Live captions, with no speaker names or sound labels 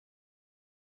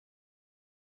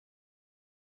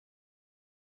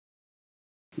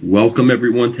Welcome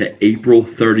everyone to April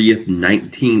 30th,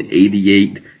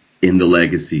 1988 in the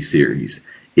Legacy series.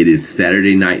 It is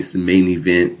Saturday night's main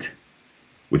event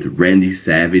with Randy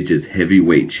Savage as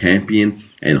heavyweight champion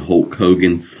and Hulk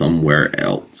Hogan somewhere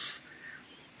else.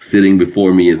 Sitting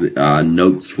before me is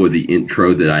notes for the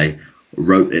intro that I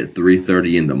wrote at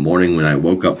 3:30 in the morning when I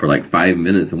woke up for like 5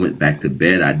 minutes and went back to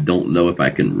bed. I don't know if I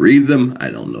can read them.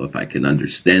 I don't know if I can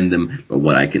understand them. But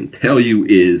what I can tell you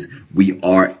is we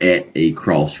are at a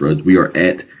crossroads. We are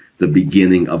at the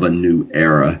beginning of a new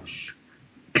era.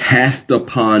 Cast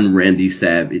upon Randy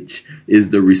Savage is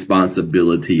the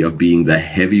responsibility of being the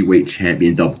heavyweight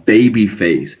champion, the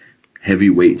babyface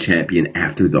heavyweight champion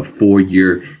after the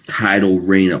 4-year title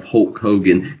reign of Hulk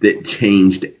Hogan that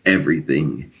changed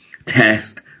everything.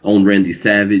 Tasked on Randy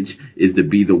Savage is to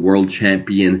be the world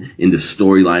champion in the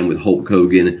storyline with Hulk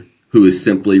Hogan, who is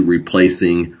simply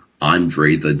replacing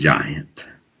Andre the Giant.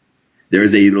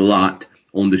 There's a lot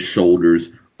on the shoulders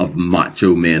of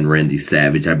Macho Man Randy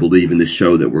Savage. I believe in the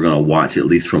show that we're going to watch, at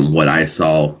least from what I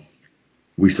saw,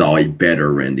 we saw a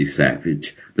better Randy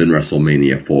Savage than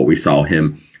WrestleMania 4. We saw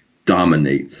him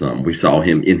dominate some. We saw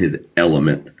him in his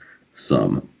element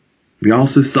some. We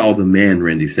also saw the man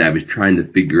Randy Savage trying to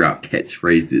figure out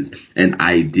catchphrases and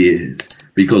ideas,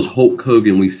 because Hulk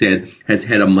Hogan, we said, has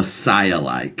had a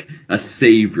Messiah-like, a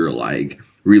savior-like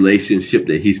relationship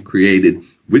that he's created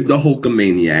with the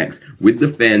Hulkamaniacs, with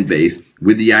the fan base,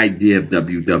 with the idea of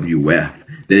WWF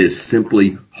that is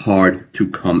simply hard to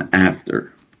come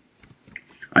after.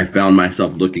 I found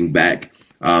myself looking back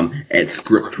at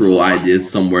scriptural ideas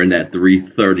somewhere in that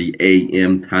 3:30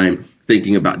 a.m. time,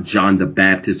 thinking about John the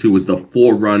Baptist, who was the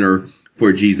forerunner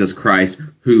for Jesus Christ,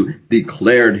 who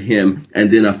declared him, and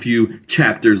then a few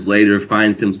chapters later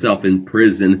finds himself in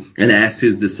prison and asks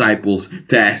his disciples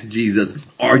to ask Jesus,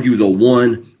 "Are you the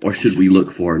one, or should we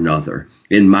look for another?"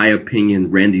 In my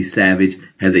opinion, Randy Savage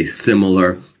has a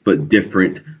similar but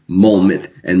different moment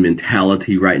and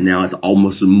mentality right now. It's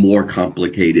almost more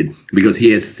complicated because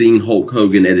he has seen Hulk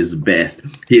Hogan at his best.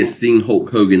 He has seen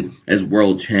Hulk Hogan as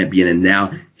world champion, and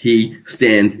now he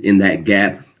stands in that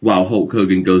gap while Hulk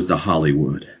Hogan goes to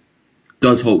Hollywood.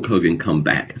 Does Hulk Hogan come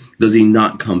back? Does he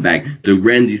not come back? The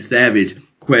Randy Savage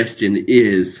question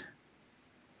is,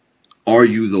 are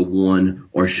you the one,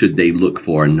 or should they look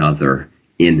for another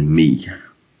in me?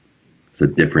 It's a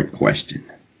different question.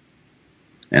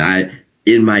 And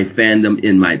in my fandom,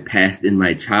 in my past, in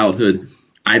my childhood,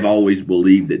 I've always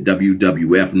believed that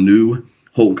WWF knew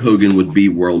Hulk Hogan would be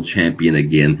world champion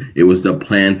again. It was the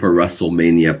plan for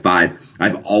WrestleMania 5.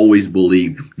 I've always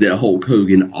believed that Hulk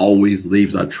Hogan always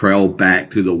leaves a trail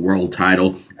back to the world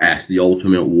title as the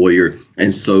Ultimate Warrior,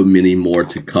 and so many more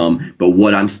to come. But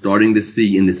what I'm starting to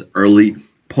see in this early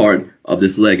part of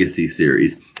this Legacy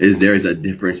series is there's a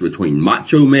difference between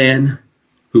Macho Man,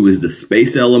 who is the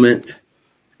space element,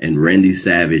 and Randy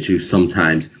Savage, who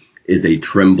sometimes is a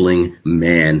trembling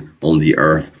man on the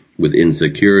earth with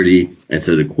insecurity. And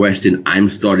so the question I'm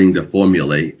starting to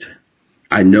formulate,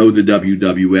 I know the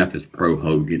WWF is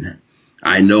pro-Hogan.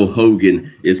 I know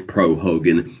Hogan is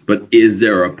pro-Hogan. But is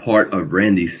there a part of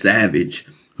Randy Savage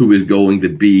who is going to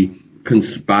be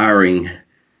conspiring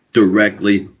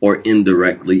directly or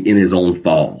indirectly in his own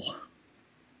fall?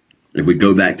 If we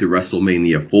go back to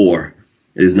WrestleMania 4,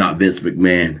 it is not Vince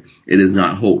McMahon. It is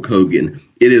not Hulk Hogan.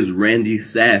 It is Randy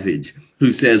Savage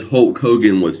who says Hulk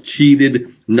Hogan was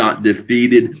cheated, not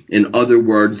defeated. In other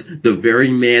words, the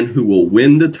very man who will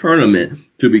win the tournament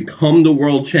to become the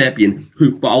world champion,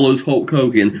 who follows Hulk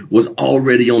Hogan, was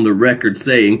already on the record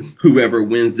saying whoever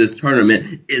wins this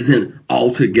tournament isn't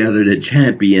altogether the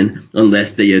champion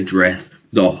unless they address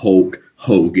the Hulk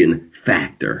Hogan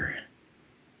factor.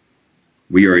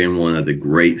 We are in one of the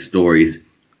great stories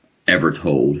ever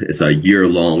told. It's a year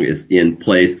long. It's in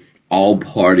place. All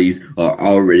parties are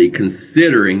already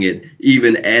considering it,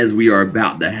 even as we are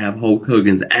about to have Hulk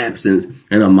Hogan's absence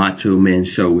and a Macho Man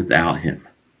show without him.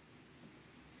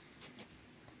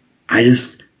 I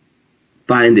just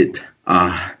find it,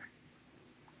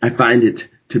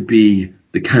 to be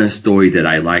the kind of story that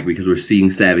I like, because we're seeing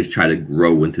Savage try to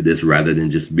grow into this rather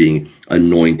than just being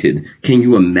anointed. Can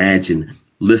you imagine,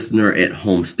 listener at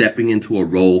home, stepping into a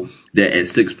role that at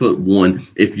 6'1",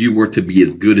 if you were to be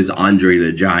as good as Andre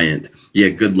the Giant, yeah,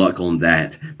 good luck on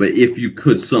that. But if you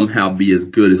could somehow be as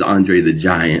good as Andre the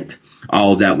Giant,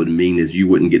 all that would mean is you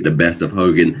wouldn't get the best of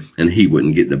Hogan and he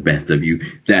wouldn't get the best of you.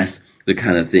 That's the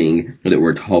kind of thing that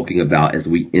we're talking about as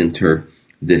we enter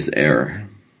this era.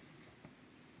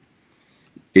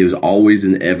 It was always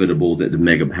inevitable that the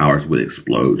mega powers would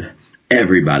explode.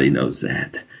 Everybody knows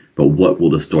that. but what will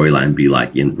the storyline be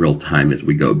like in real time as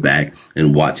we go back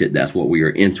and watch it? That's what we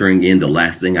are entering in. The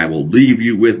last thing I will leave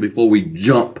you with before we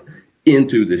jump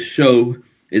into the show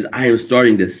is I am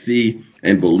starting to see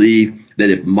and believe that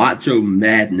if Macho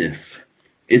Madness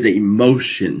is a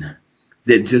motion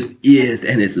that just is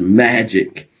and it's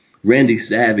magic, Randy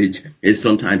Savage is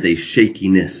sometimes a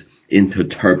shakiness into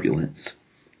turbulence.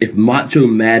 If Macho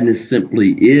Madness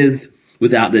simply is,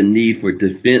 without the need for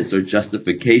defense or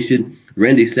justification,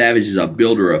 Randy Savage is a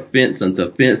builder of fence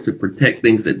unto fence to protect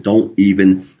things that don't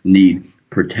even need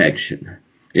protection.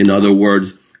 In other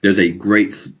words, there's a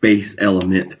great space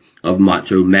element of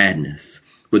Macho Madness,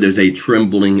 but there's a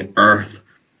trembling earth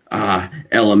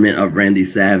element of Randy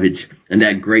Savage, and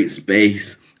that great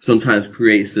space sometimes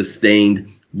creates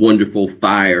sustained, wonderful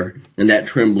fire, and that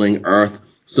trembling earth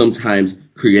sometimes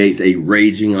creates a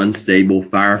raging, unstable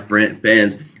fire.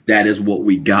 Fans, that is what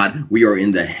we got. We are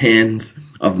in the hands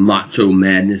of Macho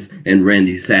Madness and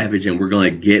Randy Savage, and we're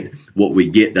going to get what we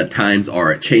get. The times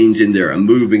are changing. They're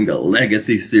moving. The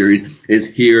Legacy series is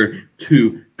here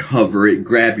to cover it.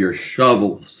 Grab your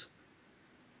shovels,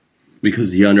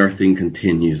 because the unearthing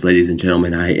continues. Ladies and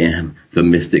gentlemen, I am the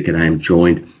Mystic, and I am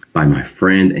joined by my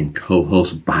friend and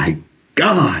co-host, by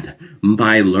God,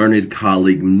 my learned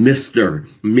colleague, Mr.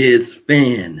 Ms.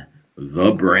 Fan,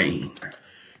 the Brain.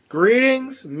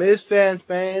 Greetings, Ms. Fan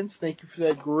fans. Thank you for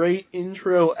that great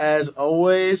intro, as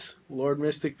always, Lord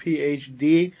Mystic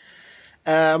PhD.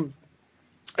 I'd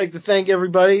like to thank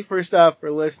everybody, first off,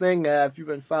 for listening. If you've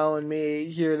been following me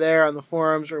here, there, on the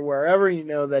forums, or wherever, you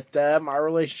know that my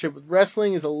relationship with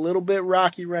wrestling is a little bit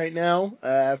rocky right now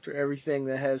after everything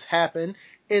that has happened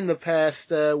in the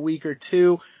past week or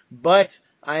two. But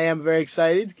I am very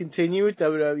excited to continue with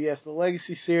WWF The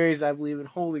Legacy Series. I believe in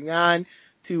holding on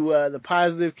to the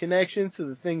positive connections, to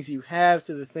the things you have,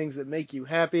 to the things that make you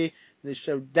happy. This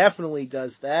show definitely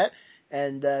does that.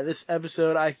 And this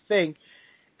episode, I think,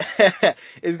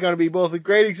 is going to be both a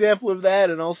great example of that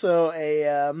and also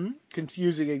a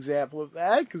confusing example of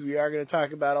that, because we are going to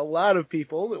talk about a lot of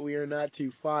people that we are not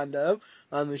too fond of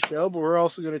on the show, but we're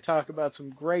also going to talk about some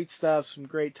great stuff, some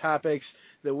great topics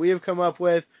that we have come up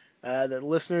with, that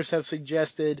listeners have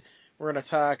suggested. We're going to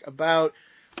talk about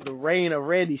the reign of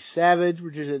Randy Savage,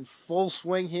 which is in full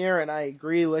swing here, and I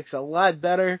agree, looks a lot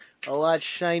better, a lot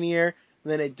shinier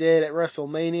than it did at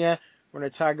WrestleMania. We're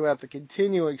going to talk about the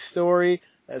continuing story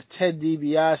of Ted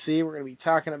DiBiase. We're going to be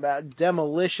talking about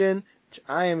Demolition, which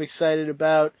I am excited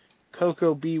about.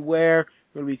 Koko B. Ware.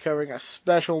 We're going to be covering a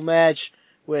special match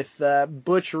with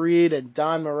Butch Reed and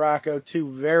Don Morocco, two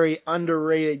very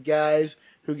underrated guys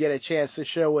who get a chance to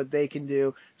show what they can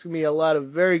do. It's going to be a lot of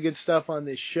very good stuff on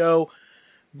this show,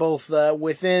 both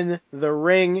within the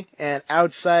ring and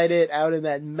outside it, out in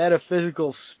that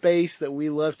metaphysical space that we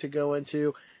love to go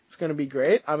into. It's going to be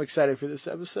great. I'm excited for this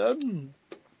episode.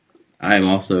 I am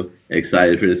also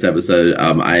excited for this episode.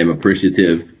 I am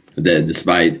appreciative that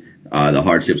despite the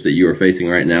hardships that you are facing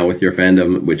right now with your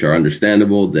fandom, which are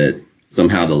understandable, that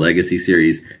somehow the Legacy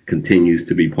series continues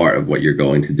to be part of what you're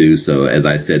going to do. So as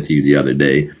I said to you the other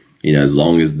day, you know, as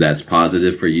long as that's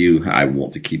positive for you, I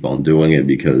want to keep on doing it,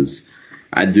 because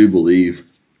I do believe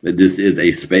that this is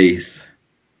a space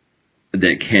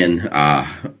that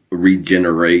can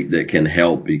regenerate, that can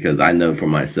help, because I know for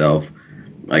myself,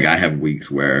 like, I have weeks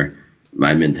where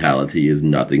my mentality is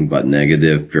nothing but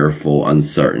negative, fearful,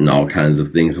 uncertain, all kinds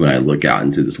of things when I look out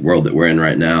into this world that we're in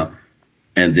right now.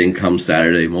 And then comes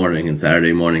Saturday morning, and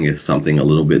Saturday morning is something a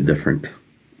little bit different.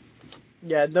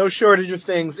 Yeah, no shortage of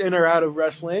things in or out of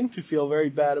wrestling to feel very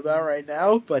bad about right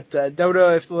now, but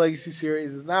WWF The Legacy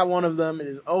Series is not one of them. It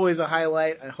is always a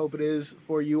highlight. I hope it is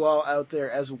for you all out there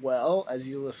as well as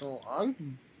you listen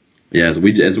along. Yeah, as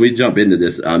we jump into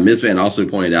this, Ms. Van also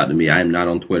pointed out to me, I am not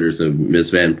on Twitter, so Ms.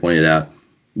 Van pointed out,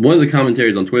 one of the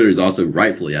commentaries on Twitter is also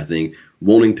rightfully, I think,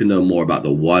 wanting to know more about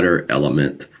the water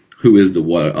element. Who is the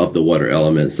water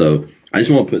element? So I just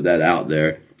want to put that out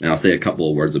there, and I'll say a couple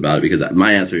of words about it, because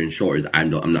my answer in short is I'm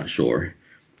not sure.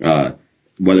 Whether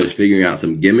it's figuring out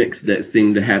some gimmicks that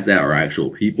seem to have that, or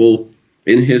actual people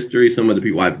in history, some of the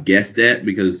people I've guessed at,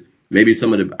 because maybe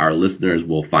some of our listeners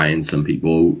will find some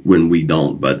people when we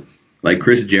don't, but like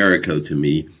Chris Jericho, to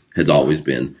me, has always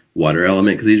been water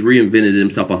element, because he's reinvented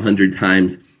himself 100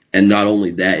 times. And not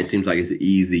only that, it seems like it's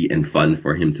easy and fun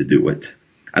for him to do it.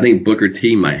 I think Booker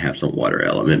T might have some water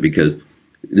element, because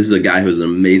this is a guy who's an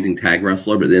amazing tag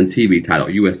wrestler, but then TV title,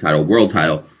 US title, world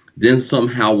title, then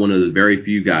somehow one of the very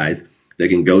few guys that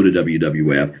can go to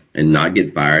WWF and not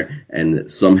get fired,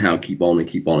 and somehow keep on and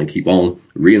keep on and keep on,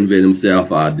 reinvent himself,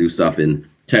 do stuff in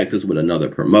Texas with another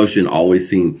promotion, always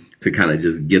seem to kind of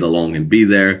just get along and be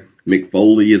there. Mick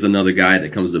Foley is another guy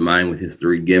that comes to mind with his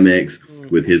 3 gimmicks,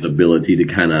 with his ability to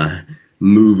kind of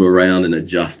move around and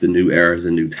adjust to new eras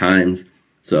and new times.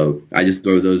 So I just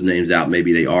throw those names out.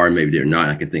 Maybe they are, maybe they're not.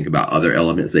 I can think about other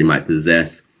elements they might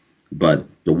possess. But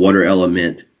the water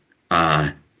element,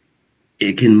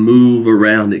 it can move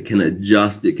around, it can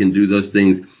adjust, it can do those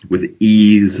things with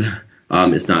ease.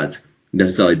 It's not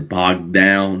necessarily bogged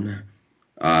down.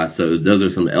 So those are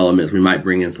some elements. We might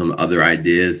bring in some other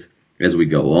ideas as we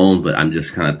go on, but I'm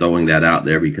just kind of throwing that out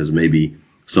there because maybe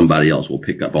somebody else will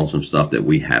pick up on some stuff that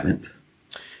we haven't.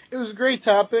 It was a great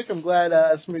topic. I'm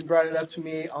glad somebody brought it up to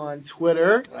me on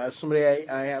Twitter. Somebody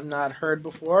I have not heard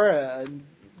before.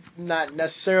 Not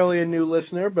necessarily a new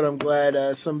listener, but I'm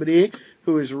glad somebody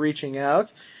who is reaching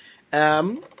out.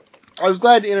 I was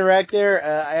glad to interact there.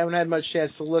 I haven't had much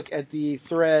chance to look at the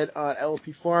thread on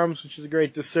LP Forums, which is a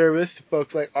great disservice to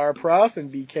folks like R-Prof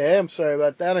and BK. I'm sorry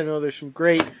about that. I know there's some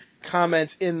great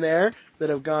comments in there that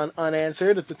have gone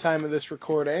unanswered at the time of this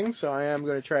recording, so I am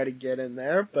going to try to get in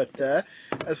there. But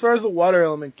as far as the water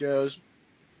element goes,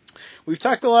 we've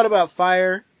talked a lot about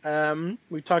fire.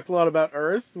 We've talked a lot about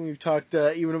earth. And we've talked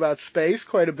even about space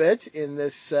quite a bit in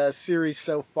this series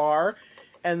so far.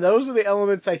 And those are the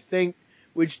elements, I think,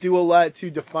 which do a lot to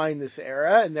define this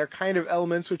era. And they're kind of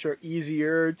elements which are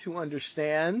easier to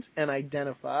understand and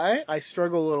identify. I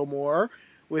struggle a little more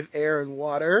with air and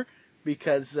water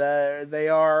because they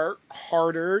are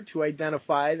harder to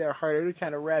identify. They're harder to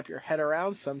kind of wrap your head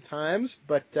around sometimes.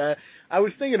 But I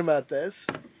was thinking about this,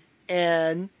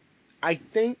 and I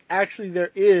think actually there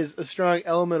is a strong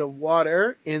element of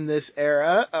water in this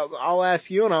era. I'll ask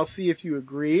you, and I'll see if you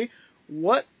agree.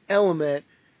 What element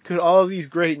could all of these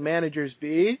great managers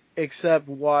be except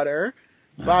water?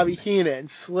 Bobby Heenan,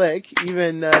 Slick,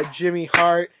 even Jimmy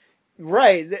Hart.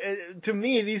 Right. To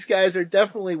me, these guys are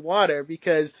definitely water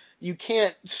because you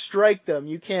can't strike them.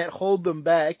 You can't hold them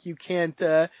back. You can't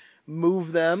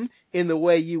move them in the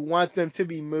way you want them to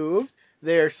be moved.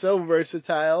 They are so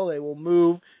versatile. They will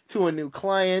move to a new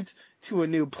client, to a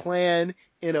new plan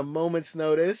in a moment's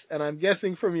notice. And I'm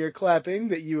guessing from your clapping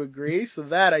that you agree. So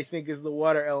that, I think, is the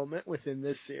water element within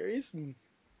this series.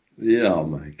 Yeah, oh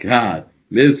my God.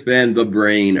 Miz Fan the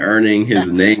Brain earning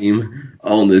his name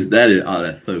on this.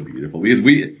 That's so beautiful.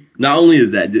 Because not only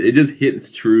is that, it just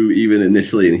hits true even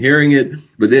initially in hearing it,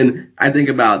 but then I think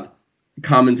about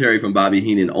commentary from Bobby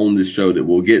Heenan on this show that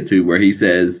we'll get to where he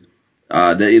says,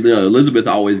 that Elizabeth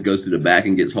always goes to the back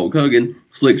and gets Hulk Hogan.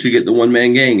 Slick should get the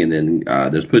one-man gang, and then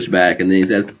there's pushback, and then he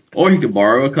says, or he could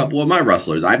borrow a couple of my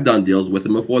wrestlers. I've done deals with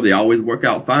them before. They always work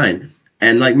out fine.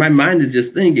 And like my mind is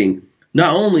just thinking,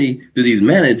 not only do these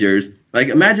managers, like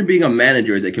imagine being a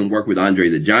manager that can work with Andre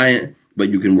the Giant, but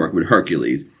you can work with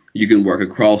Hercules. You can work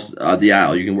across the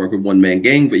aisle. You can work with one man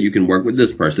gang, but you can work with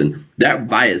this person. That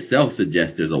by itself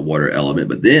suggests there's a water element.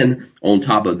 But then on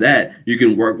top of that, you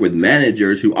can work with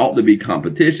managers who ought to be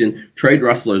competition, trade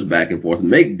wrestlers back and forth,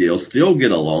 make deals, still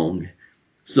get along.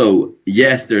 So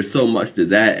yes, there's so much to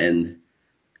that. And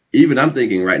even I'm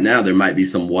thinking right now there might be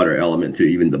some water element to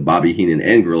even the Bobby Heenan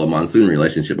and Gorilla Monsoon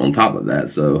relationship on top of that.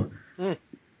 So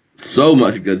so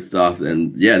much good stuff.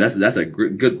 And yeah, that's a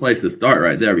good place to start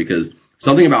right there because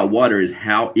something about water is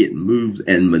how it moves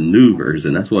and maneuvers,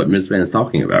 and that's what Miz Fan is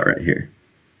talking about right here.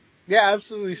 Yeah,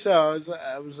 absolutely so.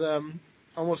 I was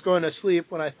almost going to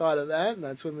sleep when I thought of that, and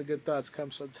that's when the good thoughts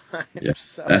come sometimes. Yeah,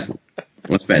 So.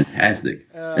 that's fantastic.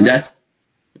 And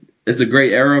it's a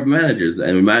great era of managers,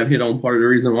 and we might have hit on part of the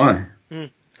reason why.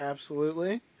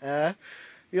 Absolutely.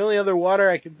 The only other water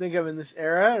I can think of in this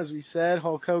era, as we said,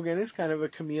 Hulk Hogan is kind of a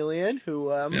chameleon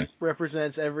who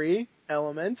represents every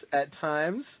element at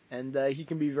times, and he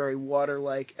can be very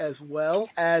water-like as well,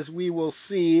 as we will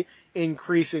see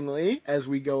increasingly as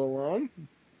we go along.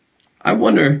 I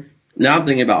wonder, now I'm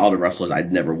thinking about all the wrestlers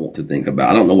I'd never want to think about.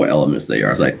 I don't know what elements they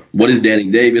are. It's like, what is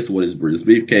Danny Davis? What is Brutus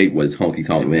Beefcake? What is Honky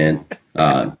Tonk Man?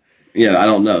 I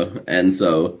don't know. And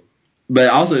so, but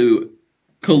also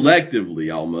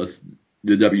collectively almost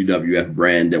the WWF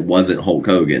brand that wasn't Hulk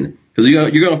Hogan. Because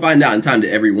you're going to find out in time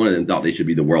that every one of them thought they should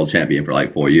be the world champion for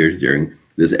like 4 years during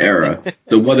this era.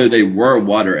 So whether they were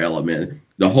water element,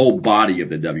 the whole body of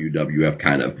the WWF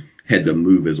kind of had to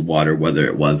move as water, whether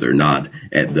it was or not,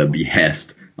 at the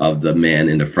behest of the man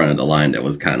in the front of the line that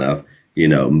was kind of,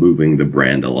 moving the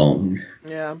brand along.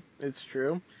 Yeah, it's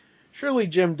true. Surely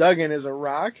Jim Duggan is a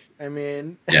rock. I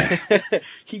mean,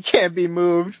 he can't be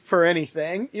moved for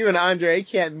anything. Even Andre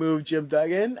can't move Jim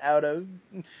Duggan out of...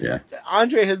 Yeah.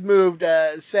 Andre has moved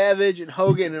Savage and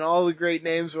Hogan and all the great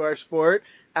names of our sport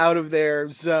out of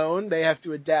their zone. They have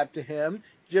to adapt to him.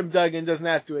 Jim Duggan doesn't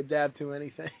have to adapt to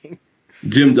anything.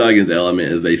 Jim Duggan's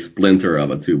element is a splinter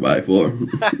of a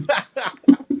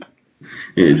 2x4.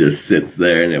 It just sits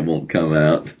there and it won't come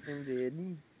out.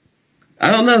 Indeed.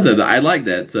 I don't know though. I like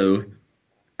that. So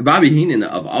Bobby Heenan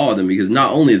of all of them, because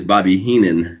not only is Bobby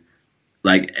Heenan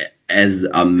like as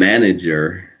a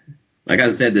manager, like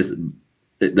I said, this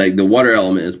like the water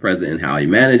element is present in how he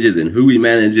manages and who he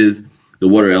manages. The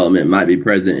water element might be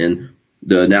present in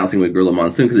the announcing with Gorilla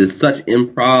Monsoon because it's such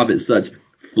improv, it's such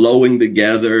flowing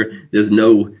together. There's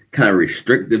no kind of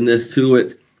restrictiveness to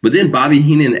it. But then Bobby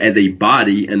Heenan as a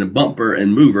body and a bumper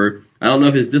and mover, I don't know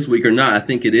if it's this week or not. I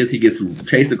think it is. He gets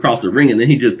chased across the ring and then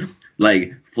he just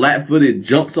like flat-footed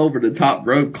jumps over the top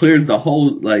rope, clears the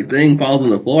whole like thing, falls on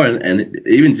the floor, and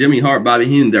even Jimmy Hart, Bobby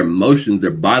Heenan, their motions,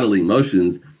 their bodily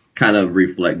motions, kind of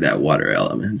reflect that water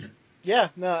element. Yeah,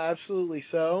 no, absolutely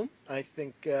so. I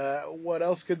think what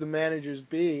else could the managers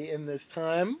be in this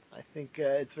time? I think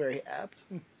it's very apt.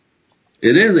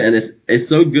 It is, and it's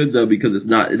so good though because it's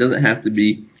not. It doesn't have to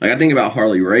be like I think about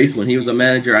Harley Race when he was a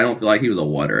manager. I don't feel like he was a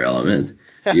water element,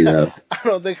 you know. I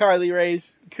don't think Harley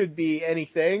Race could be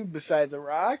anything besides a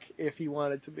rock if he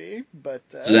wanted to be, but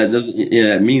So that doesn't. You know,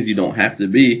 that means you don't have to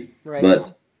be. right.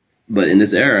 But in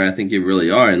this era, I think you really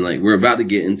are, and like we're about to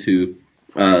get into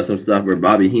some stuff where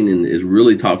Bobby Heenan is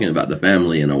really talking about the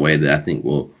family in a way that I think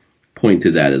will point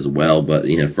to that as well. But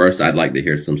you know, first I'd like to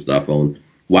hear some stuff on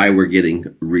why we're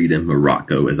getting Reed and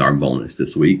Morocco as our bonus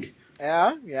this week.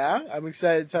 Yeah, I'm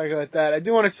excited to talk about that. I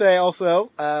do want to say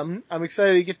also, I'm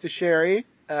excited to get to Sherry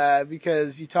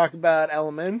because you talk about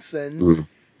elements, and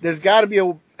there's got to be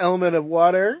an element of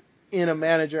water in a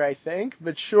manager, I think,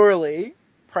 but surely,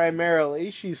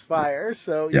 primarily, she's fire,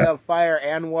 so you have fire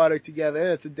and water together.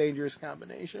 That's a dangerous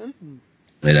combination.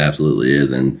 It absolutely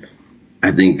is, and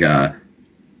I think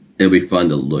it'll be fun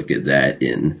to look at that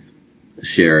in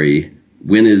Sherry.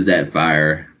 When is that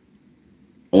fire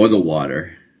or the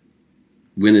water?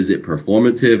 When is it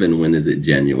performative and when is it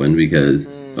genuine? Because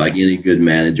like any good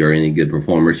manager, any good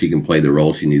performer, she can play the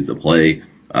role she needs to play.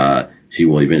 She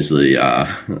will eventually,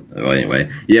 well, anyway,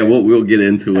 yeah, we'll get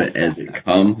into it as it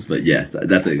comes. But yes,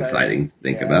 that's exciting to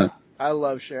think about. I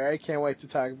love Sherry. I can't wait to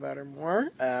talk about her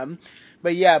more.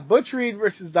 But yeah, Butch Reed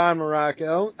versus Don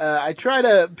Morocco. I try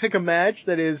to pick a match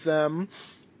that is kind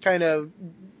of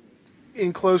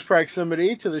in close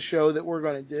proximity to the show that we're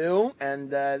going to do. And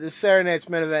this Saturday Night's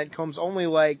main event comes only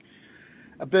like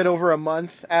a bit over a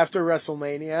month after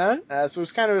WrestleMania. So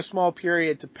it's kind of a small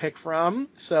period to pick from.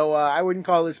 So I wouldn't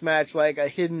call this match like a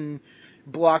hidden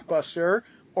blockbuster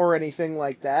or anything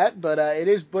like that. But it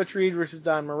is Butch Reed versus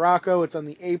Don Morocco. It's on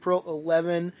the April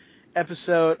 11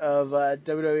 episode of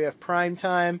WWF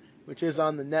Primetime, which is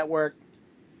on the network.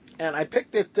 And I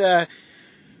picked it...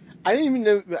 I didn't even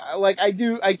know, like,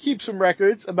 I keep some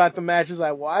records about the matches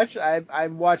I watch. I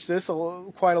watched this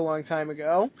quite a long time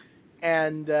ago,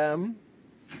 and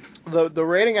the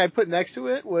rating I put next to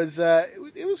it was,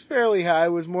 it was fairly high.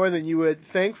 It was more than you would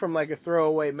think from, like, a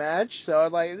throwaway match. So,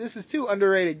 I'm like, this is two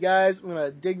underrated guys. I'm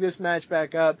going to dig this match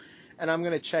back up, and I'm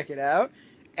going to check it out.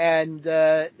 And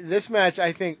this match,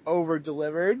 I think,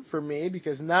 over-delivered for me,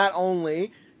 because not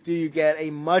only do you get a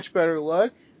much better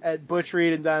look at Butch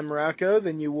Reed and Don Morocco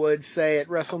than you would, say, at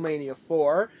WrestleMania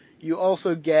 4. You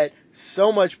also get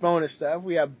so much bonus stuff.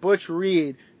 We have Butch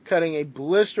Reed cutting a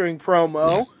blistering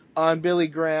promo on Billy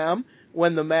Graham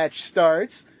when the match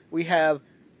starts. We have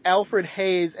Alfred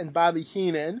Hayes and Bobby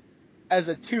Heenan as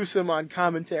a twosome on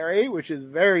commentary, which is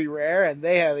very rare, and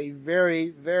they have a very,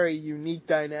 very unique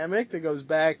dynamic that goes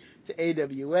back to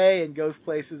AWA and goes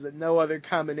places that no other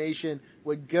combination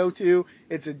would go to.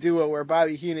 It's a duo where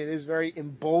Bobby Heenan is very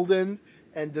emboldened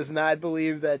and does not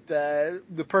believe that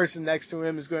the person next to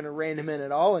him is going to rein him in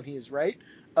at all, and he is right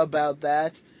about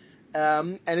that.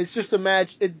 And it's just a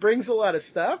match. It brings a lot of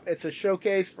stuff. It's a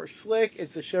showcase for Slick.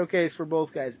 It's a showcase for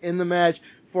both guys in the match,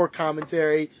 for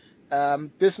commentary.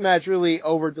 This match really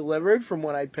over-delivered from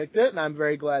when I picked it, and I'm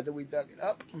very glad that we dug it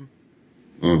up.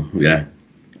 Yeah.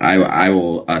 I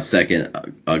will second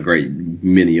a great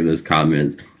many of those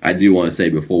comments. I do want to say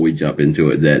before we jump into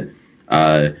it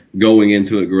that going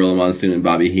into it, Gorilla Monsoon and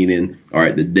Bobby Heenan are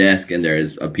at the desk, and there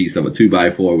is a piece of a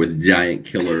 2x4 with Giant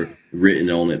Killer written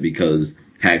on it because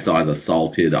Hacksaw has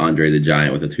assaulted Andre the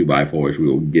Giant with a 2x4, which we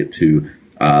will get to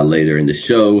later in the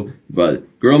show.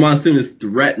 But Gorilla Monsoon is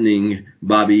threatening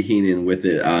Bobby Heenan with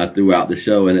it throughout the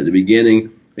show, and at the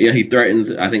beginning, he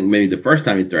threatens, I think maybe the first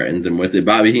time he threatens him with it,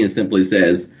 Bobby Heenan simply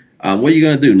says, what are you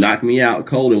going to do, knock me out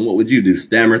cold, and what would you do,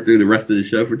 stammer through the rest of the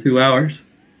show for 2 hours?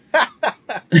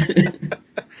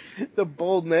 The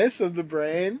boldness of the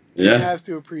brain. Yeah. You have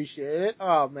to appreciate it.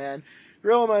 Oh, man.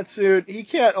 Gorilla Monsoon, he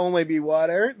can't only be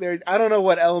water. I don't know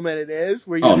what element it is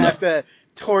where you Oh, have no. to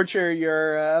torture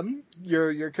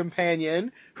your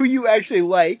companion, who you actually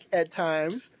like at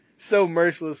times, so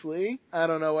mercilessly. I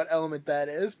don't know what element that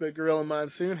is, but Gorilla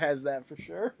Monsoon has that for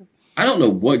sure. I don't know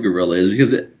what Gorilla is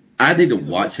because I need to He's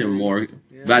a watch him mystery. more.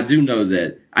 But Yeah. I do know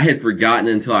that I had forgotten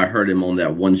until I heard him on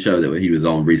that one show that he was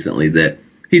on recently that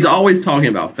he's always talking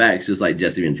about facts just like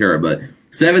Jesse Ventura, but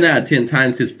 7 out of 10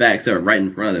 times his facts that are right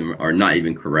in front of him are not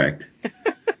even correct.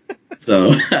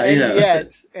 So,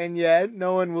 And yet,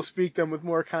 no one will speak them with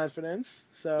more confidence.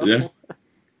 So. Yeah.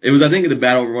 It was, I think, in the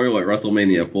Battle Royal at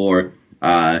WrestleMania 4.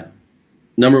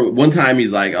 One time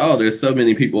he's like, oh, there's so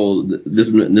many people,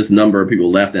 this number of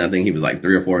people left, and I think he was like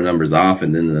 3 or 4 numbers off.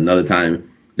 And then another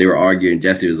time they were arguing,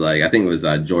 Jesse was like, I think it was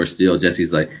George Steele.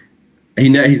 Jesse's like,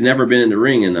 he's never been in the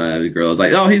ring, and the girl was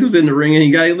like, oh, he was in the ring and he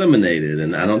got eliminated.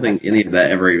 And I don't think any of that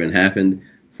ever even happened.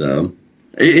 So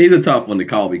he's a tough one to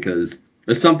call because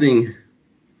there's something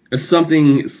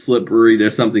slippery,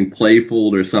 there's something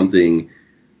playful, there's something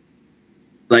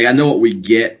like I know what we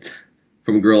get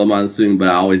from Gorilla Monsoon, but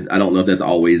I don't know if that's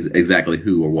always exactly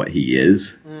who or what he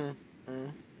is.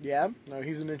 Yeah, no,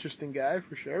 he's an interesting guy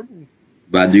for sure.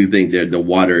 But I do think that the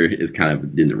water is kind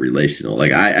of in the relational.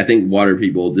 Like I think water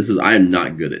people, I am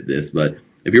not good at this, but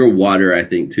if you're water, I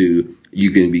think too,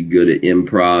 you can be good at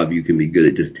improv. You can be good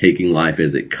at just taking life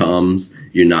as it comes.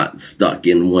 You're not stuck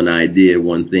in one idea,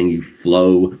 one thing. You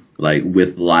flow like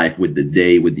with life, with the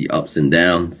day, with the ups and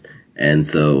downs. And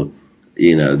so,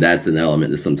 that's an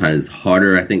element that sometimes is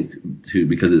harder, I think, to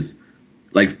because it's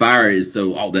like fire is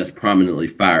so, that's prominently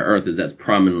fire. Earth is that's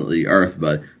prominently earth.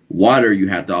 But water, you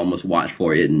have to almost watch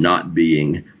for it not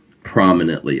being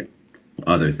prominently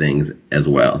other things as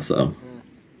well. So.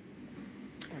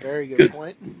 Very good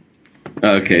point.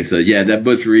 Okay, so yeah, that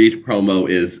Butch Reed promo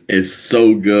is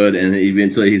so good, and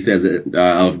eventually he says it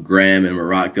of Graham and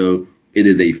Morocco. It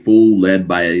is a fool led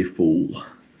by a fool.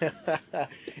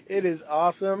 It is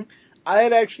awesome. I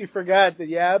had actually forgot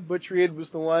that Butch Reed was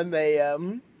the one they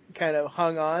kind of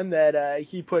hung on that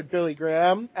he put Billy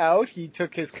Graham out. He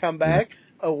took his comeback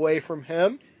away from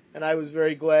him, and I was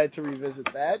very glad to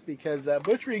revisit that because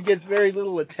Butch Reed gets very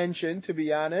little attention, to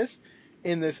be honest,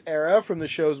 in this era from the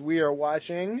shows we are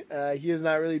watching. He has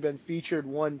not really been featured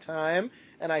one time,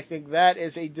 and I think that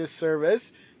is a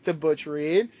disservice to Butch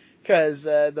Reed because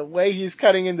the way he's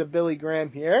cutting into Billy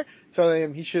Graham here, telling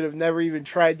him he should have never even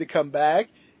tried to come back,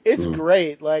 it's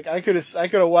great. Like I could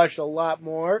have watched a lot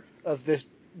more of this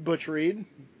Butch Reed.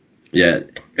 Yeah,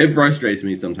 it frustrates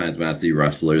me sometimes when I see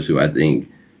wrestlers who I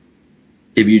think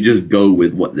if you just go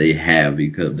with what they have,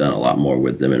 you could have done a lot more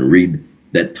with them. And Reed,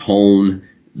 that tone,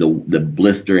 the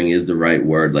blistering is the right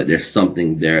word. Like there's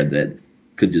something there that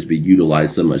could just be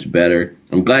utilized so much better.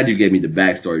 I'm glad you gave me the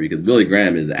backstory because Billy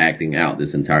Graham is acting out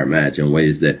this entire match in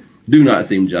ways that do not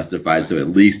seem justified. So at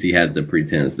least he has the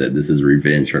pretense that this is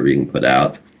revenge for being put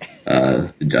out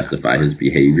to justify his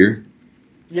behavior.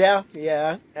 Yeah.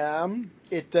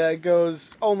 It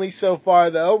goes only so far,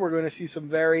 though. We're going to see some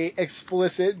very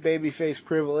explicit babyface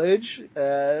privilege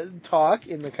talk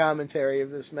in the commentary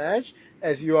of this match,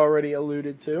 as you already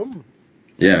alluded to.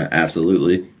 Yeah,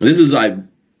 absolutely. This is like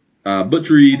Butch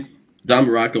Reed, Don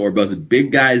Morocco are both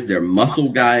big guys. They're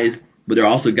muscle guys, but they're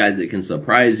also guys that can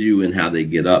surprise you in how they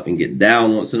get up and get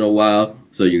down once in a while.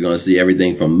 So you're going to see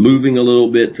everything from moving a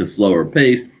little bit to slower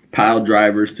pace, pile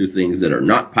drivers to things that are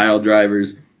not pile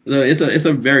drivers. So it's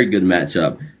a very good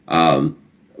matchup.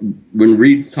 When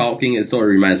Reed's talking, it sort of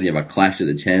reminds me of a Clash of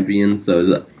the Champions. So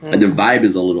the vibe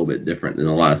is a little bit different than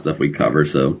a lot of stuff we cover.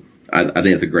 So I think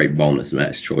it's a great bonus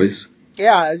match choice.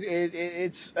 Yeah,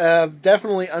 it's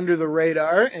definitely under the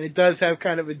radar, and it does have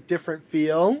kind of a different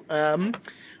feel.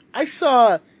 I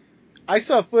saw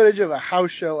footage of a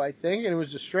house show, I think, and it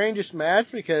was the strangest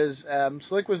match because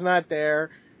Slick was not there.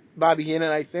 Bobby Heenan,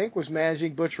 I think, was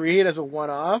managing Butch Reed as a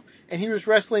one-off, and he was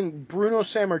wrestling Bruno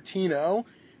Sammartino,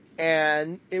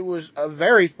 and it was a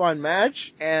very fun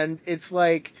match, and it's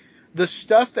like the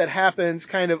stuff that happens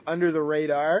kind of under the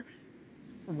radar,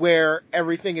 where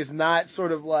everything is not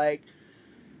sort of like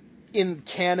in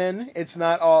canon. It's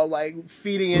not all like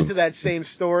feeding into that same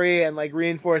story and like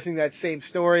reinforcing that same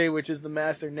story, which is the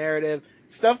master narrative.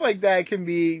 Stuff like that can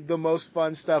be the most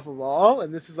fun stuff of all,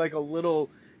 and this is like a little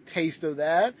taste of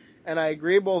that. And I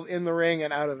agree, both in the ring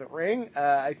and out of the ring.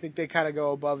 I think they kind of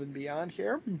go above and beyond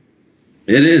here.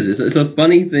 It is. It's a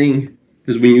funny thing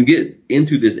because when you get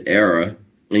into this era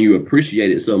and you appreciate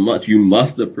it so much, you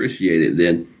must appreciate it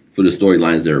then for the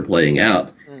storylines that are playing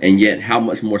out. And yet, how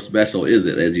much more special is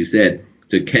it, as you said,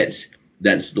 to catch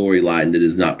that storyline that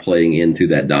is not playing into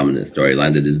that dominant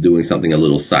storyline, that is doing something a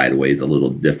little sideways, a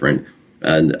little different.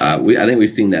 And I think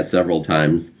we've seen that several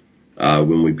times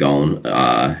when we've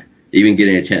gone. Even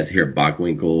getting a chance to hear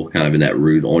Bockwinkel kind of in that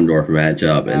Rude Orndorff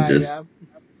matchup, and just Yeah.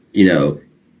 you know,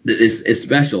 it's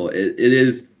special. It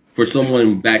is for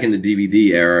someone back in the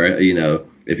DVD era.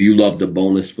 If you love the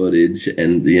bonus footage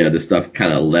and the stuff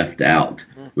kind of left out,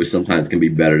 which sometimes can be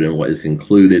better than what is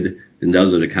included, then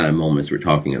those are the kind of moments we're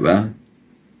talking about.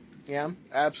 Yeah,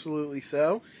 absolutely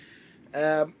so.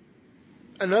 Um,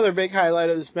 Another big highlight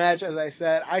of this match, as I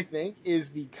said, I think, is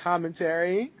the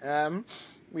commentary.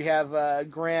 We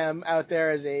have Graham out there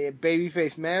as a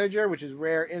babyface manager, which is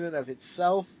rare in and of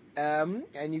itself. And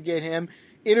you get him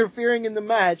interfering in the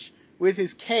match with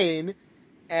his cane,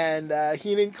 and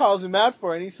Heenan calls him out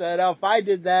for it. And he said, "Oh, if I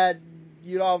did that,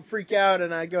 you'd all freak out,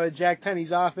 and I'd go to Jack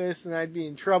Tunney's office, and I'd be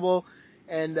in trouble."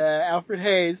 And Alfred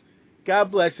Hayes, God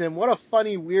bless him, what a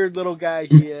funny, weird little guy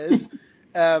he is.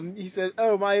 He said,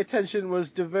 "Oh, my attention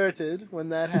was diverted when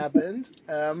that happened,"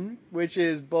 which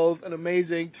is both an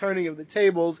amazing turning of the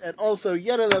tables and also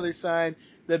yet another sign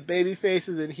that baby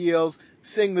faces and heels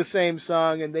sing the same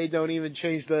song and they don't even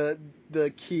change the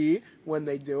key when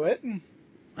they do it.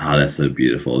 Oh, that's so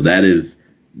beautiful.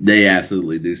 They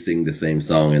absolutely do sing the same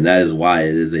song, and that is why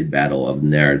it is a battle of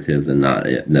narratives and not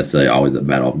necessarily always a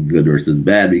battle of good versus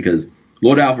bad, because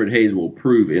Lord Alfred Hayes will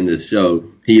prove in this show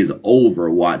he is over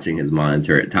watching his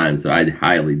monitor at times, so I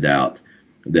highly doubt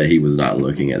that he was not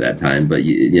looking at that time. But,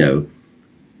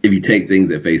 if you take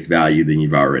things at face value, then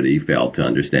you've already failed to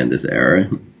understand this era.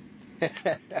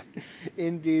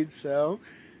 Indeed so.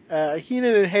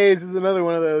 Heenan and Hayes is another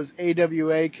one of those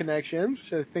AWA connections,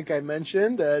 which I think I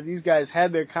mentioned. These guys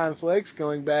had their conflicts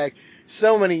going back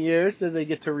so many years that they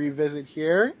get to revisit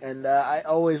here, and I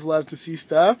always love to see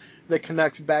stuff that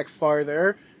connects back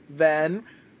farther than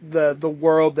the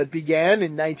world that began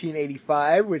in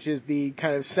 1985, which is the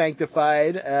kind of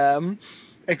sanctified,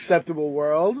 acceptable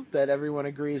world that everyone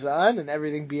agrees on, and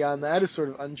everything beyond that is sort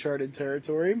of uncharted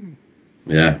territory.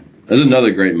 Yeah, there's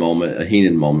another great moment, a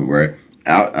Heenan moment, where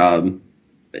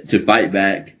to fight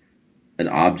back, an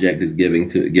object is given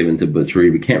to Butch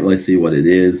Reed. We can't really see what it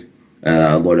is.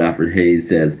 Lord Alfred Hayes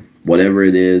says, "Whatever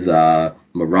it is,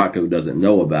 Morocco doesn't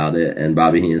know about it." And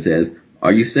Bobby Heenan says,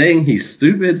 "Are you saying he's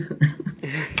stupid?"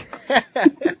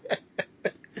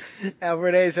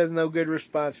 Alfred Hayes has no good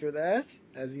response for that,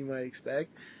 as you might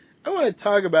expect. I want to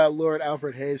talk about Lord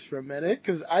Alfred Hayes for a minute,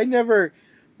 because I never,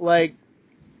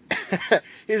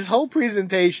 his whole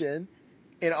presentation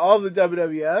in all of the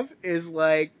WWF is,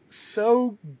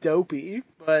 so dopey,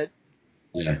 but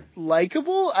Yeah.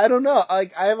 likable. I don't know. I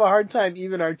have a hard time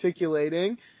even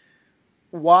articulating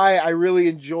why I really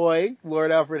enjoy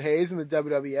Lord Alfred Hayes in the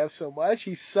WWF so much.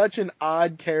 He's such an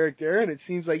odd character, and it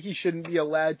seems like he shouldn't be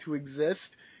allowed to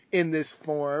exist in this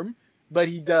form, but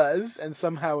he does, and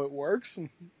somehow it works.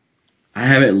 I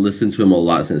haven't listened to him a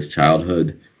lot since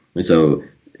childhood, and so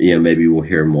maybe we'll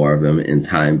hear more of him in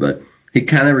time. But he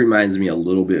kind of reminds me a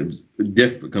little bit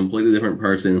of completely different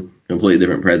person, completely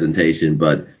different presentation.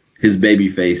 But his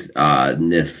babyface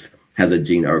ness has a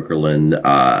Gene Okerlund,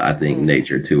 I think,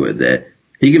 nature to it, that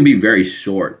he can be very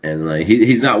short, and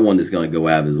he's not one that's going to go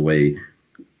out of his way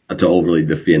to overly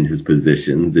defend his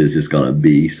positions. It's just going to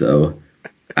be so.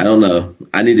 I don't know.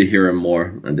 I need to hear him more,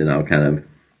 and then I'll kind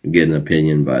of get an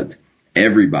opinion. But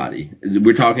everybody,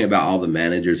 we're talking about all the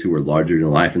managers who were larger than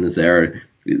life in this era.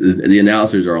 The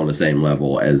announcers are on the same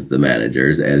level as the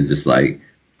managers, as just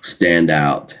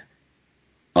standout,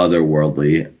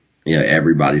 otherworldly.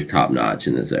 Everybody's top notch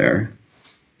in this era.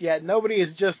 Yeah, nobody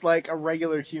is just like a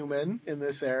regular human in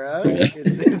this era.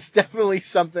 It's definitely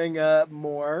something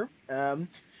more.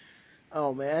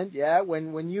 Oh man, yeah.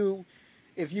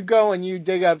 If you go and you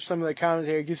dig up some of the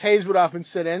commentary, because Hayes would often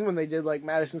sit in when they did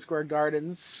Madison Square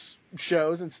Gardens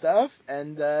shows and stuff,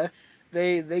 and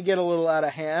they get a little out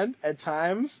of hand at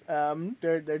times.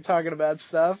 They're talking about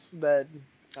stuff that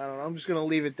I don't know. I'm just gonna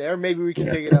leave it there. Maybe we can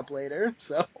dig it up later.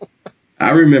 So.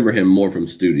 I remember him more from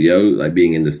studio,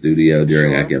 being in the studio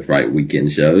during, I guess,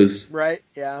 weekend shows. Right,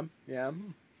 yeah.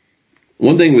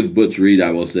 One thing with Butch Reed, I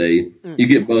will say, you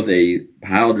get both a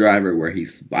pile driver where he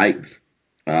spikes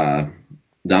Don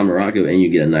Morocco, and you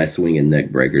get a nice swinging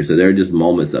neck breaker. So there are just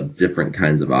moments of different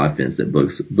kinds of offense that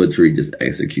Butch Reed just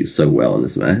executes so well in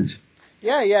this match.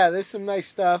 Yeah, there's some nice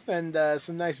stuff and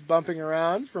some nice bumping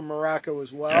around from Morocco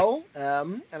as well. Yes.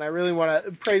 And I really want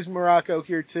to praise Morocco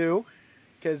here too,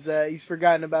 because he's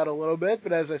forgotten about a little bit.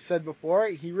 But as I said before,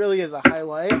 he really is a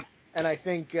highlight. And I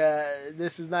think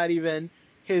this is not even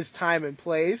his time and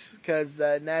place, because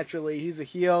naturally he's a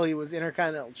heel. He was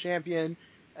Intercontinental Champion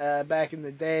back in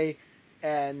the day.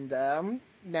 And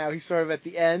Now he's sort of at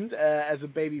the end as a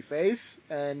babyface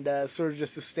and sort of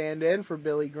just a stand-in for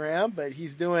Billy Graham, but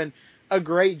he's doing a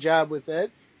great job with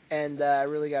it, and I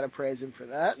really got to praise him for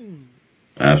that.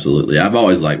 Absolutely. I've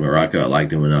always liked Morocco. I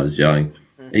liked him when I was young.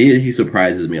 Mm-hmm. He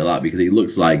surprises me a lot because he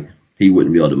looks like he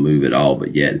wouldn't be able to move at all,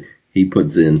 but yet he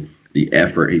puts in the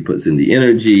effort, he puts in the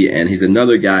energy, and he's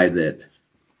another guy that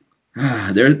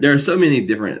there are so many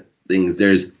different things.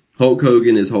 There's Hulk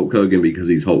Hogan is Hulk Hogan because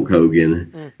he's Hulk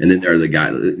Hogan, and then there are the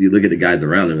guys. You look at the guys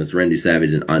around him. It's Randy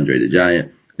Savage and Andre the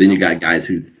Giant. Then you got guys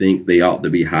who think they ought to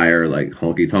be higher, like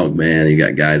Honky Tonk Man. You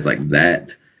got guys like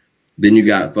that. Then you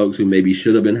got folks who maybe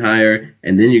should have been higher,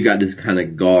 and then you got this kind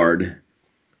of guard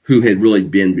who had really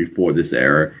been before this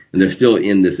era, and they're still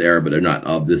in this era, but they're not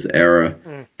of this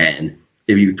era. And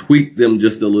if you tweak them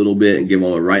just a little bit and give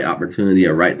them a right opportunity,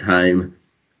 a right time,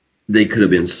 they could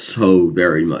have been so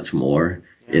very much more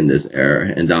in this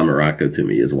era. And Don Morocco, to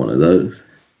me, is one of those.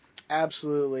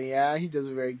 Absolutely, yeah. He does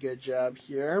a very good job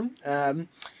here.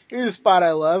 Here's a spot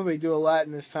I love. They do a lot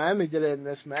in this time. They did it in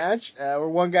this match, where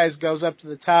one guy goes up to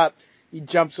the top, he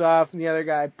jumps off, and the other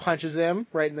guy punches him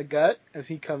right in the gut as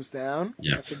he comes down.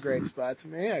 Yes. That's a great spot to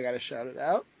me. I got to shout it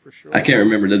out for sure. I can't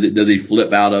remember. Does he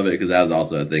flip out of it? Because that was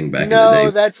also a thing back in the day.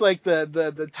 No, that's like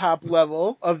the top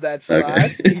level of that spot.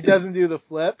 Okay. He doesn't do the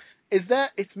flip.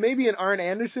 It's maybe an Arn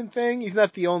Anderson thing? He's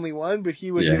not the only one, but he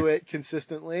would do it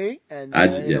consistently. And I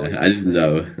just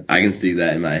know. I can see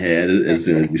that in my head as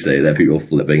soon as you say that, people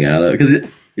flipping out of it.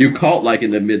 Because you're caught like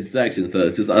in the midsection, so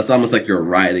it's almost like you're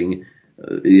riding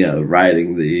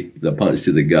the punch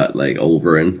to the gut, like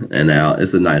over and out.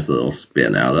 It's a nice little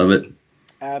spin out of it.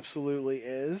 Absolutely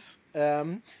is.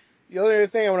 The other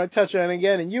thing I want to touch on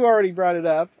again, and you already brought it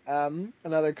up,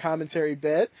 another commentary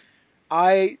bit.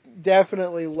 I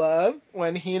definitely love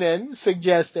when Heenan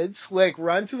suggested Slick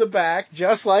run to the back,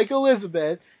 just like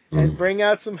Elizabeth, and bring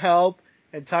out some help.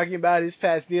 And talking about his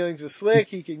past dealings with Slick,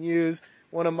 he can use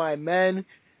one of my men.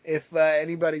 If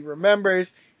anybody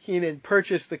remembers, Heenan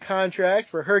purchased the contract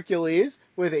for Hercules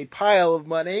with a pile of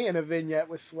money and a vignette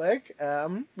with Slick,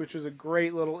 which was a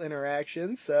great little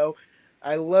interaction. So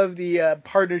I love the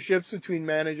partnerships between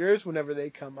managers whenever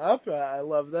they come up. I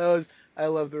love those. I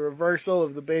love the reversal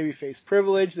of the babyface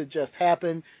privilege that just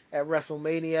happened at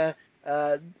WrestleMania.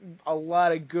 A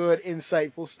lot of good,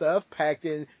 insightful stuff packed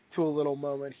into a little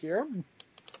moment here.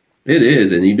 It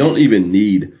is, and you don't even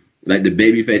need like the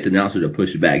babyface announcer to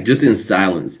push back. Just in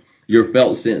silence, your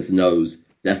felt sense knows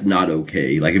that's not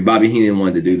okay. Like if Bobby Heenan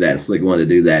wanted to do that, Slick wanted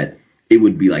to do that, it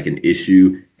would be like an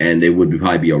issue, and there would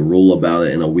probably be a rule about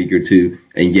it in a week or two.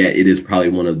 And yet it is probably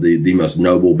one of the most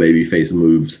noble babyface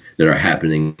moves that are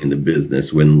happening in the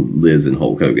business when Liz and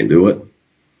Hulk Hogan do it.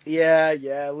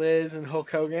 Yeah, Liz and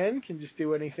Hulk Hogan can just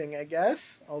do anything, I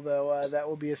guess. Although that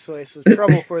will be a source of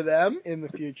trouble for them in the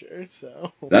future.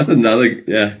 So that's another,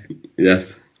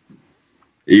 yes.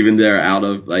 Even they're out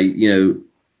of the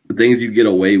things you get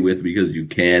away with because you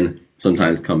can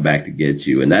sometimes come back to get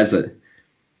you, and that's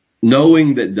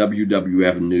knowing that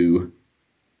WWF knew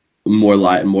more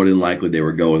than likely they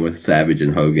were going with Savage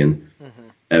and Hogan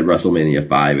at WrestleMania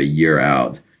 5 a year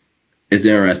out. It's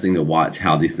interesting to watch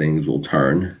how these things will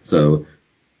turn. So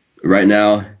right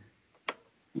now,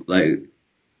 like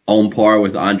on par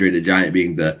with Andre the Giant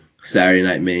being the Saturday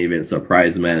Night Main Event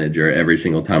surprise manager every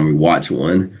single time we watch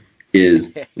one,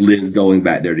 is Liz going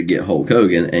back there to get Hulk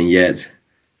Hogan, and yet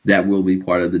that will be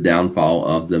part of the downfall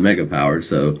of the Mega Power.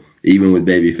 So even with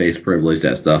babyface privilege,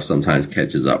 that stuff sometimes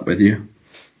catches up with you.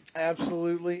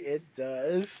 Absolutely, it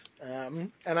does.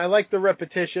 And I like the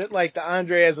repetition. Like the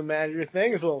Andre as a manager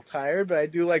thing is a little tired, but I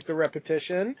do like the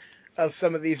repetition of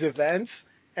some of these events.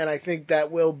 And I think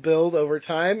that will build over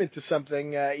time into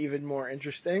something even more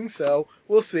interesting. So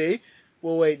we'll see.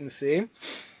 We'll wait and see.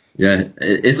 Yeah,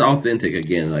 it's authentic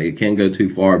again. Like it can't go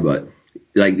too far, but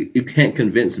like you can't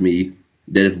convince me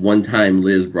that if one time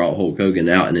Liz brought Hulk Hogan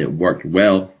out and it worked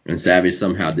well, and Savage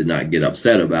somehow did not get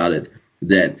upset about it,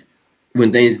 that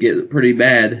when things get pretty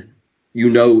bad,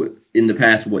 in the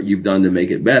past what you've done to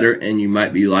make it better, and you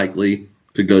might be likely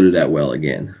to go to that well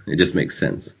again. It just makes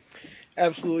sense.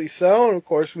 Absolutely so. And of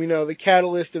course, we know the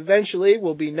catalyst eventually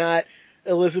will be not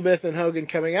Elizabeth and Hogan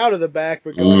coming out of the back,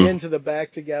 but going into the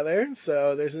back together.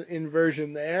 So there's an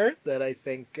inversion there that I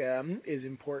think is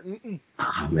important.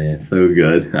 Oh man, so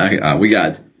good.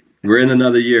 We're in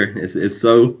another year. It's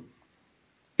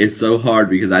so hard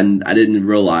because I didn't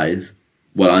realize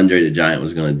what Andre the Giant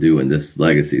was going to do in this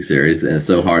Legacy series, and it's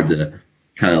so hard to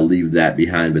kind of leave that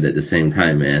behind. But at the same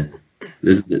time, man,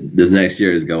 this next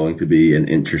year is going to be an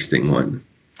interesting one.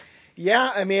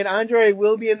 Yeah, I mean, Andre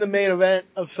will be in the main event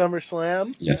of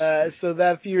SummerSlam. Yes. So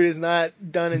that feud is not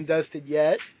done and dusted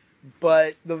yet.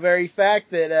 But the very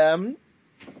fact that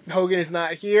Hogan is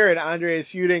not here and Andre is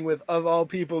feuding with, of all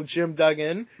people, Jim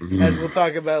Duggan, as we'll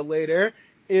talk about later,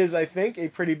 is, I think, a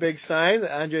pretty big sign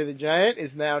that Andre the Giant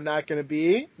is now not going to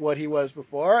be what he was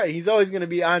before. He's always going to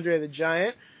be Andre the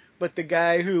Giant, but the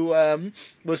guy who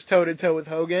was toe-to-toe with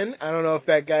Hogan, I don't know if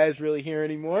that guy is really here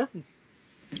anymore.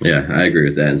 Yeah, I agree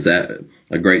with that. And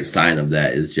a great sign of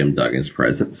that is Jim Duggan's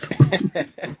presence.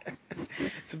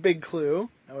 It's a big clue.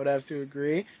 I would have to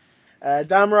agree.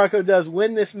 Don Muraco does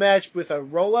win this match with a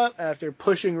roll-up after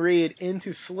pushing Reed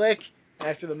into Slick.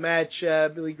 After the match,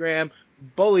 Billy Graham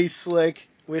bullies Slick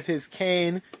with his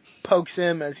cane, pokes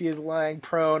him as he is lying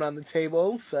prone on the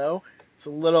table. So it's a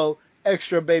little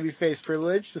extra babyface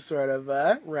privilege to sort of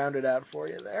round it out for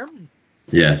you there.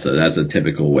 Yeah, so that's a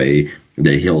typical way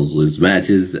that heels lose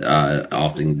matches.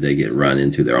 Often they get run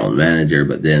into their own manager,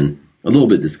 but then a little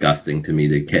bit disgusting to me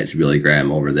to catch Billy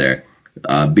Graham over there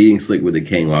beating Slick with a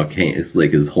cane while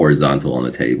Slick is horizontal on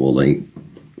the table. Like,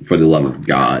 for the love of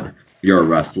God, you're a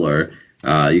wrestler.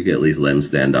 You can at least let him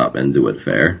stand up and do it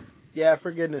fair. Yeah,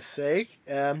 for goodness sake.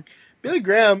 Billy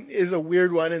Graham is a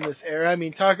weird one in this era. I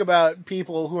mean, talk about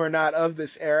people who are not of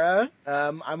this era.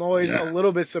 I'm always a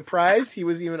little bit surprised he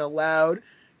was even allowed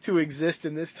to exist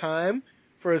in this time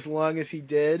for as long as he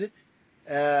did.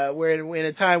 We're in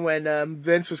a time when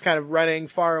Vince was kind of running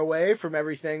far away from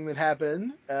everything that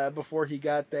happened before he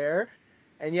got there.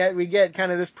 And yet we get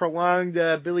kind of this prolonged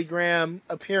Billy Graham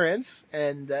appearance.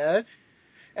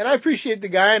 And I appreciate the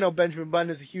guy. I know Benjamin Button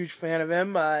is a huge fan of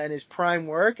him and his prime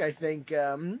work. I think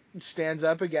stands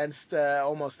up against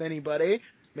almost anybody.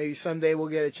 Maybe someday we'll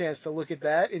get a chance to look at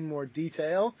that in more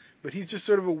detail. But he's just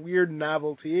sort of a weird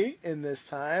novelty in this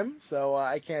time. So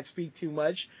I can't speak too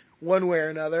much one way or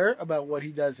another about what he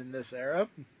does in this era.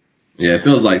 Yeah, it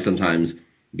feels like sometimes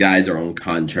guys are on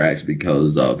contracts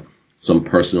because of some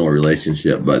personal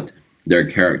relationship, but their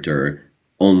character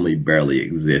only barely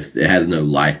exists. It has no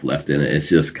life left in it. It's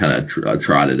just kind of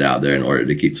trotted out there in order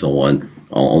to keep someone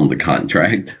on the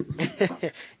contract.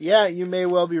 Yeah, you may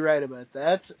well be right about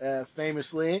that.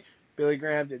 Famously, Billy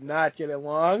Graham did not get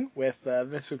along with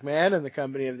Vince McMahon and the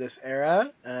company of this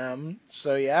era.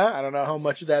 So yeah, I don't know how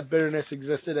much of that bitterness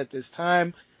existed at this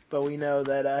time, but we know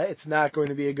that it's not going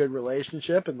to be a good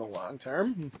relationship in the long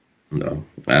term. No,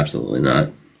 absolutely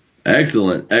not.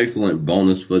 Excellent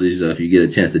bonus footage. If you get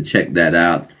a chance to check that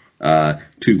out,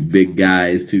 two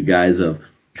guys of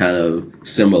kind of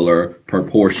similar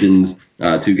proportions,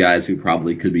 two guys who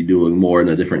probably could be doing more in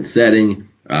a different setting,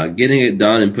 getting it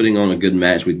done and putting on a good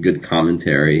match with good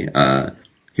commentary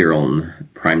here on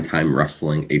Primetime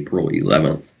Wrestling, April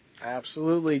 11th.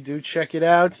 Absolutely, do check it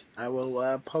out. I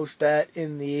will post that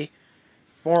in the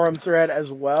forum thread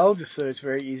as well, just so it's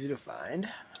very easy to find.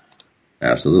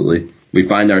 Absolutely. We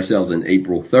find ourselves in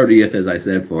April 30th, as I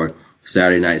said, for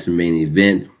Saturday night's main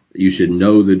event. You should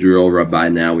know the drill by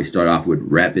now. We start off with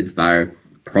rapid fire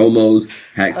promos.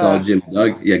 Hacksaw Jim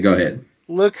Duggan. Yeah, go ahead.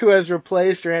 Look who has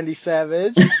replaced Randy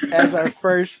Savage as our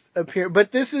first appearance.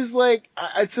 But this is like,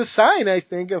 it's a sign, I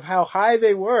think, of how high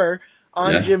they were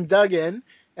on Jim Duggan.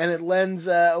 And it lends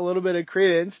a little bit of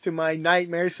credence to my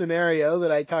nightmare scenario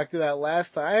that I talked about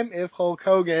last time. If Hulk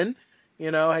Hogan,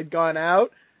 had gone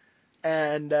out,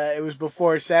 and it was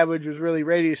before Savage was really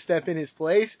ready to step in his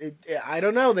place. I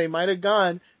don't know. They might have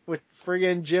gone with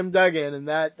friggin' Jim Duggan, and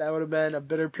that would have been a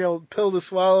bitter pill to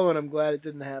swallow, and I'm glad it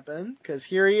didn't happen, because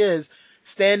here he is,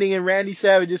 standing in Randy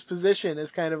Savage's position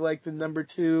as kind of like the number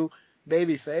 2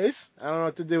 babyface. I don't know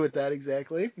what to do with that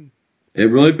exactly. It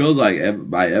really feels like,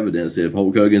 by evidence, if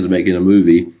Hulk Hogan's making a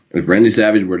movie, if Randy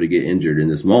Savage were to get injured in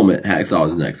this moment, Hacksaw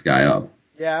is the next guy up.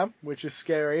 Yeah, which is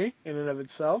scary in and of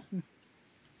itself.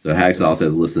 So Hacksaw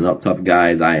says, listen up, tough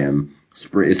guys. I am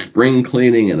spring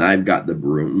cleaning, and I've got the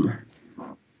broom.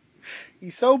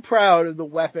 He's so proud of the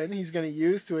weapon he's going to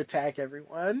use to attack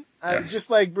everyone. Yes. Just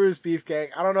like Bruce Beefcake.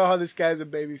 I don't know how this guy's a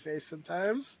babyface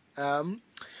sometimes.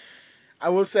 I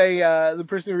will say the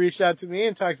person who reached out to me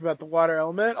and talked about the water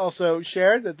element also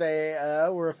shared that they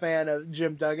were a fan of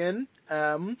Jim Duggan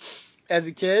as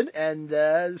a kid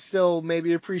and still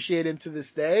maybe appreciate him to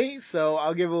this day. So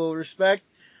I'll give a little respect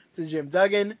to Jim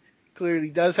Duggan. Clearly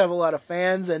does have a lot of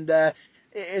fans, and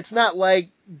it's not like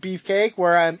Beefcake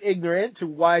where I'm ignorant to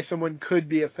why someone could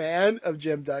be a fan of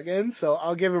Jim Duggan. So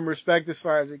I'll give him respect as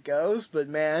far as it goes. But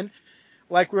man,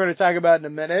 like we're going to talk about in a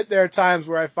minute, there are times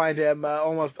where I find him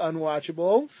almost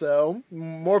unwatchable. So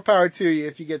more power to you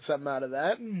if you get something out of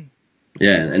that.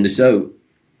 Yeah, and the show,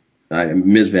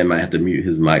 Ms. Van might have to mute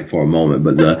his mic for a moment,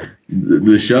 but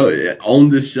the show, on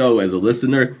this show as a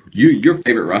listener, your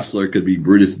favorite wrestler could be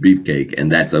Brutus Beefcake, and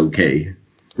that's okay.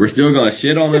 We're still going to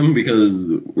shit on him because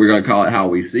we're going to call it how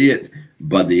we see it.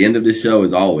 But the end of the show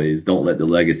is always, don't let the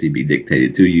legacy be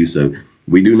dictated to you. So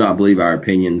we do not believe our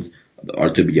opinions are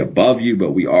to be above you,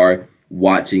 but we are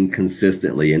watching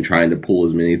consistently and trying to pull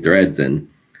as many threads. And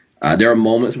there are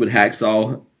moments with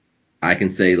Hacksaw, I can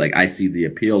say, like, I see the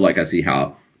appeal, like I see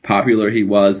how popular he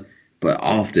was. But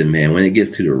often, man, when it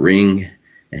gets to the ring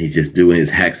and he's just doing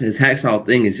his Hacksaw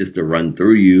thing is just to run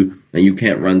through you, and you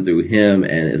can't run through him,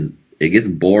 and it gets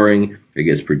boring, it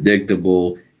gets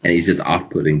predictable, and he's just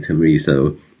off-putting to me.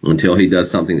 So until he does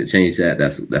something to change that,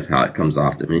 that's how it comes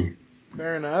off to me.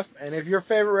 Fair enough. And if your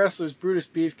favorite wrestler is Brutus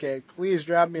Beefcake, please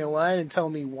drop me a line and tell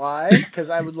me why, because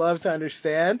I would love to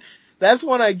understand. That's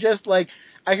one I just like.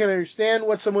 I can understand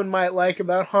what someone might like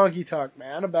about Honky Tonk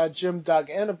Man, about Jim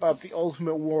Duggan, about the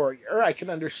Ultimate Warrior. I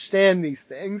can understand these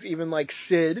things, even like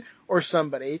Sid or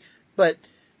somebody. But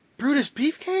Brutus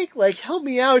Beefcake, like, help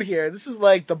me out here. This is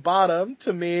like the bottom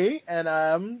to me, and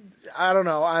I don't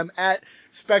know. I'm at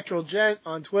Spectral Gent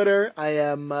on Twitter. I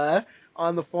am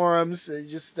on the forums.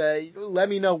 Just let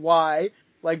me know why.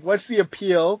 Like, what's the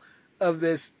appeal of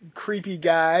this creepy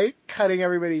guy cutting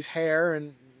everybody's hair?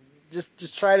 And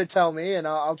just try to tell me, and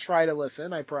I'll try to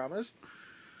listen. I promise.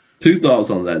 Two thoughts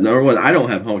on that. Number one, I don't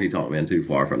have Honky Tonk Man too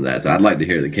far from that, so I'd like to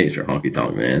hear the case for Honky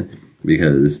Tonk Man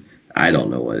because I don't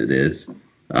know what it is.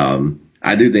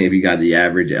 I do think if you got the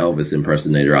average Elvis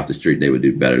impersonator off the street, they would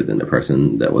do better than the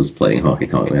person that was playing Honky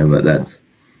Tonk Man, but that's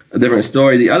a different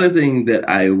story. The other thing that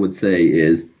I would say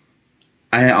is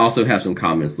I also have some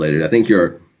comments later. I think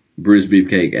your Bruce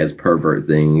Beefcake as pervert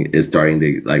thing is starting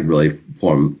to like really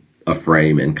form a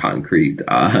frame and concrete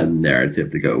narrative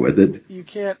to go with it. You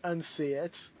can't unsee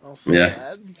it. I'll say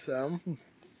that. So.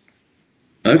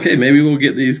 Okay, maybe we'll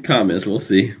get these comments. We'll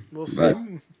see. We'll see.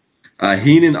 But,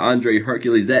 Heenan, Andre,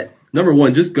 Hercules, that, number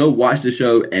one, just go watch the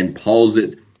show and pause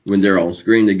it when they're on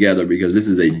screen together because this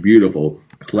is a beautiful,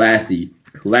 classic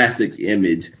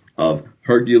image of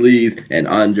Hercules and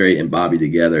Andre and Bobby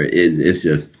together. It's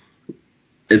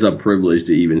a privilege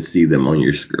to even see them on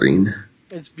your screen.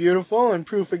 It's beautiful and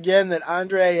proof again that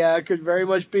Andre could very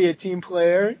much be a team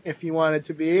player if he wanted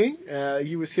to be.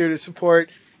 He was here to support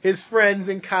his friends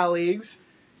and colleagues.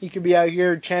 He could be out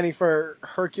here chanting for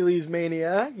Hercules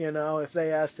Mania, if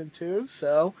they asked him to.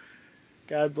 So,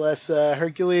 God bless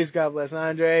Hercules, God bless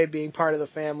Andre, being part of the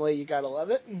family. You gotta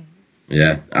love it.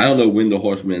 Yeah, I don't know when the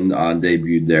Horsemen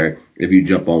debuted there. If you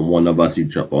jump on one of us, you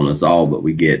jump on us all. But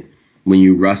we get, when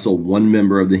you wrestle one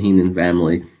member of the Heenan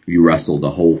family, you wrestle the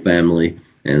whole family.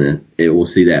 And it will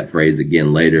see that phrase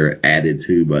again later added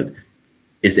to, but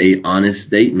it's a honest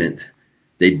statement.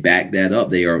 They back that up.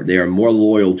 They are more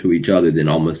loyal to each other than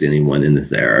almost anyone in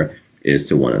this era is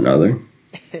to one another.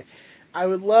 I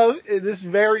would love, this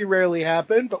very rarely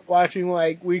happen, but watching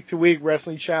like week to week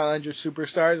Wrestling Challenge or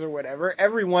Superstars or whatever,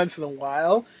 every once in a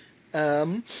while,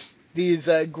 these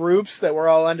groups that were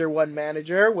all under one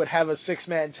manager would have a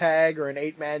 6-man tag or an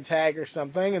 8-man tag or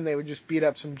something, and they would just beat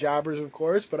up some jobbers, of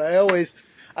course. But I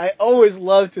always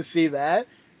love to see that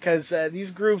because these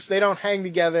groups, they don't hang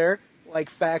together like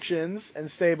factions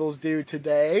and stables do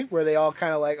today, where they all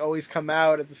kind of like always come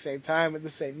out at the same time with the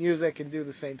same music and do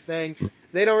the same thing.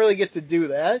 They don't really get to do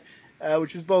that,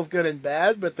 which is both good and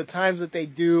bad. But the times that they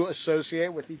do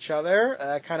associate with each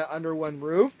other, kind of under one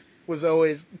roof, was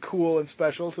always cool and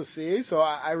special to see. So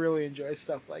I really enjoy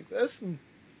stuff like this.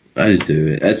 I do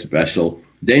too. That's special.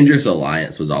 Dangerous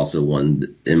Alliance was also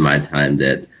one in my time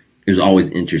that it was always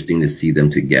interesting to see them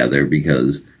together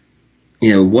because,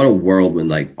 what a world when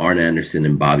like Arn Anderson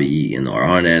and Bobby Eaton or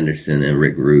Arn Anderson and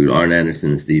Rick Rude, Arn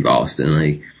Anderson and Steve Austin,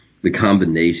 like the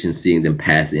combination, seeing them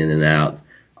pass in and out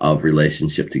of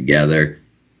relationship together.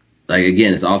 Like,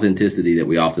 again, it's authenticity that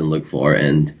we often look for.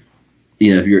 And,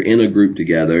 if you're in a group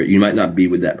together, you might not be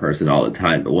with that person all the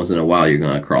time, but once in a while you're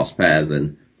going to cross paths.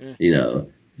 And,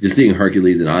 just seeing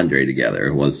Hercules and Andre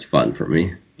together was fun for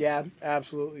me. Yeah,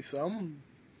 absolutely so.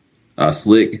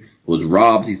 Slick was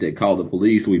robbed. He said, call the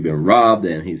police. We've been robbed.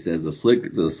 And he says the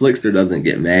Slickster doesn't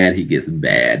get mad. He gets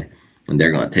bad. And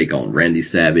they're going to take on Randy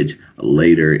Savage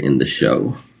later in the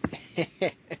show.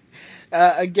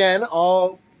 Again,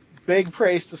 all big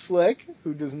praise to Slick,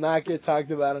 who does not get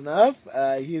talked about enough.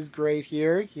 He is great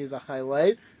here. He is a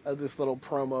highlight of this little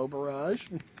promo barrage.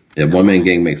 Yeah, One Man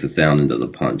Gang makes a sound and does a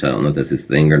punch. I don't know if that's his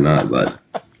thing or not, but...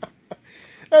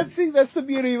 That's the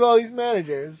beauty of all these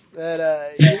managers.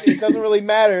 That it doesn't really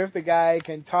matter if the guy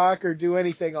can talk or do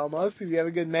anything almost. If you have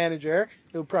a good manager,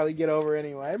 he'll probably get over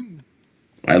anyway.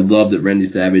 I love that Randy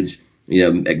Savage,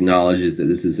 acknowledges that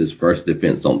this is his first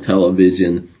defense on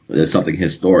television. There's something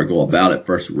historical about it.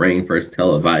 First reign, first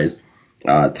televised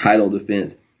title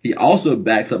defense. He also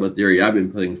backs up a theory I've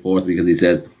been putting forth because he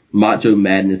says Macho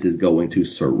Madness is going to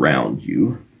surround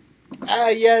you.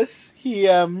 Yes, he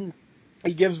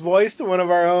gives voice to one of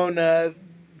our own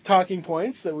talking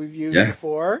points that we've used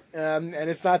before, and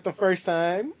it's not the first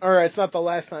time, or it's not the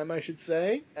last time, I should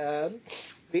say.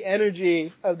 The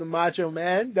energy of the Macho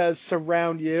Man does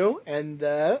surround you, and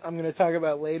I'm going to talk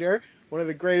about later. One of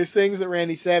the greatest things that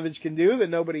Randy Savage can do that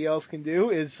nobody else can do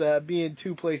is be in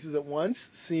two places at once,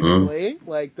 seemingly.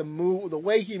 Like the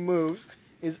way he moves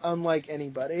is unlike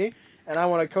anybody. And I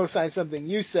want to co-sign something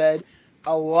you said.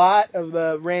 A lot of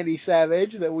the Randy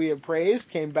Savage that we have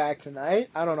praised came back tonight.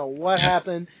 I don't know what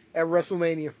happened at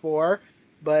WrestleMania 4,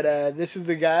 but this is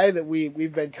the guy that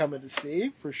we've been coming to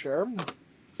see for sure.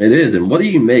 It is, and what do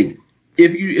you make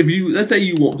if you let's say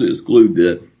you want to exclude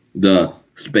the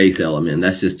space element?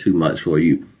 That's just too much for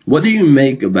you. What do you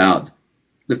make about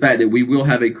the fact that we will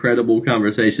have a credible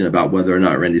conversation about whether or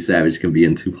not Randy Savage can be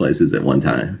in two places at one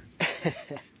time?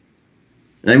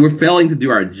 And we're failing to do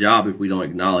our job if we don't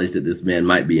acknowledge that this man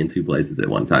might be in two places at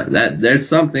one time. That there's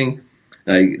something,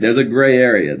 there's a gray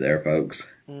area there, folks.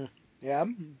 Yeah.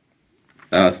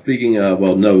 Speaking of,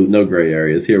 no gray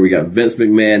areas. Here we got Vince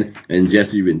McMahon and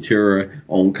Jesse Ventura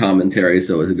on commentary,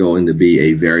 so it's going to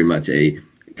be very much a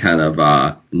kind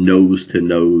of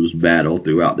nose-to-nose battle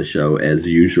throughout the show as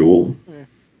usual.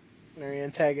 Very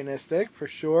antagonistic, for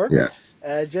sure. Yes.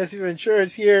 Jesse Ventura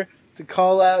is here to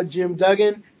call out Jim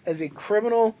Duggan as a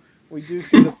criminal. We do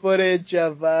see the footage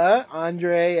of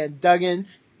Andre and Duggan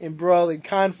embroiled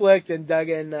conflict, and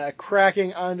Duggan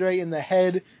cracking Andre in the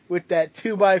head with that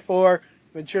 2x4.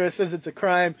 Ventura says it's a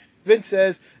crime. Vince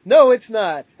says, no, it's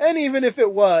not. And even if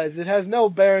it was, it has no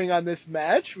bearing on this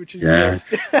match, which is just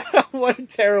what a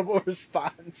terrible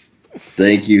response.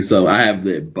 Thank you. So I have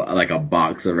a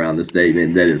box around the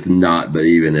statement that it's not, but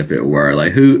even if it were,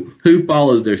 like who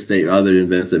follows their statement other than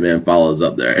Vince McMahon follows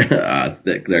up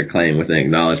their claim with an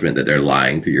acknowledgement that they're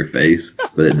lying to your face,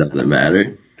 but it doesn't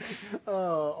matter.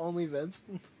 Oh, only Vince.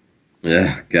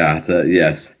 Yeah, God,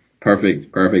 yes,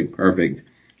 perfect.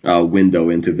 Window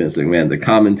into Vince McMahon, the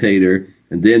commentator,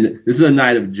 and then this is a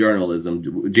night of journalism.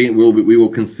 We will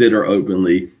consider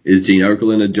openly: is Gene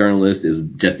Okerlund a journalist? Is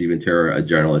Jesse Ventura a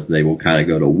journalist? And they will kind of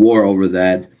go to war over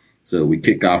that. So we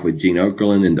kick off with Gene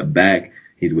Okerlund in the back.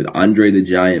 He's with Andre the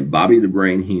Giant, Bobby the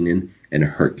Brain Heenan, and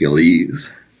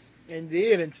Hercules.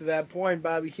 Indeed, and to that point,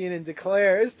 Bobby Heenan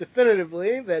declares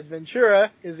definitively that Ventura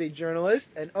is a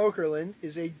journalist and Okerlund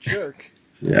is a jerk.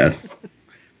 So, yes.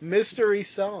 Mystery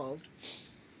solved.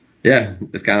 Yeah,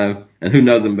 it's kind of, and who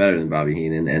knows him better than Bobby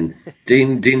Heenan? And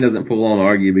Gene doesn't full on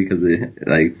argue because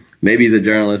maybe he's a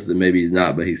journalist and maybe he's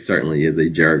not, but he certainly is a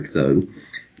jerk. So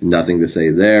nothing to say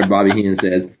there. Bobby Heenan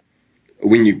says,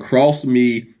 when you cross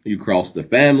me, you cross the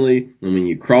family, and when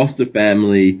you cross the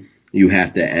family, you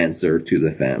have to answer to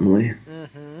the family.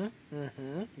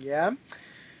 Yeah.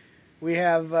 We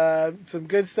have some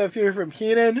good stuff here from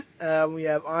Heenan. We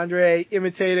have Andre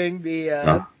imitating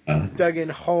the Duggan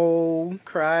Hole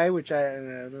cry, which I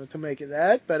don't know what to make of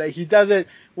that. But he does it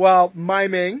while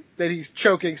miming that he's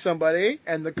choking somebody,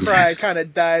 and the cry kind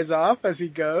of dies off as he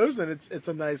goes, and it's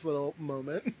a nice little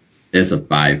moment. It's a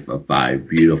 5 of 5.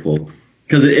 Beautiful.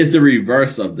 Because it's the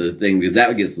reverse of the thing, because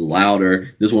that gets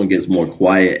louder. This one gets more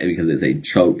quiet because it's a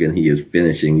choke and he is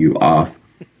finishing you off.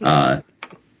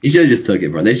 He should have just took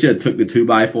it from him. They should have took the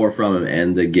 2x4 from him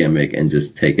and the gimmick and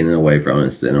just taken it away from him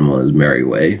and sent him on his merry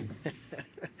way.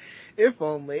 If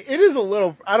only. It is a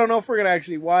little, I don't know if we're going to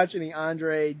actually watch any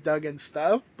Andre Duggan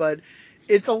stuff, but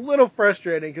it's a little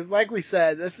frustrating because like we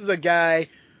said, this is a guy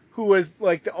who was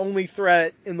like the only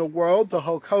threat in the world to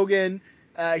Hulk Hogan.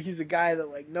 He's a guy that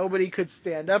like nobody could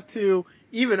stand up to,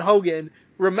 even Hogan.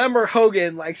 Remember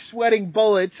Hogan like sweating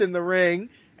bullets in the ring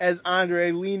as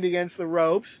Andre leaned against the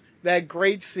ropes. That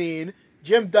great scene.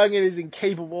 Jim Duggan is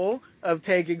incapable of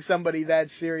taking somebody that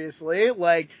seriously.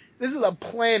 Like, this is a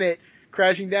planet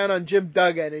crashing down on Jim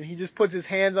Duggan, and he just puts his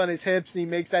hands on his hips, and he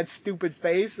makes that stupid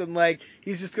face, and, like,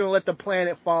 he's just going to let the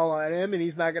planet fall on him, and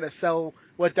he's not going to sell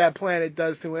what that planet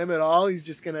does to him at all. He's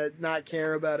just going to not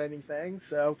care about anything.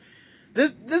 So,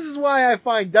 this is why I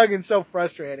find Duggan so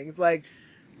frustrating. It's like,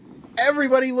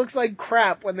 everybody looks like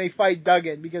crap when they fight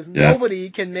Duggan because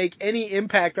nobody can make any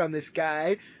impact on this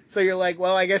guy. So you're like,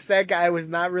 well, I guess that guy was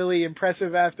not really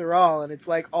impressive after all. And it's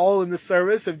like all in the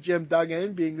service of Jim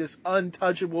Duggan being this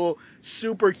untouchable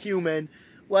superhuman.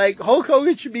 Like, Hulk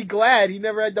Hogan should be glad he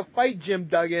never had to fight Jim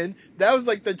Duggan. That was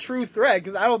like the true threat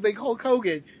because I don't think Hulk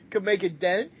Hogan could make a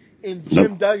dent in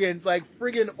Jim Duggan's like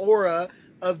friggin' aura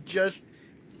of just,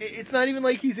 it's not even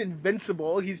like he's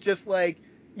invincible. He's just like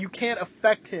you can't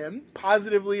affect him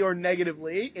positively or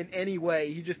negatively in any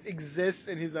way. He just exists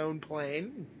in his own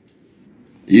plane.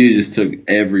 You just took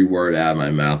every word out of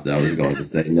my mouth that I was going to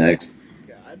say next.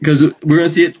 God. Because we're going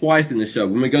to see it twice in the show.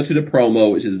 When we go to the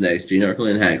promo, which is next, Gene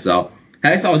Okerlund and Hacksaw.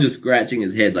 Hacksaw's just scratching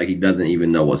his head like he doesn't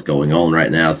even know what's going on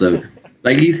right now. So,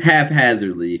 like, he's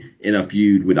haphazardly in a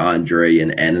feud with Andre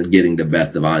and getting the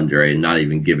best of Andre and not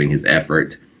even giving his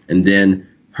effort. And then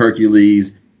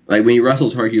Hercules, like, when he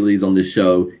wrestles Hercules on this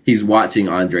show, he's watching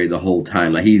Andre the whole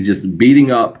time. Like, he's just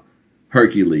beating up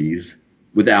Hercules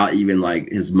without even, like,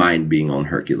 his mind being on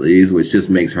Hercules, which just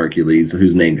makes Hercules,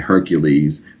 who's named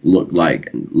Hercules, look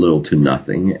like little to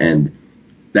nothing. And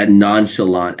that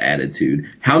nonchalant attitude.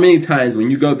 How many times,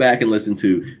 when you go back and listen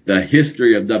to the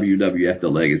history of WWF, the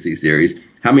Legacy series,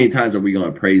 how many times are we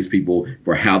going to praise people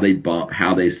for how they bump,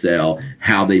 how they sell,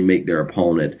 how they make their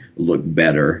opponent look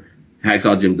better?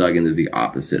 Hacksaw Jim Duggan is the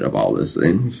opposite of all those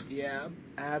things. Yeah,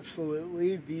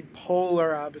 absolutely. The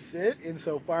polar opposite,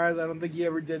 insofar as I don't think he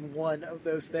ever did one of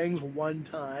those things one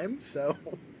time. So,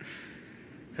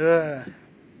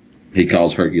 he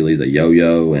calls Hercules a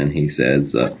yo-yo, and he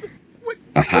says a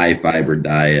high-fiber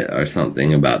diet or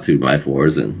something about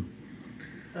 2x4s. And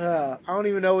I don't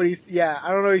even know what I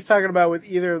don't know what he's talking about with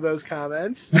either of those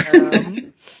comments.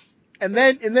 And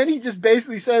then he just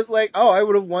basically says, like, oh, I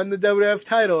would have won the WWF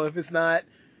title if it's not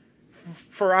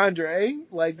for Andre.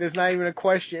 Like, there's not even a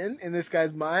question in this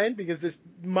guy's mind because this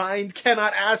mind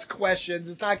cannot ask questions.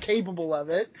 It's not capable of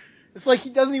it. It's like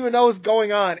he doesn't even know what's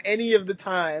going on any of the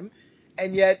time.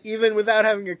 And yet, even without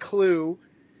having a clue,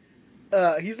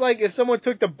 he's like if someone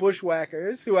took the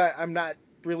Bushwhackers, who I'm not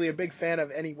really a big fan of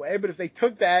anyway, but if they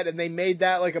took that and they made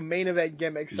that like a main event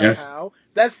gimmick somehow,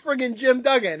 that's friggin' Jim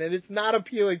Duggan, and it's not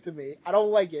appealing to me. I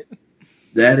don't like it.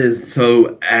 that is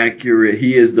so accurate.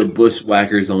 He is the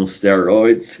Bushwhackers on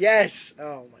steroids. Yes.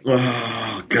 Oh my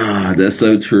God. Oh God, that's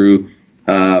so true.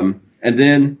 And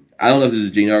then I don't know if this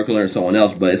is Gene Okerlund or someone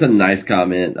else, but it's a nice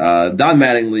comment. Don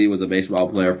Mattingly was a baseball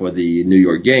player for the New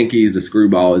York Yankees. The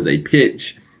screwball is a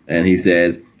pitch, and he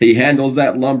says he handles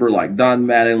that lumber like Don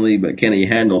Mattingly, but can he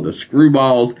handle the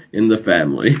screwballs in the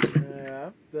family? Yeah.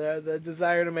 The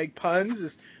desire to make puns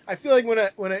is. I feel like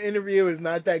when an interview is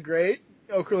not that great,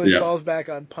 Okerlund falls back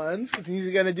on puns because he's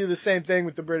going to do the same thing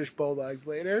with the British Bulldogs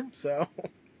later. So.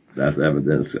 That's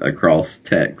evidence across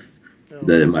text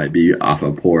that it might be off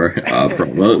of poor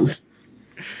promos.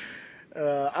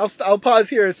 I'll pause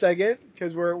here a second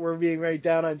because we're being right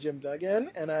down on Jim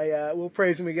Duggan, and I will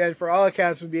praise him again for all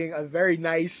accounts of being a very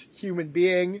nice human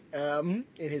being in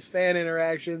his fan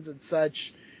interactions and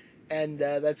such, and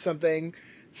that's something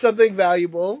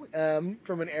valuable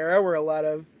from an era where a lot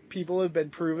of people have been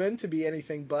proven to be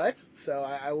anything but. So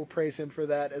I will praise him for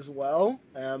that as well,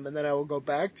 and then I will go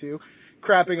back to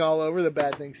crapping all over the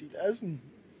bad things he does.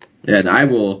 Yeah, and I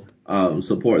will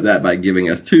support that by giving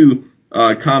us two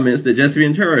comments that Jesse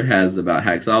Ventura has about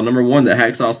Hacksaw. Number one, that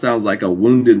Hacksaw sounds like a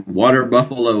wounded water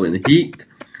buffalo in heat,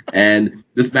 and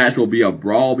this match will be a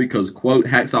brawl because, quote,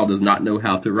 Hacksaw does not know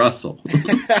how to wrestle.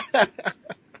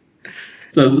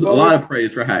 So there's a lot of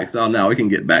praise for Hacksaw. Now we can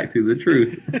get back to the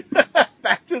truth.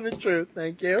 Back to the truth,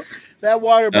 thank you. That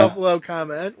water buffalo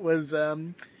comment was...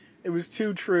 it was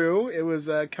too true. It was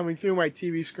coming through my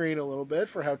TV screen a little bit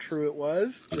for how true it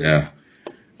was. Yeah.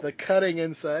 The cutting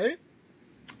insight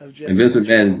of Jesse. And Vince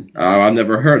McMahon, I've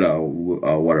never heard a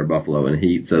water buffalo in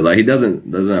heat, so like he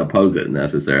doesn't oppose it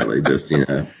necessarily. Just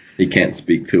he can't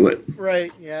speak to it.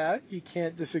 Right? Yeah, he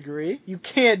can't disagree. You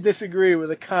can't disagree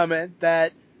with a comment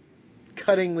that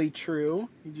cuttingly true.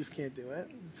 You just can't do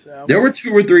it. So there were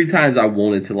 2 or 3 times I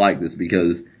wanted to like this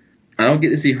because I don't get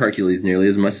to see Hercules nearly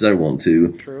as much as I want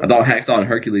to. True. I thought Hacksaw and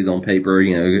Hercules on paper,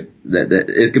 that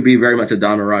it could be very much a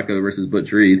Don Muraco versus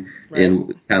Butch Reed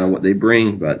in kind of what they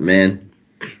bring. But man,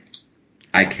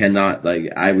 I cannot,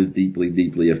 I was deeply,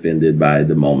 deeply offended by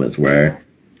the moments where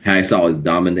Hacksaw is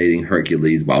dominating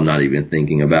Hercules while not even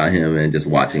thinking about him and just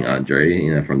watching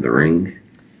Andre, from the ring.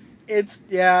 This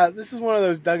is one of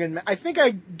those Duggan. I think I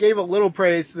gave a little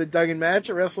praise to the Duggan match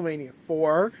at WrestleMania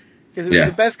 4 because it was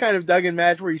the best kind of Duggan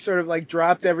match where he sort of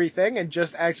dropped everything and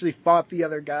just actually fought the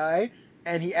other guy,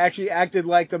 and he actually acted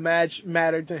like the match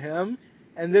mattered to him.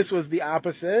 And this was the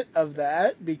opposite of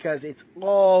that because it's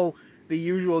all the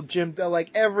usual Jim.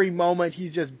 Every moment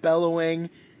he's just bellowing,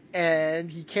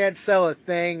 and he can't sell a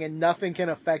thing, and nothing can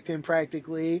affect him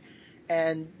practically.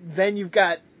 And then you've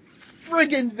got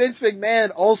friggin' Vince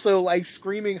McMahon also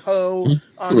screaming ho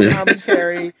on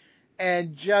commentary,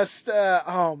 and just there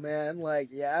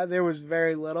was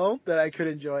very little that I could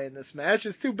enjoy in this match.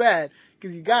 It's too bad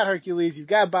because you got Hercules, you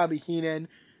got Bobby Heenan,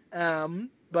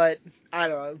 But I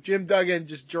don't know. Jim Duggan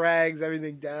just drags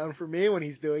everything down for me when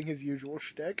he's doing his usual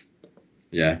shtick.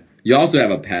 Yeah. You also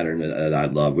have a pattern that I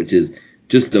love, which is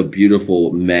just a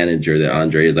beautiful manager that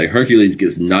Andre is. Like Hercules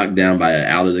gets knocked down by an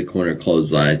out of the corner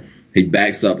clothesline. He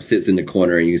backs up, sits in the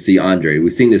corner, and you see Andre.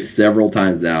 We've seen this several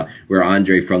times now where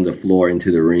Andre from the floor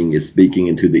into the ring is speaking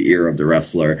into the ear of the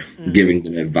wrestler, giving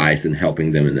them advice and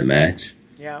helping them in the match.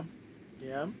 Yeah.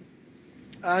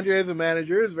 Andre as a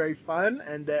manager is very fun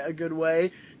and a good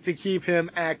way to keep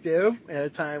him active at a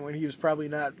time when he was probably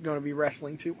not going to be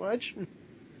wrestling too much.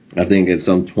 I think at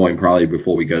some point, probably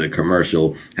before we go to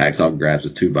commercial, Hacksaw grabs a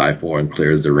 2x4 and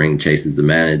clears the ring, chases the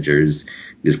managers,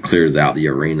 just clears out the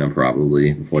arena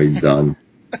probably before he's done.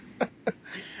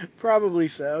 Probably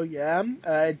so, yeah.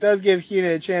 It does give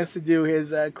Heenan a chance to do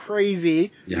his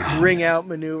crazy ring out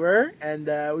maneuver, and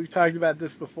we've talked about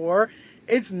this before.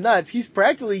 It's nuts. He's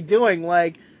practically doing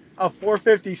like a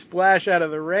 450 splash out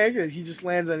of the ring, and he just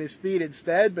lands on his feet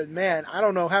instead. But man, I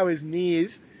don't know how his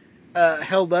knees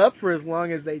held up for as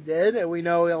long as they did. And we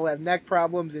know he'll have neck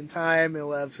problems in time.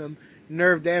 He'll have some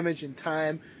nerve damage in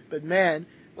time. But man,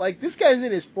 like this guy's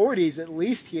in his 40s at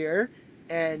least here.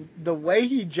 And the way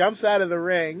he jumps out of the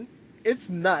ring, it's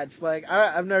nuts. Like,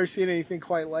 I've never seen anything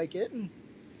quite like it.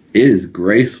 It is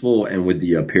graceful and with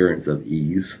the appearance of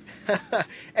ease.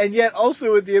 And yet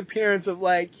also with the appearance of,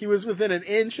 like, he was within an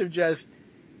inch of just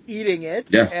eating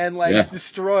it and, like,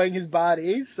 destroying his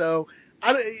body. So,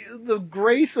 the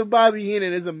grace of Bobby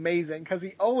Heenan is amazing because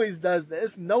he always does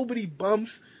this. Nobody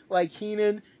bumps like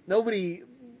Heenan. Nobody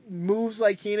moves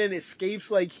like Heenan, escapes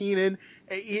like Heenan.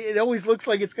 It always looks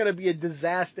like it's going to be a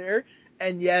disaster,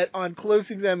 and yet on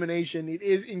close examination, it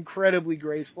is incredibly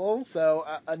graceful. So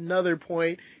another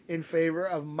point in favor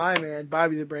of my man,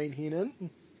 Bobby the Brain Heenan.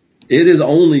 It is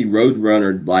only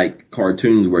Roadrunner-like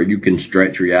cartoons where you can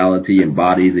stretch reality and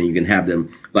bodies and you can have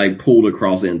them like pulled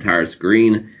across the entire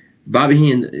screen. Bobby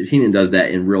Heenan does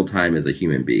that in real time as a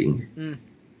human being.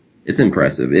 It's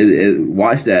impressive.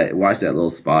 Watch that little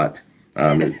spot.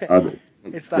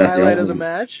 It's the highlight of the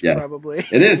match, probably.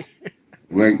 It is.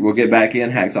 We'll get back in.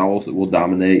 Hacksaw will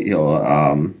dominate.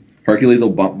 Hercules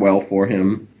will bump well for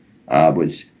him,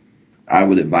 which I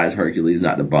would advise Hercules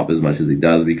not to bump as much as he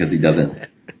does because he doesn't.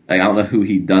 I don't know who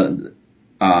he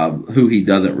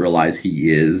doesn't realize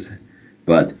he is,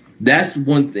 but that's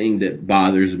one thing that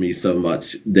bothers me so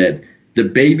much, that the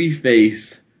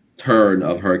babyface turn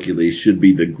of Hercules should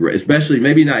be especially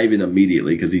maybe not even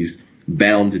immediately because he's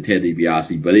bound to Ted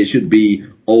DiBiase, but it should be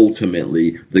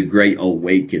ultimately the great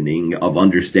awakening of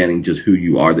understanding just who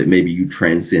you are, that maybe you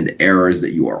transcend errors,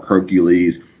 that you are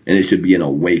Hercules, and it should be an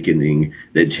awakening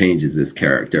that changes this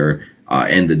character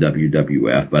and the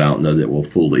WWF, but I don't know that we'll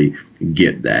fully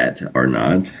get that or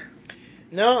not.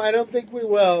 No, I don't think we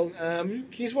will.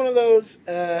 He's one of those,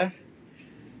 I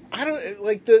don't,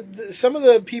 like, some of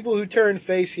the people who turn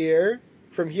face here,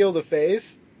 from heel to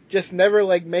face, just never,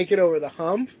 like, make it over the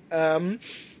hump.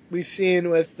 We've seen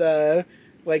with,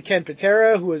 like, Ken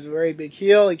Patera, who was a very big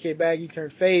heel. He came back, he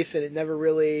turned face, and it never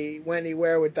really went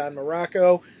anywhere with Don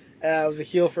Morocco. Was a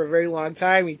heel for a very long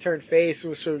time. He turned face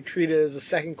and was sort of treated as a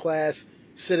second-class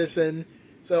citizen.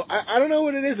 So I don't know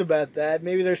what it is about that.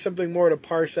 Maybe there's something more to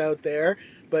parse out there.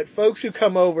 But folks who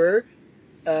come over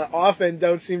often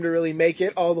don't seem to really make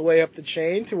it all the way up the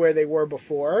chain to where they were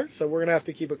before. So we're going to have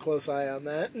to keep a close eye on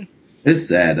that. It's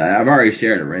sad. I've already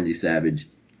shared a Randy Savage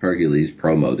Hercules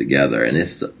promo together, and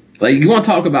it's like, you want to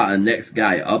talk about a next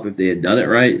guy up if they had done it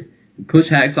right? Push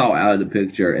Hacksaw out of the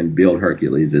picture and build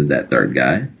Hercules as that third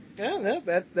guy. Yeah,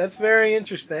 no, that's very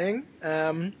interesting.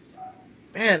 Man,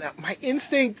 my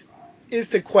instinct is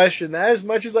to question that as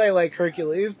much as I like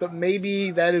Hercules, but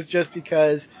maybe that is just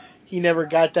because he never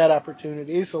got that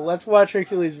opportunity. So let's watch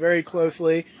Hercules very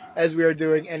closely, as we are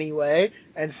doing anyway,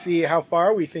 and see how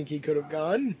far we think he could have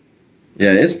gone.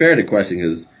 Yeah, it's fair to question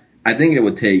because I think it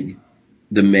would take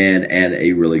the man and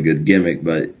a really good gimmick,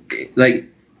 but like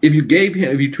if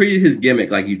you treated his gimmick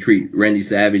like you treat Randy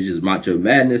Savage's Macho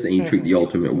Madness and you treat the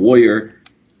Ultimate Warrior,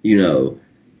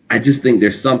 I just think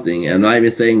there's something. And I'm not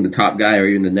even saying the top guy or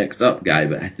even the next up guy,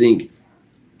 but I think,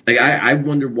 like, I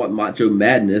wonder what Macho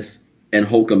Madness and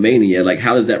Hulkamania, like,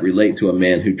 how does that relate to a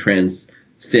man who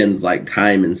transcends like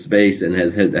time and space and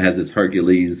has this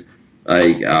Hercules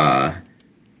persona?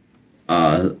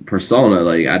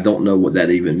 Like, I don't know what that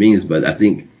even means, but I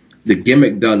think the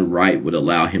gimmick done right would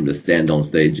allow him to stand on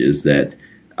stages that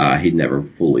he never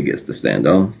fully gets to stand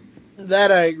on.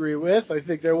 That I agree with. I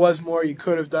think there was more you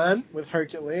could have done with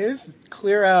Hercules.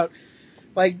 Clear out,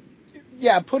 like,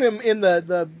 put him in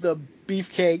the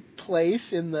beefcake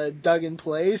place in the Duggan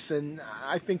place, and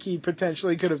I think he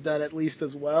potentially could have done at least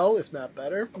as well, if not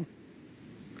better.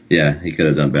 Yeah, he could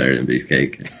have done better than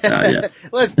Beefcake. Yeah.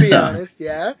 Let's be honest,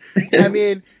 yeah. I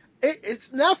mean,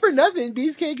 it's not for nothing.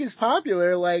 Beefcake is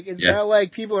popular. Like, it's not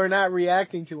like people are not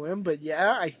reacting to him, but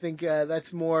yeah, I think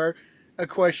that's more a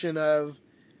question of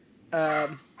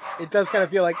it does kind of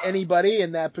feel like anybody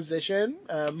in that position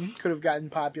could have gotten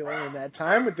popular in that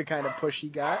time with the kind of push he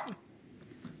got.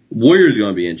 Warrior's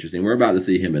going to be interesting. We're about to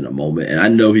see him in a moment, and I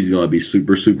know he's going to be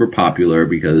super, super popular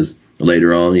because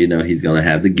later on, he's going to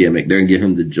have the gimmick. They're going to give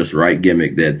him the just right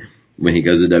gimmick that when he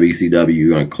goes to WCW,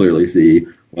 you're going to clearly see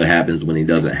what happens when he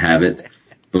doesn't have it.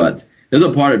 But there's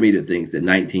a part of me that thinks that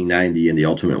 1990 and the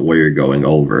Ultimate Warrior going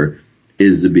over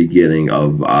is the beginning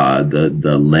of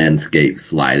the landscape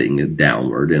sliding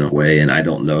downward in a way, and I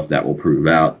don't know if that will prove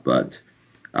out, but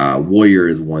Warrior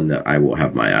is one that I will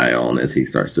have my eye on as he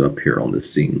starts to appear on the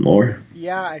scene more.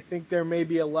 Yeah, I think there may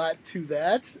be a lot to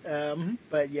that,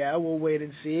 but yeah, we'll wait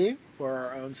and see for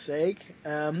our own sake.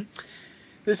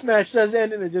 This match does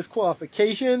end in a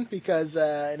disqualification because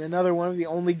in another one of the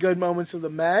only good moments of the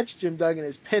match, Jim Duggan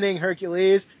is pinning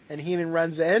Hercules, and Heenan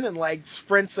runs in and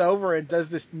sprints over and does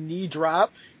this knee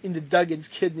drop into Duggan's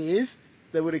kidneys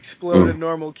that would explode a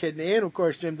normal kidney. And of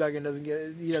course, Jim Duggan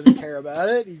doesn't care about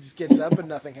it. He just gets up and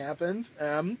nothing happens.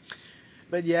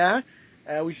 But yeah,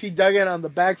 we see Duggan on the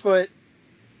back foot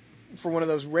for one of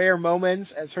those rare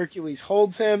moments as Hercules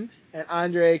holds him and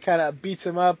Andre kind of beats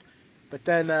him up. But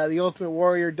then the Ultimate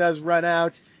Warrior does run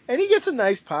out, and he gets a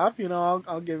nice pop.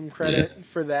 I'll give him credit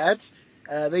for that.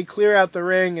 They clear out the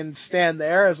ring and stand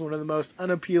there as one of the most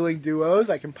unappealing duos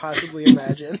I can possibly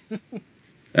imagine.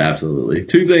 Absolutely.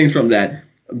 Two things from that.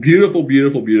 Beautiful,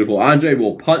 beautiful, beautiful. Andre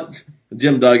will punch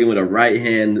Jim Duggan with a right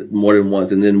hand more than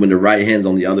once, and then when the right hand's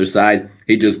on the other side,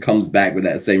 he just comes back with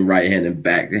that same right hand and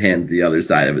backhands the other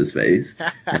side of his face.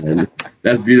 And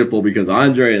that's beautiful because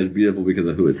Andre, and it's beautiful because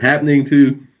of who it's happening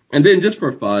to. And then just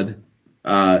for fun,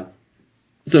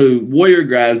 so Warrior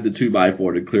grabs the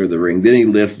 2x4 to clear the ring. Then he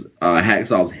lifts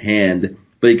Hacksaw's hand,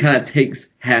 but he kind of takes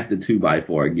half the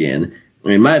 2x4 again. I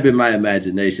mean, it might have been my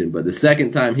imagination, but the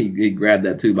second time he grabbed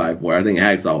that 2x4, I think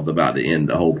Hacksaw was about to end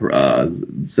the whole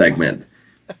segment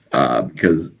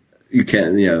because you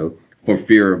can't, for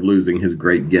fear of losing his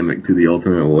great gimmick to the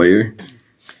Ultimate Warrior.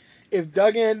 If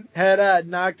Duggan had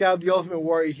knocked out the Ultimate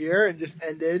Warrior here and just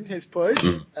ended his push,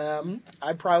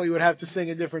 I probably would have to sing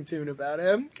a different tune about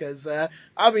him because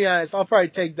I'll be honest, I'll probably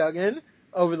take Duggan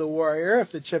over the Warrior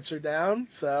if the chips are down.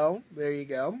 So there you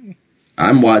go.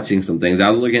 I'm watching some things. I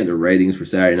was looking at the ratings for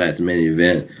Saturday night's main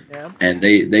event, and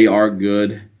they are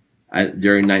good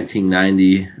during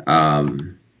 1990,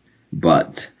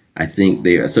 but I think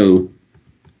they are so.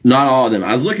 Not all of them.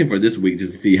 I was looking for this week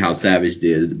just to see how Savage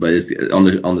did, but it's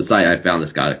on the site I found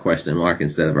it's got a question mark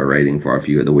instead of a rating for a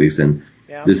few of the weeks, and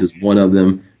this is one of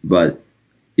them. But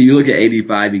you look at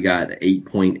 85, you got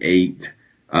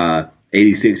 8.8.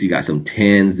 86, you got some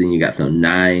 10s, then you got some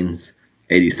 9s.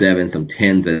 87, some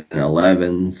 10s and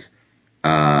 11s.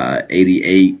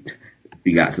 88,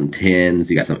 you got some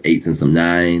 10s, you got some 8s and some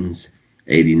 9s.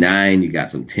 89, you got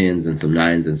some 10s and some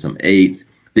 9s and some 8s.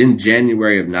 Then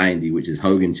January of 90, which is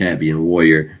Hogan Champion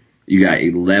Warrior, you got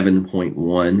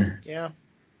 11.1. Yeah.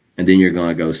 And then you're going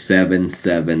to go 7,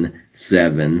 7,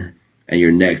 7. And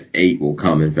your next 8 will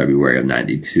come in February of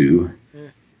 92.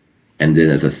 And then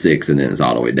it's a 6, and then it's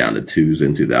all the way down to 2s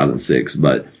in 2006.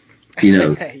 But,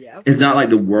 it's not like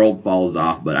the world falls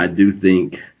off, but I do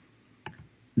think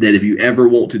that if you ever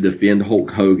want to defend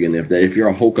Hulk Hogan, if you're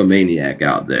a Hulkamaniac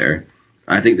out there,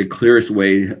 I think the clearest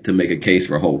way to make a case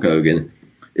for Hulk Hogan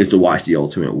is to watch the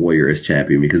Ultimate Warrior as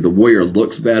champion because the Warrior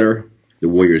looks better, the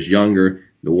Warrior's younger,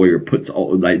 the Warrior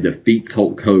defeats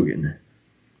Hulk Hogan,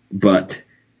 but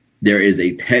there is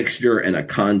a texture and a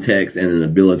context and an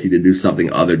ability to do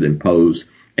something other than pose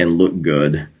and look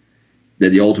good that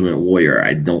the Ultimate Warrior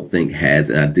I don't think has,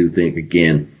 and I do think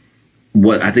again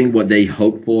what they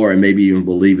hope for and maybe even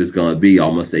believe is going to be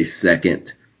almost a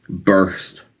second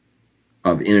burst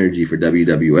of energy for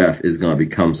WWF is going to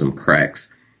become some cracks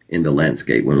in the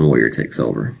landscape when Warrior takes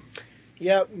over.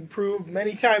 Yep, proved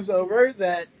many times over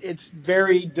that it's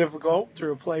very difficult to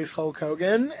replace Hulk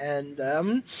Hogan,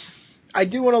 and I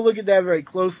do want to look at that very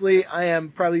closely. I am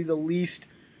probably the least,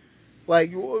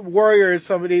 Warrior is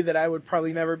somebody that I would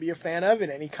probably never be a fan of in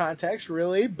any context,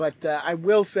 really, but I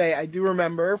will say I do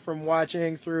remember from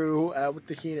watching through with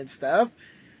the Heenan stuff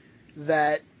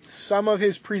that some of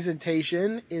his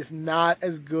presentation is not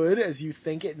as good as you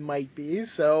think it might be.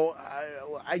 So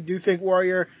I do think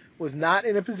Warrior was not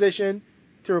in a position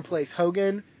to replace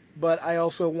Hogan, but I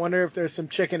also wonder if there's some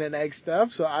chicken and egg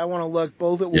stuff. So I want to look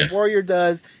both at what Yeah. Warrior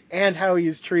does and how he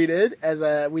is treated as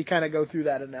we kind of go through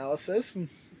that analysis.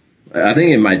 I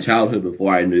think in my childhood,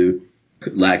 before I knew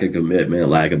lack of commitment,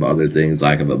 lack of other things,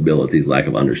 lack of abilities, lack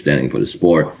of understanding for the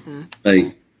sport,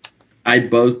 like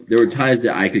there were times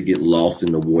that I could get lost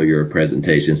in the Warrior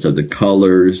presentation. So the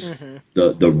colors,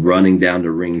 the running down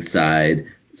the ringside,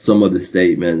 some of the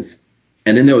statements.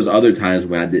 And then there was other times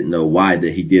when I didn't know why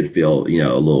that he did feel, a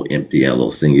little empty and a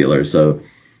little singular. So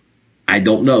I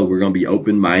don't know. We're going to be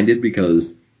open-minded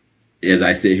because as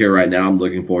I sit here right now, I'm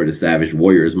looking forward to Savage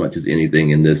Warrior as much as anything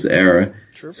in this era.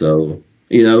 True. So,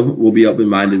 we'll be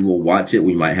open-minded. We'll watch it.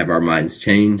 We might have our minds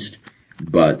changed,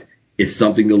 but it's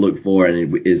something to look for,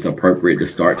 and it's appropriate to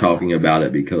start talking about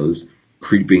it because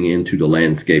creeping into the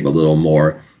landscape a little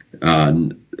more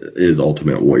is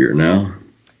Ultimate Warrior now.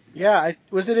 Yeah,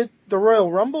 was it at the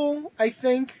Royal Rumble, I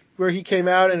think, where he came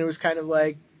out and it was kind of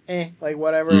like, like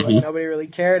whatever, like nobody really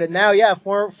cared. And now,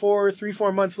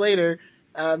 3-4 months later,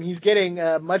 he's getting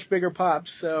much bigger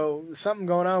pops. So there's something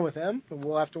going on with him.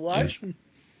 We'll have to watch.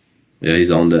 Yeah,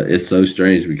 he's on it's so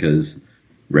strange because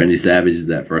Randy Savage is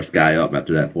that first guy up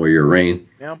after that 4-year reign.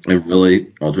 Yeah. And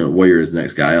really, Ultimate Warrior is the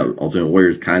next guy up. Ultimate Warrior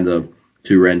is kind of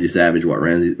to Randy Savage what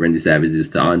Randy Savage is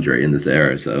to Andre in this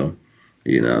era. So,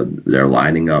 they're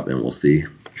lining up, and we'll see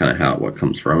kind of what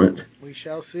comes from it. We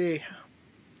shall see.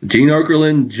 Gene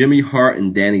Okerlund, Jimmy Hart,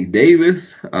 and Danny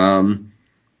Davis.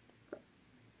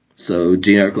 So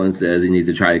Gene Okerlund says he needs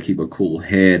to try to keep a cool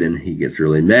head, and he gets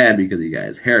really mad because he got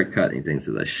his hair cut, and he thinks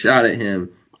it's a shot at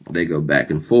him. They go back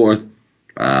and forth.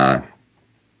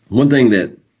 One thing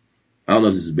that, I don't know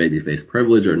if this is babyface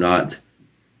privilege or not,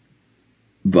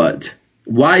 but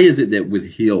why is it that with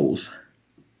heels,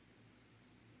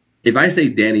 if I say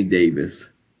Danny Davis,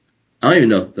 I don't even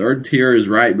know if third tier is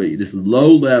right, but this is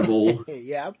low level,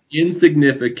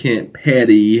 insignificant,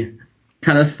 petty,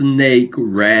 kind of snake,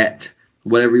 rat,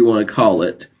 whatever you want to call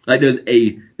it. Like there's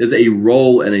a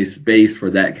role and a space for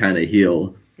that kind of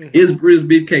heel. Is Brutus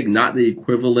Beefcake not the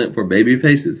equivalent for baby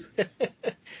faces?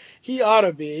 He ought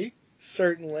to be,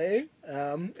 certainly.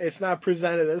 It's not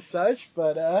presented as such,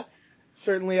 but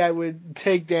certainly I would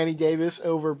take Danny Davis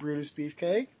over Brutus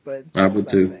Beefcake. But I would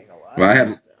too. saying a lot.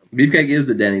 Well, Beefcake is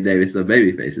the Danny Davis of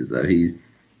baby faces, though. He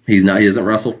doesn't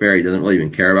wrestle fair. He doesn't really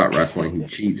even care about wrestling. He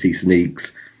cheats. He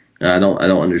sneaks. I don't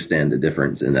understand the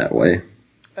difference in that way.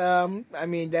 I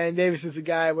mean, Danny Davis is a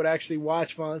guy I would actually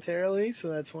watch voluntarily, so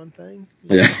that's one thing.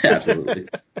 Yeah, absolutely.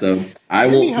 So I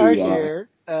Jimmy want Hart here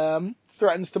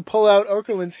threatens to pull out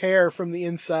Okerlund's hair from the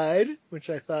inside, which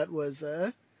I thought was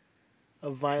a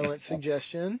violent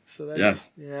suggestion. So that's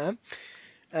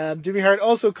Jimmy Hart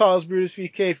also calls Brutus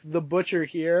Beefcake the Butcher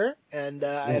here, and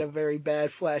I had a very bad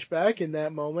flashback in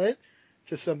that moment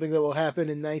to something that will happen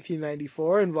in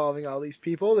 1994 involving all these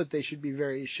people that they should be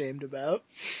very ashamed about.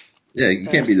 Yeah, you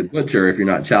can't be the Butcher if you're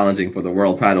not challenging for the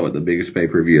world title at the biggest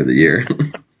pay-per-view of the year.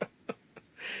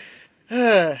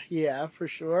 Yeah, for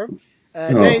sure.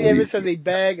 Danny Davis has a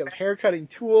bag of haircutting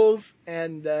tools,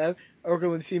 and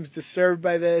Okerlund seems disturbed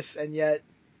by this, and yet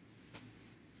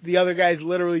the other guy's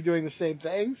literally doing the same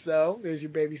thing, so there's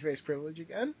your babyface privilege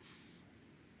again.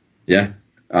 Yeah.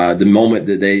 The moment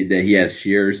that he has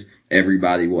shears,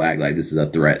 everybody will act like this is a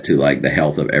threat to like the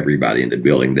health of everybody in the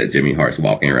building that Jimmy Hart's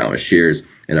walking around with shears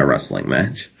in a wrestling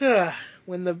match.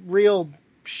 When the real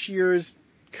shears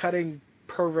cutting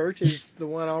pervert is the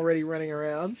one already running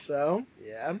around, so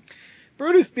yeah.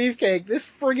 Brutus Beefcake, this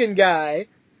friggin' guy,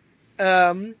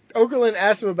 Okerlund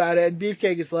asked him about it, and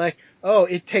Beefcake is like, oh,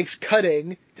 it takes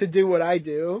cutting to do what I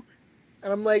do.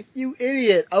 And I'm like, you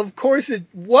idiot. Of course it...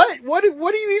 What are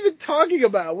you even talking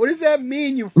about? What does that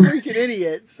mean, you freaking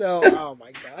idiot? So, oh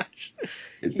my gosh.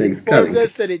 He informed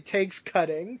us that it takes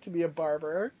cutting to be a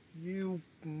barber. You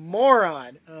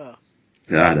moron. Oh.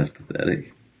 God, that's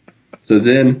pathetic. So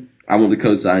then, I want to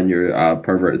co-sign your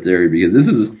pervert theory because this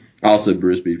is also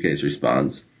Brutus Beefcake's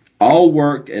response. All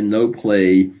work and no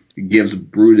play gives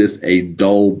Brutus a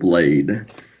dull blade.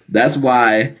 That's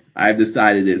why I've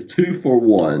decided it's 2 for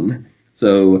 1.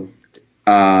 So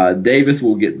Davis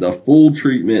will get the full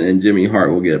treatment and Jimmy Hart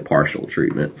will get a partial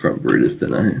treatment from Brutus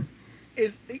tonight.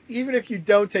 Even if you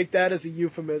don't take that as a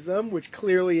euphemism, which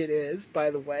clearly it is,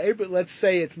 by the way, but let's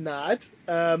say it's not,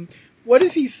 what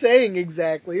is he saying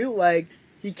exactly? Like,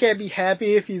 he can't be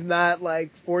happy if he's not,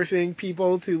 like, forcing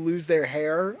people to lose their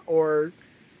hair, or,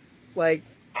 like,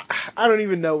 I don't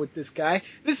even know with this guy.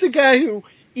 This is a guy who,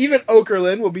 even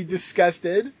Okerlund will be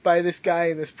disgusted by this guy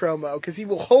in this promo, because he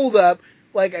will hold up,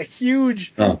 like, a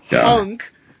huge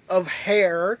hunk of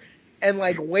hair and,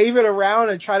 like, wave it around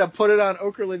and try to put it on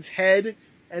Okerlund's head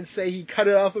and say he cut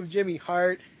it off of Jimmy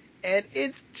Hart. and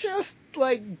it's just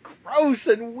like gross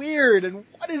and weird. And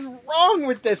what is wrong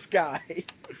with this guy?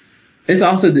 It's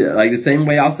also the same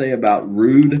way I'll say about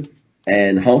Rude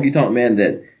and Honky Tonk Man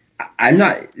that I'm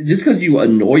not, just because you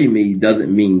annoy me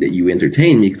doesn't mean that you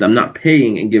entertain me, because I'm not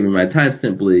paying and giving my time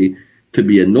simply to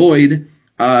be annoyed.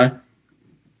 I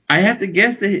have to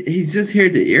guess that he's just here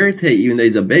to irritate you and that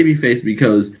he's a babyface,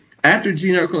 because after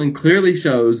Gene Okerlund clearly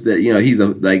shows that,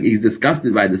 he's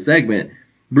disgusted by the segment,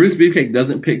 Bruce Beefcake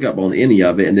doesn't pick up on any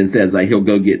of it and then says he'll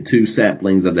go get 2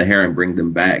 samplings of the hair and bring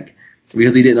them back,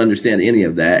 because he didn't understand any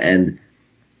of that. And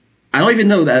I don't even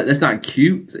know that that's not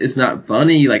cute. It's not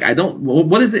funny.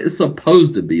 What is it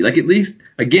supposed to be? At least,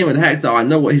 again, with Hacksaw, I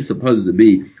know what he's supposed to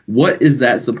be. What is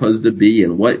that supposed to be,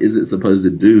 and what is it supposed to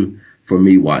do for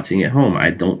me watching at home? I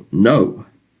don't know.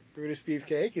 Brutus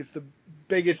Beefcake is the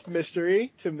biggest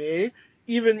mystery to me,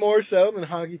 even more so than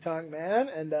Honky Tonk Man.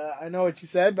 And I know what you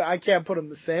said, but I can't put them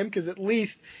the same, because at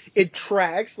least it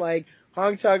tracks.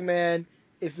 Honky Tonk Man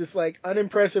is this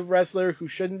unimpressive wrestler who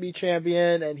shouldn't be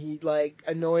champion, and he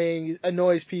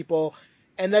annoys people,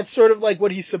 and that's sort of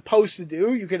what he's supposed to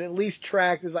do. You can at least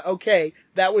track. It's okay,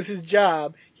 that was his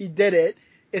job. He did it.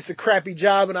 It's a crappy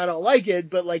job, and I don't like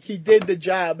it, but he did the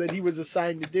job that he was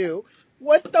assigned to do.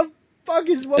 What the fuck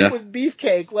is up with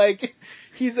Beefcake?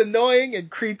 He's annoying and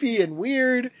creepy and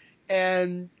weird,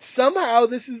 and somehow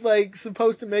this is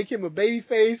supposed to make him a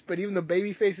babyface, but even the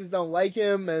babyfaces don't like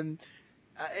him, and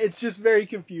it's just very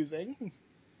confusing.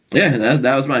 Yeah,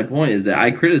 that was my point, is that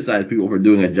I criticize people for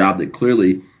doing a job that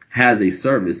clearly has a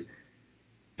service.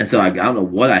 And so I don't know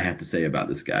what I have to say about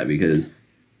this guy, because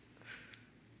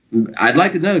I'd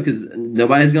like to know, because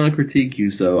nobody's going to critique you.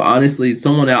 So honestly,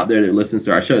 someone out there that listens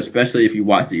to our show, especially if you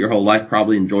watched it your whole life,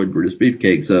 probably enjoyed Brutus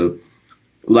Beefcake. So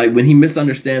when he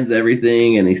misunderstands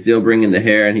everything and he's still bringing the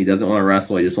hair and he doesn't want to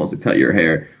wrestle, he just wants to cut your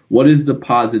hair. What is the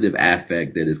positive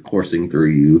affect that is coursing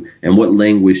through you, and what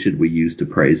language should we use to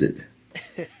praise it?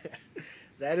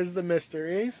 That is the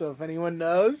mystery. So if anyone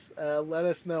knows, let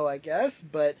us know, I guess.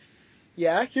 But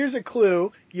yeah, here's a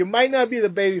clue. You might not be the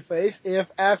babyface if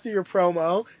after your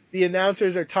promo, the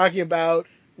announcers are talking about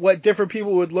what different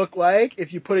people would look like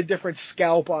if you put a different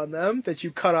scalp on them that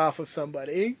you cut off of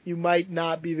somebody. You might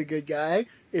not be the good guy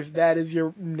if that is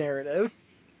your narrative.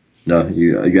 No,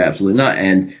 you're absolutely not.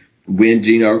 And when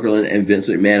Gene Okerlund and Vince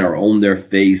McMahon are on their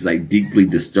face, deeply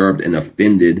disturbed and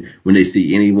offended when they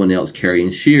see anyone else carrying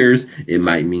shears, it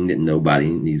might mean that nobody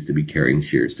needs to be carrying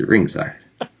shears to ringside.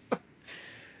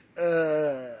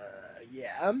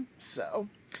 Yeah. So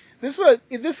this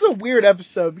is a weird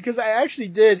episode, because I actually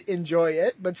did enjoy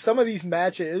it, but some of these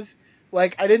matches,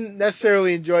 I didn't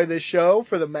necessarily enjoy this show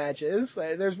for the matches.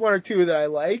 There's 1 or 2 that I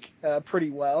like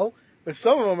pretty well, but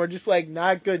some of them are just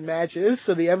not good matches.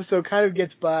 So the episode kind of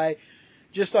gets by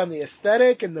just on the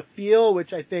aesthetic and the feel,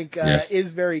 which I think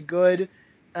is very good.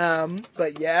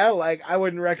 But yeah, I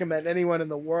wouldn't recommend anyone in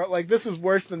the world. This was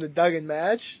worse than the Duggan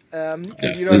match,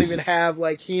 because you don't even have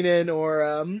Heenan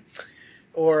or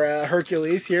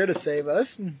Hercules here to save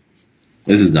us.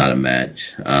 This is not a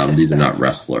match. These are not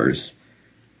wrestlers.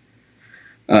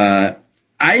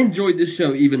 I enjoyed this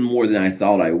show even more than I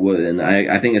thought I would, and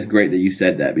I think it's great that you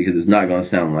said that, because it's not going to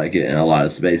sound like it in a lot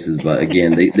of spaces. But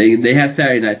again, they have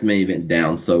Saturday Night's Main Event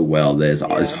down so well that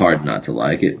it's hard not to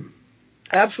like it.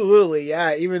 Absolutely,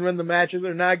 yeah. Even when the matches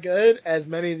are not good, as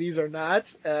many of these are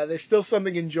not, there's still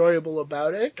something enjoyable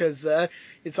about it, because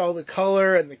it's all the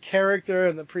color and the character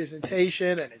and the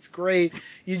presentation, and it's great.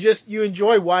 You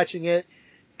enjoy watching it,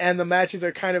 and the matches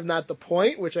are kind of not the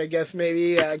point, which I guess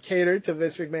maybe catered to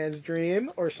Vince McMahon's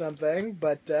dream or something.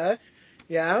 But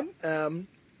yeah,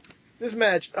 this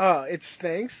match, it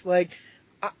stinks.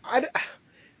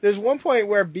 There's one point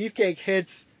where Beefcake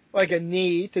hits a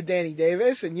knee to Danny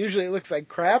Davis, and usually it looks like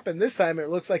crap, and this time it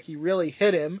looks like he really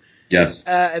hit him. Yes.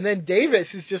 And then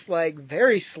Davis is just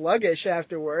very sluggish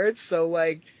afterwards. So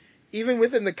even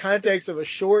within the context of a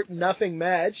short nothing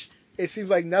match, it seems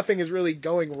like nothing is really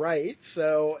going right.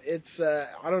 So it's I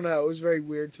don't know. It was very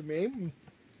weird to me.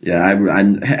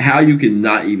 Yeah, how you can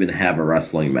not even have a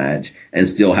wrestling match and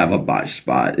still have a botched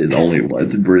spot is only what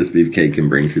Brutus Beefcake can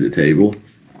bring to the table.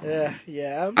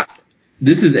 Yeah.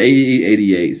 This is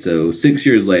 88, so 6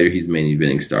 years later he's main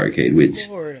eventing Starrcade, which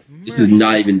this is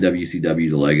not even WCW,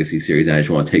 the Legacy Series, and I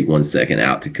just want to take 1 second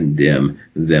out to condemn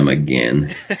them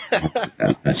again.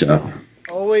 That matchup.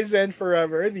 Always and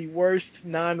forever, the worst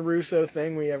non-Russo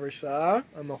thing we ever saw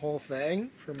on the whole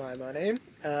thing, for my money.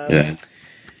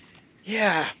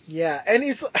 Yeah, and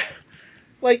he's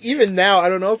even now, I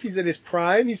don't know if he's in his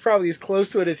prime. He's probably as close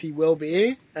to it as he will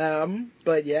be.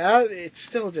 But yeah, it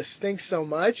still just stinks so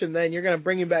much. And then you're going to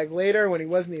bring him back later when he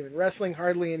wasn't even wrestling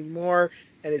hardly anymore.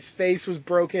 and his face was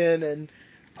broken, and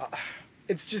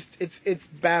it's just it's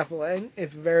baffling.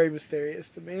 It's very mysterious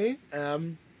to me.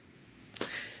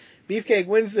 Beefcake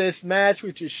wins this match,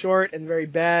 which is short and very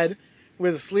bad,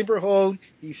 with a sleeper hold.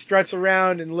 He struts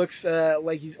around and looks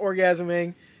like he's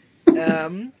orgasming.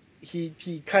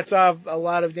 He cuts off a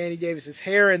lot of Danny Davis's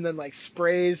hair and then like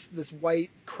sprays this white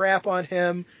crap on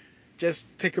him just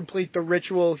to complete the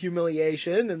ritual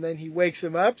humiliation. And then he wakes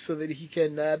him up so that he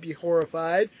can be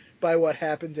horrified by what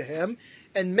happened to him.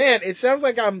 And man, it sounds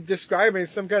like I'm describing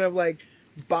some kind of like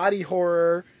body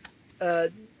horror,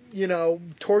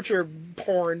 torture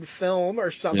porn film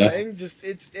or something. Yeah. Just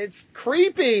it's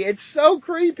creepy. It's so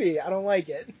creepy. I don't like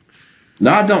it.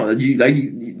 No, I don't. You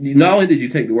not only did you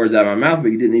take the words out of my mouth,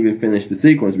 but you didn't even finish the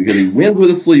sequence because he wins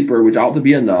with a sleeper, which ought to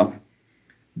be enough.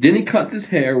 Then he cuts his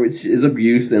hair, which is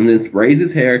abuse, and then sprays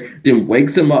his hair, then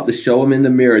wakes him up to show him in the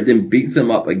mirror, then beats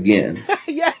him up again.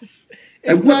 Yes.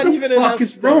 It's not even enough. What the fuck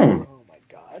is wrong? Oh my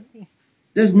god.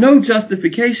 There's no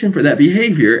justification for that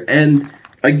behavior, and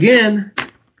again,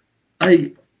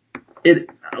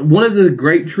 one of the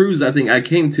great truths I think I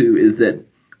came to is that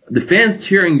the fans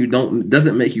cheering you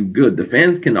doesn't make you good. The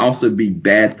fans can also be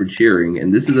bad for cheering,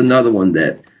 and this is another one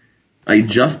that I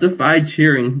justified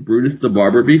cheering Brutus the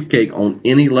Barber Beefcake on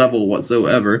any level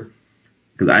whatsoever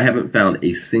because I haven't found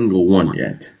a single one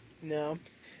yet. No.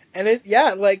 And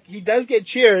he does get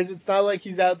cheers. It's not like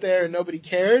he's out there and nobody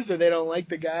cares or they don't like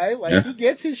the guy. He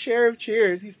gets his share of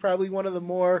cheers. He's probably one of the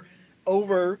more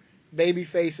over baby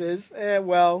faces.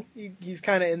 He's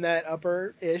kind of in that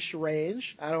upper-ish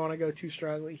range. I don't want to go too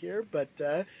strongly here, but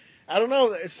I don't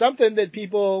know. It's something that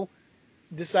people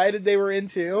decided they were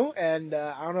into, and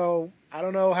I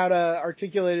don't know how to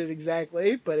articulate it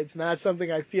exactly, but it's not something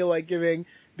I feel like giving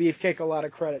Beefcake a lot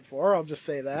of credit for. I'll just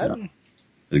say that. No.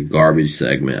 The garbage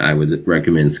segment. I would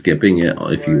recommend skipping it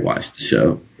if you watch the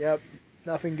show. Yep.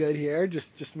 Nothing good here.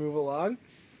 Just move along.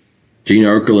 Gene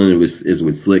Okerlund is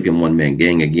with Slick and One Man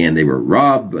Gang again. They were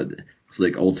robbed, but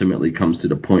Slick ultimately comes to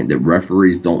the point that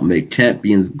referees don't make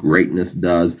champions, greatness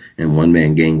does, and One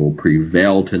Man Gang will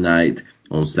prevail tonight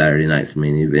on Saturday night's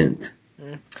main event.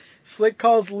 Slick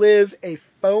calls Liz a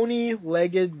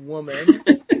phony-legged woman.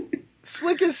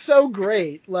 Slick is so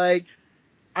great.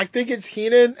 I think it's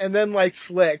Heenan, and then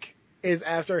Slick is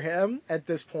after him at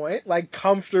this point,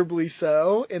 comfortably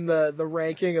so in the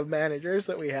ranking of managers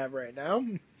that we have right now.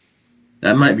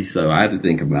 That might be so. I have to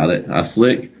think about it.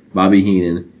 Slick, Bobby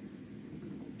Heenan.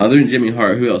 Other than Jimmy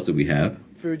Hart, who else do we have?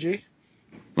 Fuji.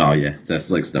 Oh, yeah. That's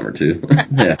Slick's number 2.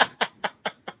 Yeah.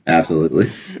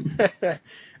 Absolutely.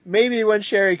 Maybe when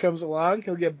Sherry comes along,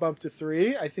 he'll get bumped to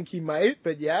 3. I think he might.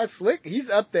 But, yeah, Slick,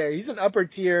 he's up there. He's an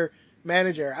upper-tier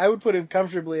manager. I would put him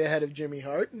comfortably ahead of Jimmy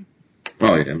Hart.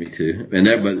 Oh, yeah, me too.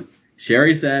 But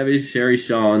Sherry Savage, Sherry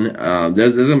Shawn,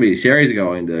 there's going to be... Sherry's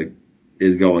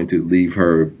is going to leave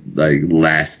her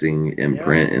lasting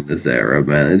imprint in this era of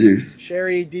managers.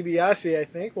 Sherry DiBiase, I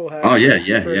think, will have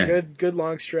for a good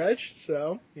long stretch.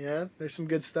 So yeah, there's some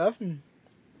good stuff.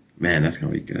 Man, that's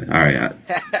gonna be good. All right,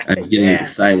 I'm getting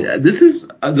excited. This is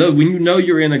when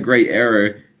you're in a great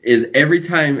era. Is every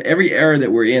era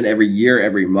that we're in, every year,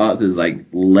 every month is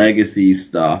legacy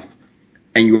stuff.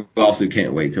 And you also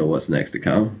can't wait till what's next to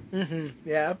come. Mm-hmm.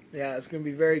 Yeah, it's going to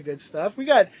be very good stuff. We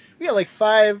got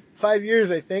 5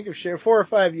 years, I think, of Sherry, 4 or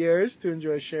 5 years to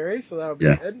enjoy Sherry, so that'll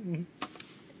be good.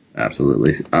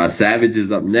 Absolutely. Savage is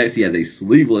up next. He has a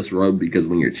sleeveless robe because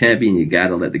when you're champion, you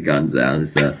gotta let the guns down.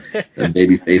 It's a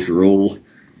babyface rule.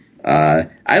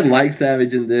 I like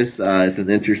Savage in this. It's an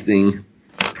interesting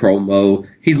promo.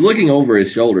 He's looking over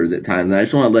his shoulders at times, and I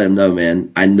just want to let him know,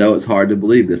 man, I know it's hard to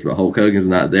believe this, but Hulk Hogan's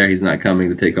not there. He's not coming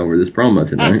to take over this promo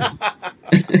tonight.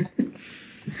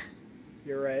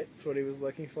 You're right. That's what he was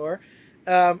looking for.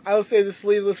 I will say the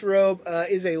sleeveless robe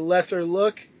is a lesser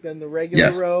look than the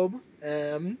regular robe,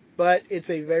 but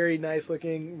it's a very nice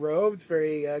looking robe. It's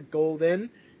very golden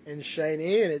and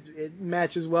shiny, and it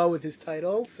matches well with his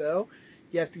title, so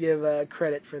you have to give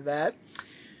credit for that.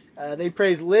 They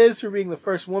praise Liz for being the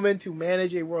first woman to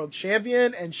manage a world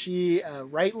champion, and she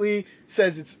rightly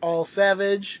says it's all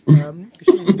Savage. She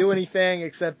didn't do anything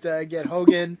except get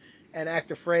Hogan and act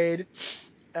afraid.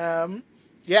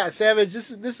 Savage,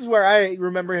 this is where I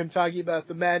remember him talking about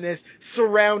the madness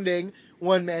surrounding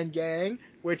One Man Gang,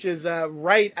 which is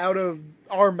right out of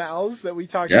our mouths that we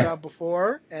talked about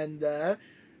before, and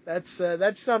that's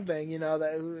something,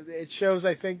 that it shows,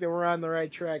 I think, that we're on the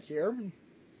right track here.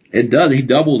 It does. He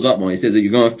doubles up when he says that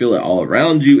you're going to feel it all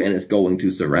around you and it's going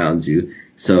to surround you.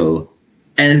 So,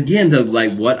 and again,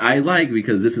 what I like,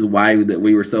 because this is why that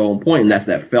we were so on point, and that's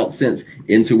that felt sense,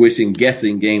 intuition,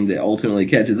 guessing game that ultimately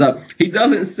catches up. He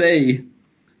doesn't say,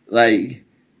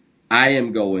 I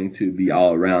am going to be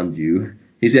all around you.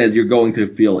 He says you're going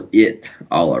to feel it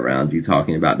all around you,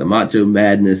 talking about the Macho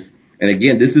Madness. And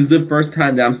again, this is the first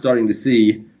time that I'm starting to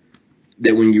see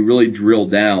that when you really drill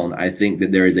down, I think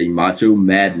that there is a Macho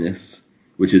Madness,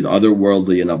 which is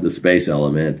otherworldly and of the space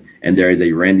element, and there is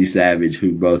a Randy Savage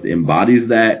who both embodies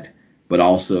that, but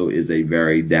also is a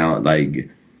very down, like,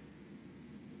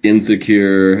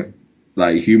 insecure,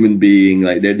 like, human being.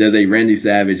 Like, there's a Randy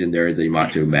Savage and there is a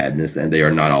Macho Madness, and they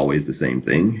are not always the same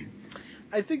thing.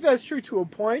 I think that's true to a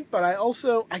point, but I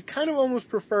kind of almost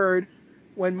preferred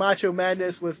when Macho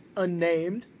Madness was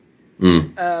unnamed.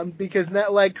 Because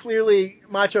that, like, clearly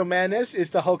Macho Madness is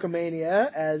to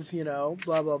Hulkamania, as, you know,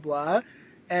 blah, blah, blah.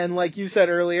 And like you said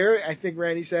earlier, I think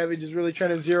Randy Savage is really trying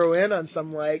to zero in on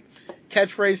some, like,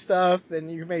 catchphrase stuff,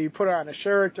 and you maybe put it on a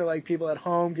shirt or, like, people at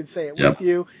home can say it with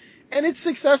you. And it's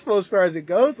successful as far as it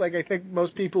goes. Like, I think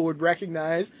most people would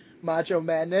recognize Macho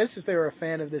Madness if they were a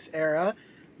fan of this era.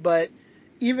 But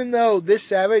even though this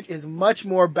Savage is much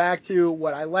more back to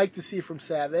what I like to see from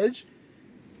Savage,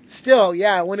 still,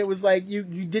 yeah, when it was like you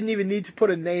didn't even need to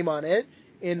put a name on it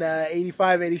in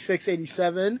 85, 86,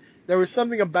 87, there was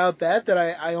something about that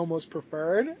I almost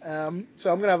preferred.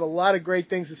 So I'm going to have a lot of great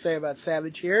things to say about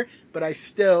Savage here, but I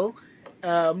still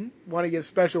want to give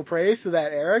special praise to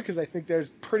that era because I think there's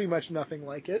pretty much nothing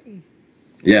like it.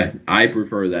 Yeah, I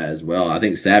prefer that as well. I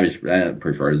think Savage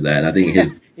prefers that. I think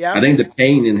yeah. I think the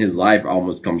pain in his life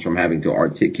almost comes from having to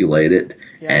articulate it,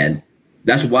 and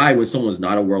that's why when someone's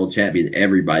not a world champion,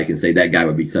 everybody can say that guy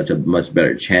would be such a much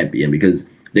better champion because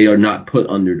they are not put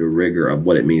under the rigor of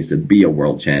what it means to be a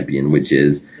world champion, which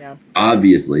is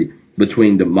obviously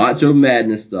between the Macho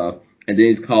Madness stuff and then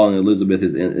he's calling Elizabeth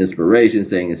his inspiration,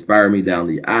 saying inspire me down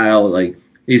the aisle. Like,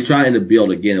 he's trying to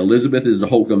build again. Elizabeth is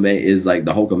like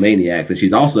the Hulkamaniacs, and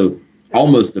she's also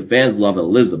almost the fans love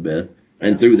Elizabeth,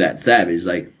 and through that Savage,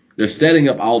 like, they're setting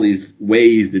up all these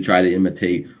ways to try to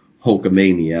imitate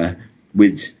Hulkamania,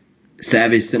 which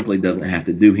Savage simply doesn't have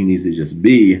to do. He needs to just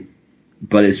be.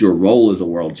 But it's your role as a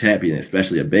world champion,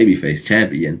 especially a babyface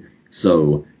champion.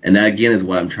 So, and that again is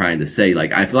what I'm trying to say.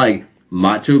 Like, I feel like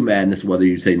Macho Madness, whether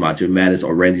you say Macho Madness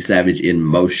or Randy Savage in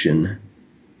motion,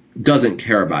 doesn't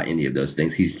care about any of those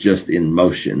things. He's just in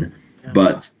motion. Yeah.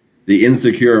 But the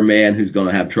insecure man who's going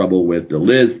to have trouble with the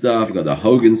Liz stuff, the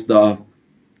Hogan stuff,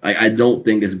 I don't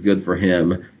think it's good for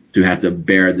him to have to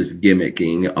bear this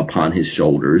gimmicking upon his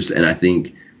shoulders. And I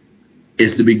think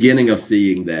it's the beginning of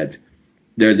seeing that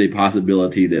there's a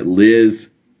possibility that Liz,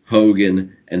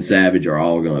 Hogan, and Savage are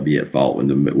all going to be at fault when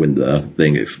the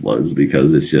thing explodes,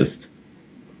 because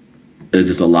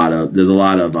there's a lot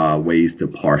of ways to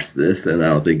parse this, and I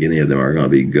don't think any of them are going to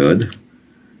be good.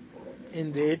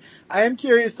 Indeed. I am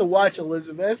curious to watch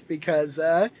Elizabeth because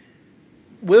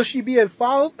will she be at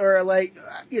fault, or, like,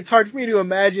 it's hard for me to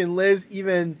imagine Liz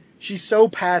even. She's so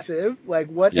passive. Like,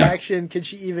 what action can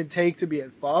she even take to be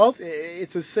at fault?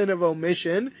 It's a sin of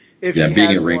omission if she being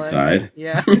has at ringside.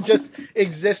 Yeah, just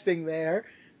existing there.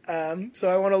 So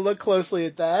I want to look closely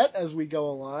at that as we go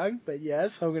along. But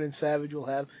yes, Hogan and Savage will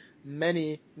have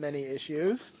many, many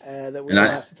issues that we will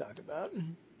have to talk about.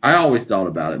 I always thought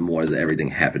about it more as everything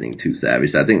happening to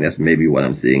Savage. I think that's maybe what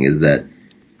I'm seeing is that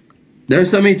there are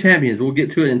so many champions. We'll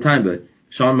get to it in time, but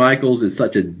Shawn Michaels is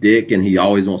such a dick, and he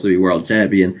always wants to be world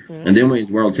champion. Mm-hmm. And then when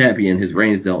he's world champion, his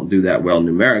reigns don't do that well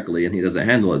numerically, and he doesn't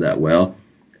handle it that well.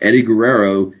 Eddie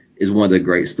Guerrero is one of the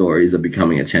great stories of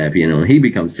becoming a champion. And when he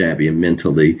becomes champion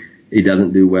mentally, he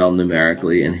doesn't do well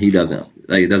numerically, and he doesn't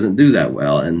do that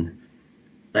well. And,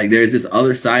 like, there's this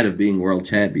other side of being world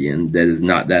champion that is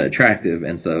not that attractive,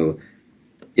 and so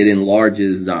it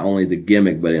enlarges not only the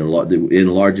gimmick, but it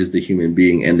enlarges the human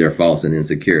being and their faults and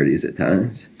insecurities at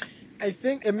times. I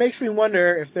think it makes me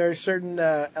wonder if there are certain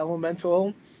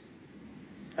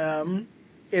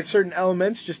if certain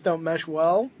elements just don't mesh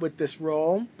well with this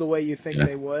role the way you think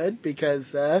they would,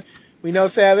 because we know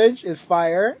Savage is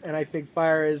fire, and I think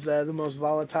fire is the most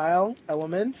volatile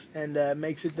element and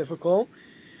makes it difficult.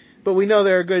 But we know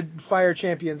there are good fire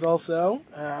champions also.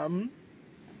 I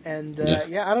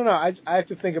don't know. I have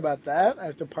to think about that. I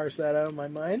have to parse that out in my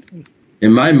mind.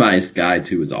 In my mind, Sky,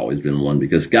 too, has always been one,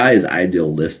 because Sky is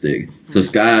idealistic. So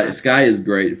Sky is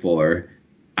great for,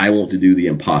 I want to do the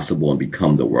impossible and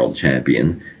become the world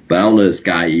champion. But I don't know if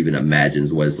Sky even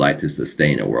imagines what it's like to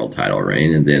sustain a world title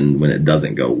reign. And then when it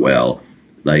doesn't go well,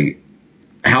 like,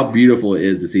 how beautiful it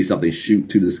is to see something shoot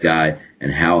to the sky,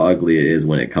 and how ugly it is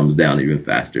when it comes down even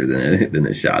faster than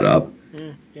it shot up.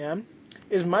 Yeah.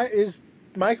 Is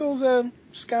Michaels a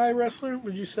Sky wrestler,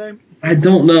 would you say? I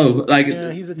don't know. Like,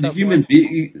 he's a tough human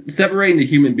being, separating the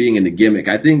human being and the gimmick.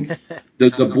 I think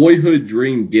the boyhood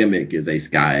dream gimmick is a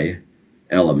Sky,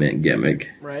 element gimmick.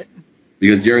 Right.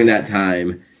 Because during that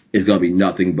time, it's going to be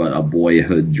nothing but a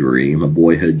boyhood dream,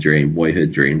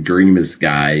 dream is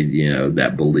sky,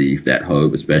 that belief, that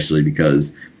hope, especially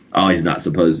because, he's not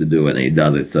supposed to do it and he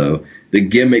does it. So the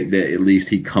gimmick that at least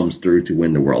he comes through to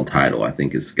win the world title, I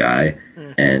think, is Sky.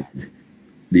 And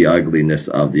the ugliness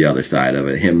of the other side of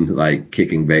it, him like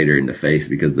kicking Vader in the face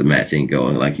because the match ain't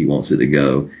going like he wants it to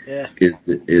go, is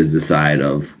the side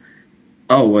of,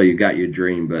 oh, well, you got your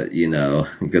dream, but,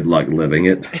 good luck living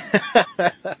it.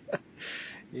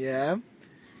 Yeah.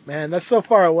 Man, that's so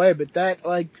far away, but that,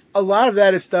 like, a lot of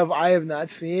that is stuff I have not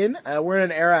seen. We're in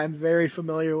an era I'm very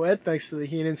familiar with, thanks to the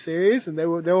Heenan series, and there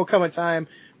will come a time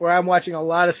where I'm watching a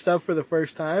lot of stuff for the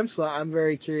first time, so I'm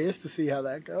very curious to see how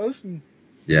that goes.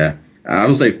 Yeah. I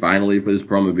will say finally for this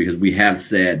promo, because we have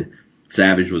said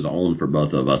Savage was on for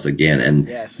both of us again, and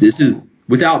this is,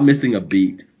 without missing a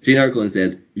beat, Gene Okerlund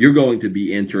says, you're going to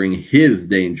be entering his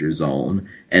danger zone.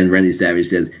 And Randy Savage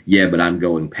says, yeah, but I'm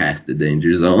going past the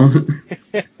danger zone.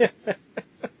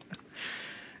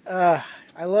 I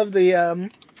love the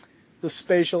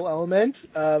spatial element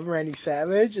of Randy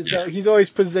Savage. He's always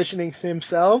positioning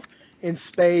himself in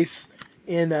space,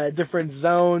 in different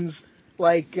zones.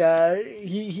 Like,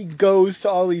 he goes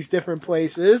to all these different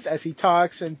places as he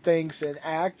talks and thinks and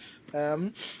acts.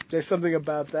 There's something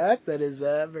about that is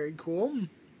very cool.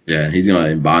 Yeah, he's going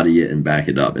to embody it and back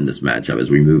it up in this matchup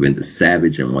as we move into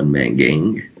Savage and One Man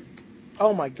Gang.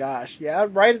 Oh my gosh, yeah.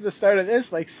 Right at the start of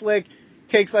this, like, Slick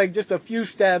takes, like, just a few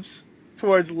steps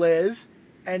towards Liz,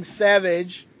 and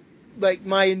Savage, like,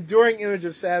 my enduring image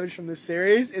of Savage from this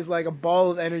series is like a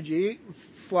ball of energy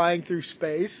flying through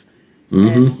space.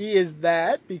 And he is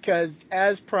that because,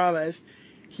 as promised,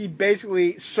 he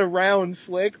basically surrounds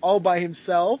Slick all by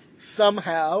himself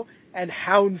somehow and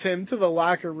hounds him to the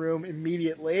locker room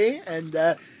immediately. And,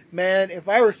 man, if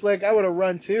I were Slick, I would have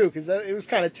run too, because it was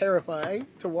kind of terrifying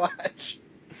to watch.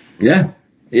 Yeah,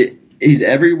 he's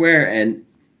everywhere, and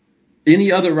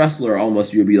any other wrestler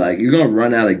almost you'd be like, you're going to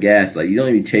run out of gas. Like, you don't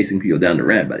even be chasing people down the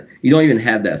ramp, but you don't even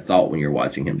have that thought when you're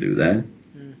watching him do that.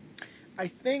 I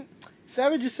think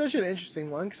Savage is such an interesting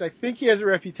one because I think he has a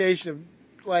reputation of,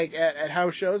 like, at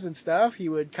house shows and stuff, he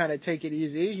would kind of take it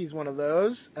easy. He's one of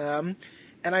those.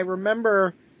 And I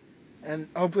remember, and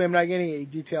hopefully I'm not getting any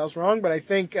details wrong, but I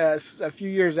think a few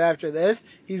years after this,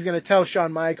 he's going to tell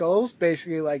Shawn Michaels,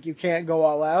 basically, like, you can't go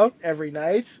all out every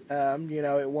night.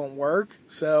 It won't work.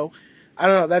 So, I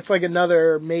don't know. That's like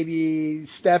another maybe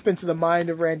step into the mind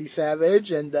of Randy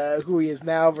Savage and who he is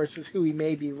now versus who he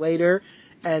may be later,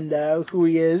 and who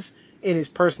he is in his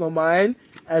personal mind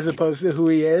as opposed to who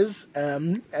he is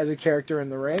as a character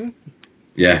in the ring.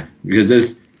 Yeah, because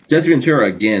there's Jesse Ventura,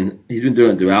 again, he's been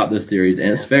doing it throughout this series,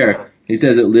 and it's fair. He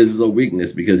says that Liz is a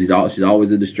weakness because she's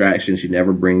always a distraction. She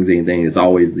never brings anything. It's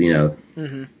always,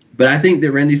 But I think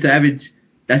that Randy Savage,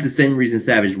 that's the same reason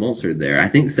Savage wants her there. I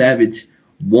think Savage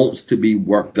wants to be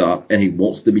worked up, and he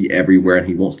wants to be everywhere, and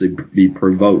he wants to be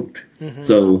provoked.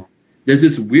 So there's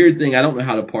this weird thing. I don't know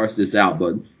how to parse this out,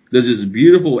 but there's this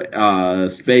beautiful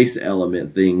space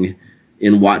element thing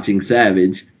in watching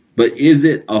Savage. But is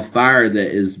it a fire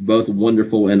that is both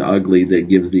wonderful and ugly that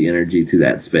gives the energy to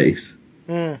that space?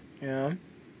 Yeah,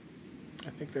 I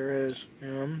think there is.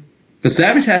 Yeah. Because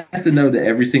Savage has to know that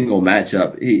every single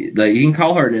matchup, he can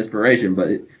call her an inspiration, but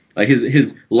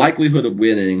his likelihood of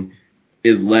winning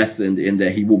is lessened in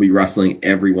that he will be wrestling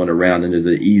everyone around, and there's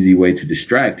an easy way to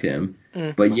distract him.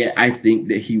 But yet I think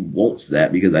that he wants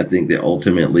that because I think that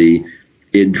ultimately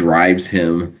it drives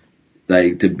him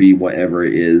to be whatever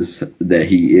it is that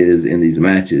he is in these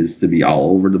matches, to be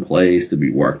all over the place, to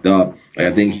be worked up.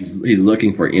 I think he's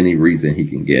looking for any reason he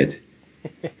can get.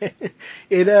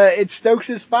 It stokes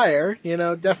his fire,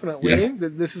 definitely. Yeah.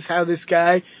 This is how this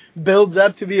guy builds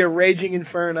up to be a raging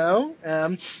inferno.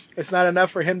 It's not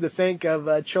enough for him to think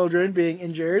of children being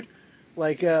injured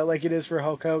like it is for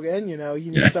Hulk Hogan. You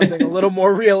need something a little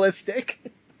more realistic.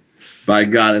 By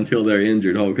God, until they're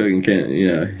injured, Hulk Hogan can't.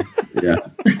 Yeah.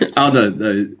 Oh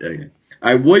no. Okay.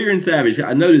 All right, Warrior and Savage.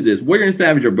 I noted this. Warrior and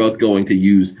Savage are both going to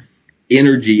use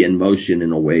energy and motion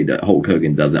in a way that Hulk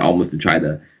Hogan doesn't, almost to try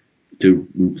to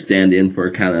stand in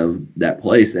for kind of that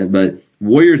place. But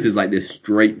Warriors is like this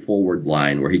straightforward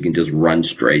line where he can just run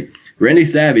straight. Randy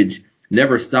Savage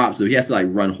never stops, so he has to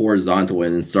run horizontal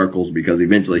and in circles because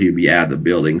eventually he'd be out of the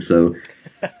building. So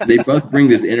they both bring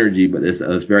this energy, but it's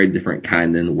very different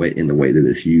kind in the way that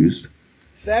it's used.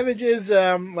 Savage is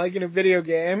like in a video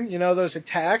game, those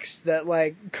attacks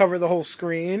that cover the whole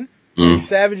screen.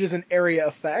 Savage is an area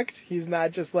effect. He's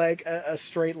not just a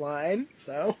straight line.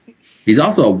 So he's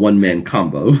also a one-man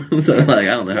combo. So I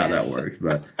don't know how that works,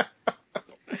 but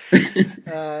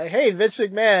Hey, Vince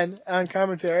McMahon on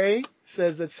commentary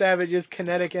says that Savage is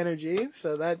kinetic energy,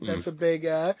 so that's a big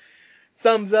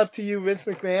thumbs up to you, Vince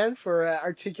McMahon, for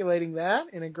articulating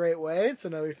that in a great way. It's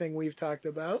another thing we've talked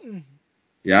about.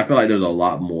 Yeah, I feel like there's a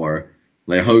lot more.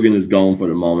 Like Hogan is gone for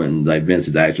the moment, and like Vince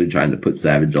is actually trying to put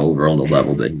Savage over on the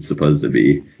level that he's supposed to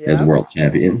be as world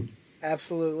champion.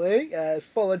 Absolutely. His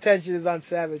full attention is on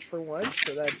Savage for once,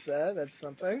 so that's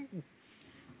something.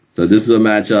 So this is a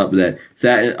matchup that,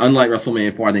 unlike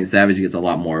WrestleMania 4, I think Savage gets a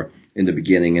lot more in the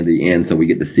beginning and the end, so we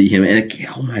get to see him. And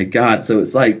oh my God, so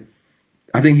it's like,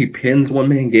 I think he pins One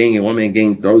Man Gang, and One Man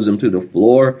Gang throws him to the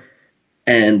floor,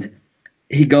 and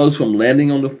he goes from landing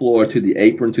on the floor to the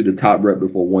apron to the top rope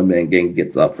before One Man Gang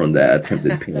gets up from that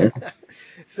attempted pin.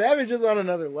 Savage is on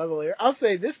another level here. I'll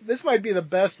say this might be the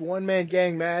best One Man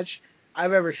Gang match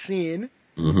I've ever seen.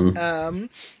 Mm-hmm.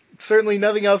 Certainly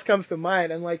nothing else comes to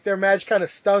mind. And like their match kind of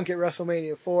stunk at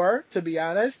WrestleMania 4, to be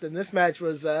honest. And this match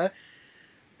was, I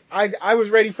was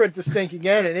ready for it to stink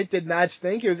again, and it did not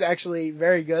stink. It was actually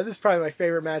very good. This is probably my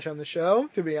favorite match on the show,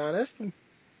 to be honest.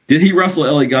 Did he wrestle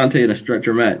Elegante in a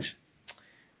stretcher match?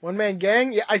 One Man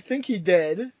Gang? Yeah, I think he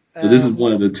did. So this is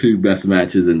one of the two best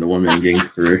matches in the One Man Gang's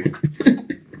career.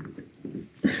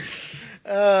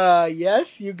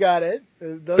 Yes, you got it.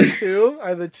 Those two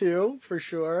are the two for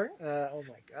sure. Oh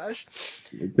my gosh.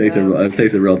 It takes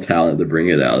a real talent to bring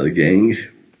it out of the gang.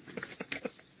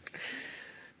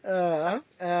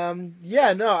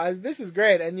 This is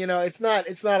great, and it's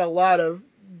not a lot of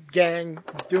gang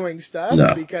doing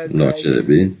stuff because nor should it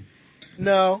be.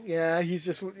 No, yeah, he's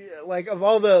just like of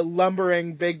all the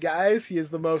lumbering big guys, he is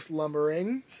the most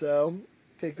lumbering. So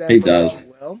take that. He does.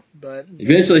 Well, but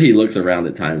eventually he looks around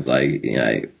at times like,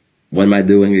 what am I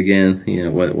doing again?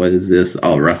 What is this?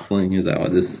 Oh, wrestling? Is that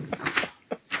what this?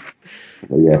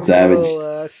 Yeah, Savage. A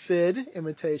little Sid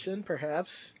imitation,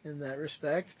 perhaps, in that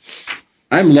respect.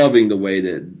 I'm loving the way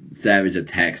that Savage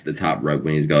attacks the top rope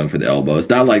when he's going for the elbow. It's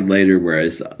not like later where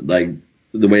it's like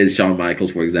the way that Shawn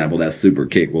Michaels, for example, that super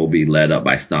kick will be led up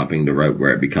by stomping the rope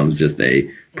where it becomes just a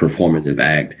performative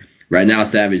act. Right now,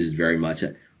 Savage is very much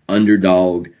an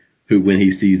underdog who, when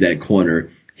he sees that corner,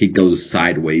 he goes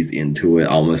sideways into it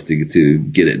almost to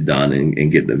get it done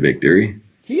and get the victory.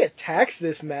 He attacks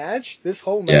this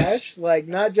whole match, like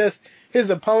not just his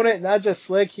opponent, not just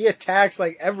Slick. He attacks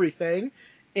like everything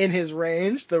in his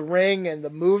range, the ring and the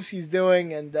moves he's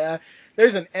doing, and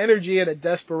there's an energy and a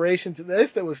desperation to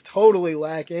this that was totally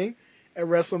lacking at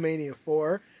WrestleMania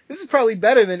 4. This is probably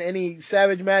better than any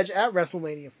Savage match at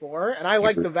WrestleMania 4, and I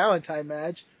like the Valentine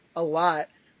match a lot,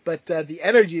 but the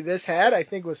energy this had, I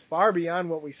think, was far beyond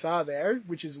what we saw there,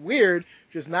 which is weird,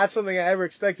 just not something I ever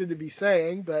expected to be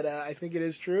saying, but I think it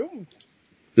is true.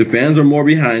 The fans are more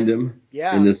behind him.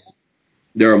 Yeah.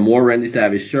 There are more Randy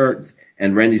Savage shirts,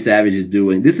 and Randy Savage is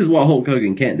doing, this is what Hulk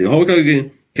Hogan can't do. Hulk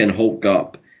Hogan can Hulk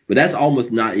up, but that's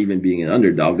almost not even being an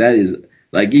underdog. That is,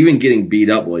 like, even getting beat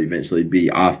up will eventually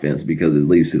be offense because it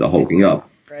leads to the hulking up.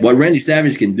 Right. What Randy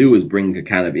Savage can do is bring a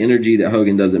kind of energy that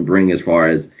Hogan doesn't bring as far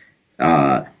as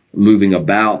moving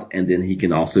about, and then he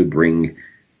can also bring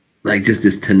like just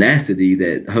this tenacity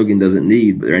that Hogan doesn't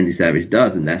need, but Randy Savage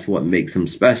does, and that's what makes him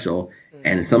special.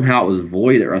 And somehow it was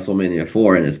void at WrestleMania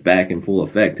 4, and it's back in full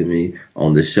effect to me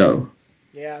on this show.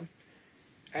 Yeah,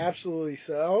 absolutely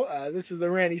so. This is the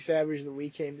Randy Savage that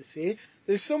we came to see.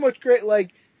 There's so much great,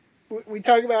 like, we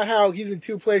talk about how he's in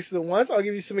two places at once. I'll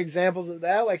give you some examples of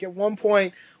that. Like, at one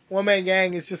point, One Man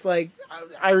Gang is just, like,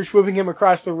 Irish whipping him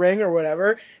across the ring or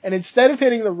whatever, and instead of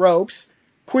hitting the ropes,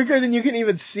 quicker than you can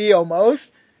even see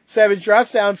almost, Savage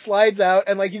drops down, slides out,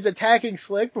 and, like, he's attacking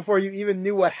Slick before you even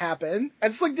knew what happened.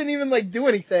 And Slick didn't even, like, do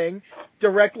anything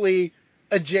directly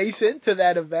adjacent to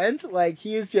that event. Like,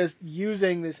 he is just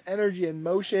using this energy and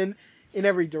motion in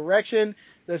every direction.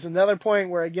 There's another point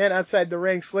where, again, outside the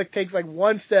ring, Slick takes, like,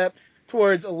 one step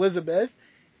towards Elizabeth,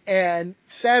 and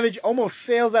Savage almost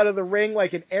sails out of the ring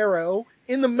like an arrow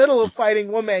in the middle of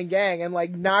fighting One Man Gang and,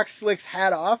 like, knocks Slick's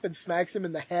hat off and smacks him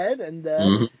in the head, and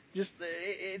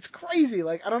it's crazy.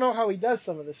 Like, I don't know how he does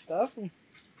some of this stuff.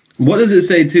 What does it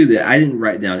say, too, that I didn't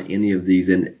write down any of these,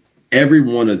 and every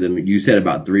one of them, you said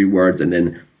about 3 words, and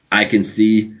then I can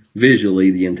see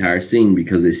visually the entire scene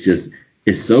because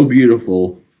it's so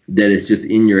beautiful that it's just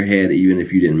in your head even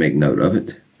if you didn't make note of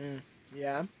it.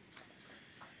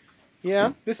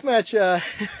 Yeah, this match,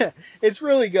 it's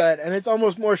really good, and it's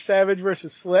almost more Savage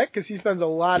versus Slick because he spends a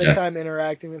lot of time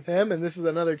interacting with him, and this is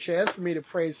another chance for me to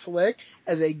praise Slick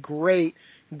as a great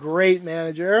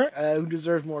manager who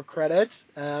deserves more credit.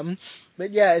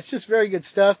 But yeah, it's just very good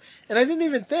stuff, and I didn't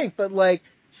even think, but like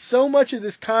so much of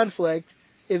this conflict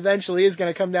eventually is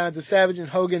going to come down to Savage and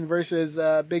Hogan versus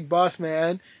Big Boss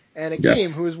Man and Akeem,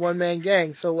 Yes. who is One Man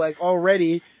Gang. So like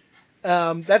already,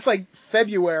 that's like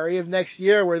February of next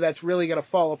year where that's really going to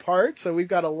fall apart. So we've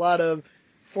got a lot of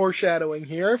foreshadowing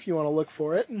here if you want to look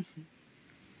for it.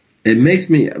 It makes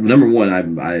me, number one,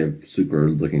 I'm super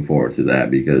looking forward to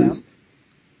that because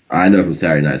I know from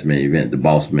Saturday night's main event, the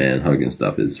Boss Man hugging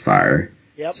stuff is fire.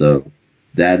 Yep. So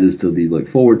that is to be looked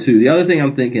forward to. The other thing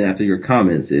I'm thinking after your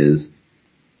comments is,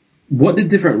 what did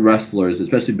different wrestlers,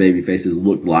 especially baby faces,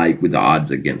 look like with the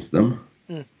odds against them?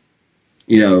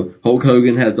 You know, Hulk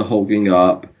Hogan has the hulking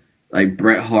up. Like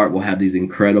Bret Hart will have these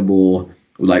incredible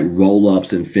like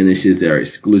roll-ups and finishes that are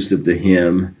exclusive to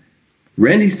him.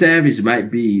 Randy Savage might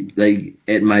be like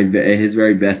at his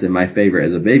very best and my favorite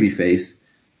as a babyface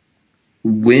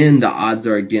when the odds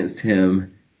are against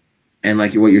him, and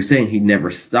like what you're saying, he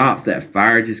never stops. That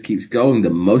fire just keeps going. The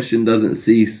motion doesn't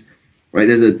cease. Right?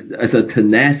 There's a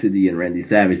tenacity in Randy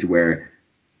Savage where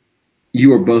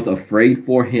you are both afraid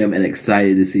for him and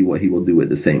excited to see what he will do at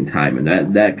the same time,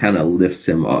 and that kind of lifts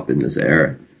him up in this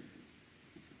era.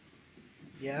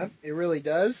 Yeah, it really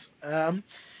does.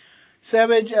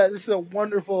 Savage, this is a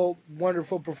wonderful,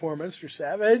 wonderful performance for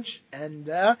Savage. And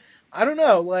I don't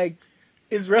know, like,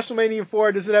 is WrestleMania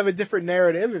 4, does it have a different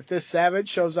narrative if this Savage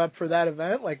shows up for that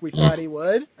event like we thought he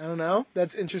would? I don't know.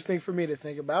 That's interesting for me to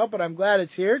think about, but I'm glad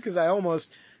it's here because I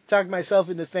almost talked myself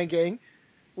into thinking,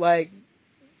 like,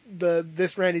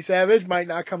 this Randy Savage might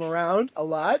not come around a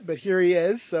lot, but here he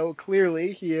is. So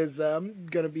clearly he is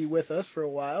going to be with us for a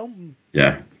while.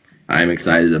 Yeah. I'm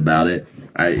excited about it.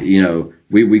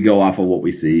 We go off of what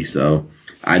we see. So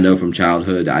I know from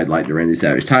childhood, I'd like the Randy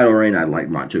Savage title reign. I'd like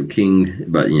Macho King,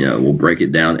 but we'll break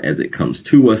it down as it comes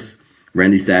to us.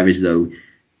 Randy Savage, though,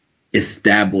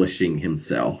 establishing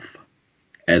himself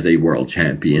as a world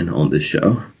champion on this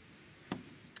show.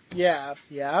 Yeah,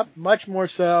 much more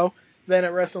so than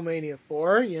at WrestleMania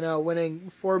 4. Winning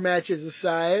 4 matches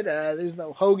aside, there's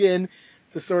no Hogan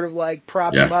to sort of like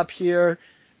prop him up here.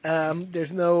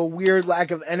 There's no weird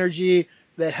lack of energy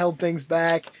that held things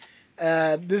back.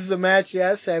 This is a match,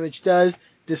 Savage does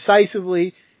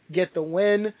decisively get the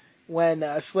win when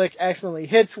Slick accidentally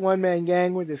hits One Man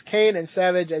Gang with his cane, and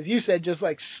Savage, as you said, just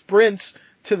like sprints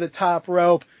to the top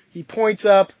rope. He points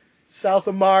up south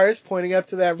of Mars, pointing up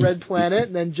to that red planet,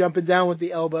 and then jumping down with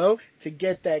the elbow to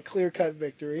get that clear-cut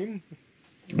victory.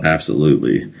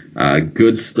 Absolutely.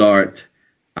 Good start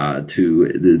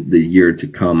to the year to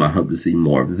come. I hope to see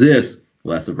more of this,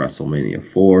 less of WrestleMania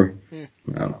 4.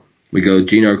 We go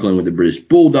Gene Okerlund with the British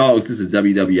Bulldogs. This is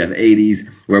WWF 80s,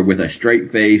 where with a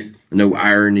straight face, no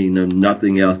irony, no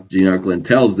nothing else, Gene Okerlund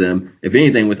tells them, if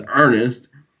anything with earnest,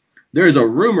 there is a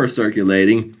rumor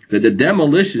circulating that the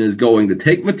Demolition is going to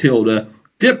take Matilda,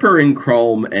 dip her in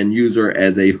chrome, and use her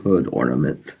as a hood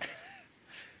ornament.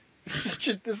 This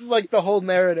is like the whole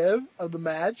narrative of the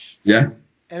match. Yeah.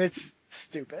 And it's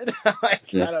stupid. I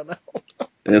don't know.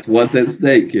 That's what's at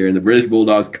stake here. And the British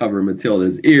Bulldogs cover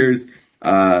Matilda's ears,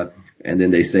 and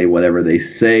then they say whatever they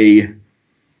say.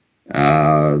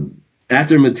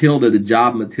 After Matilda, the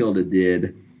job Matilda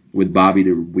did with Bobby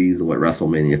the Weasel at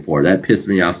WrestleMania 4, that pissed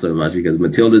me off so much because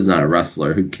Matilda's not a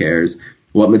wrestler. Who cares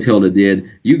what Matilda did?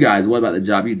 You guys, what about the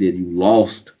job you did? You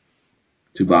lost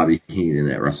to Bobby Heenan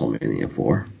at WrestleMania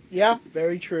 4. Yeah,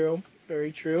 very true.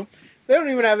 Very true. They don't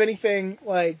even have anything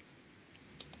like.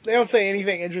 They don't say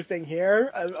anything interesting here.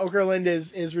 Okerlund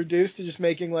is reduced to just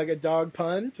making like a dog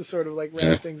pun to sort of like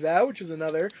round things out, which is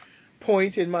another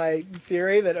point in my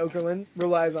theory that Okerlund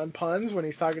relies on puns when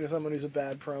he's talking to someone who's a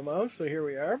bad promo. So here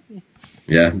we are.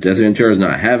 Yeah, Jesse Ventura's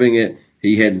not having it.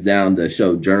 He heads down to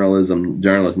show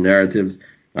journalist narratives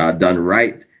done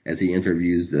right as he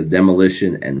interviews the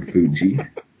Demolition and Fuji.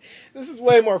 This is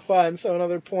way more fun. So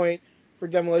another point for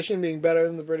Demolition being better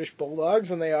than the British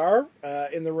Bulldogs, and they are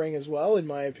in the ring as well, in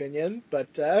my opinion.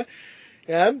 But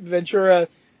Ventura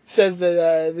says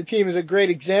that the team is a great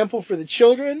example for the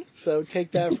children, so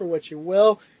take that for what you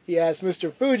will. He asks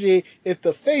Mr. Fuji if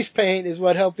the face paint is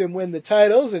what helped him win the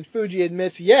titles, and Fuji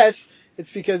admits, yes,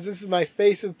 it's because this is my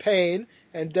face of pain,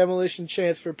 and Demolition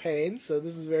chants for pain, so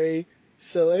this is very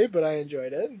silly, but I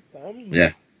enjoyed it.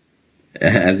 Yeah.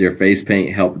 Has your face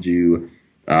paint helped you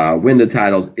win the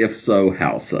titles? If so,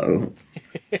 how so?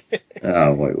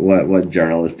 What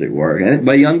journalistic work.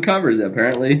 But he uncovers it,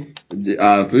 apparently.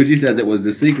 Fuji says it was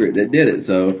the secret that did it.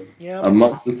 So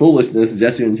amongst the foolishness,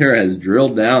 Jesse Ventura has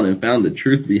drilled down and found the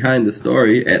truth behind the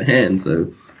story at hand.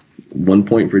 So 1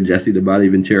 point for Jesse the Body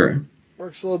Ventura.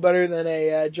 Works a little better than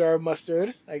a jar of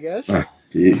mustard, I guess.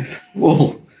 Jeez.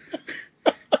 Whoa.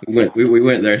 We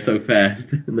went there so fast.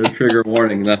 No trigger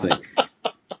warning, nothing.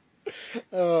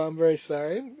 Oh, I'm very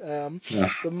sorry. Ugh, The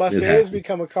it mustard has happens.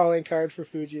 become a calling card for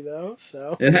Fuji, though.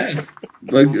 So It has.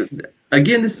 But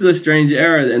again, this is a strange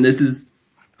era, and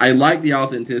I like the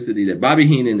authenticity that Bobby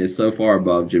Heenan is so far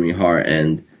above Jimmy Hart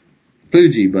and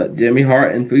Fuji, but Jimmy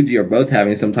Hart and Fuji are both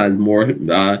having sometimes more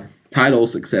title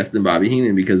success than Bobby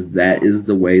Heenan because that is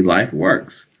the way life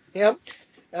works. yep.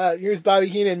 Here's Bobby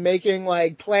Heenan making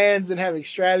like plans and having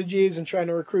strategies and trying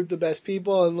to recruit the best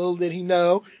people. And little did he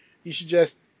know, you should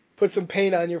just put some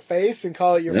paint on your face and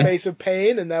call it your Yeah. face of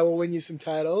pain, and that will win you some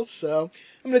titles. So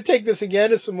I'm going to take this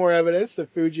again as some more evidence that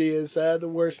Fuji is the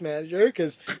worst manager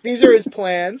because these are his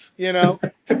plans, to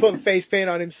put face paint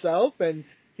on himself, and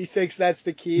he thinks that's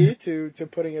the key to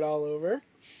putting it all over.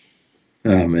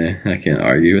 Oh man, I can't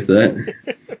argue with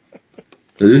that.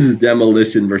 So this is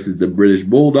Demolition versus the British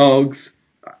Bulldogs.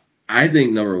 I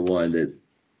think number one that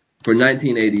for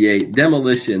 1988,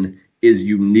 Demolition is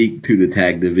unique to the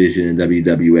tag division in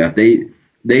WWF.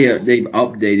 They've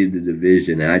updated the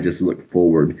division, and I just look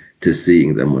forward to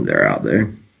seeing them when they're out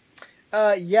there.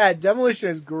 Yeah, Demolition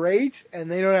is great, and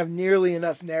they don't have nearly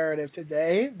enough narrative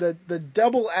today. The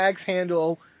double axe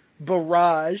handle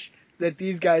barrage that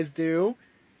these guys do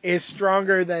is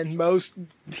stronger than most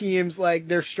teams. Like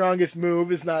their strongest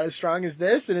move is not as strong as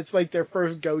this, and it's like their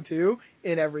first go-to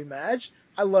in every match.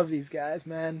 I love these guys,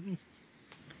 man.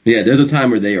 Yeah, there's a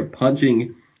time where they are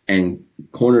punching and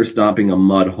corner stomping a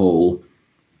mud hole,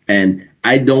 and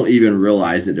I don't even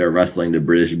realize that they're wrestling the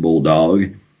British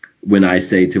Bulldog when I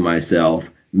say to myself,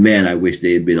 man, I wish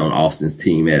they had been on Austin's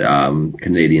team at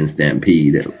Canadian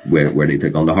Stampede where they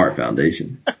took on the Hart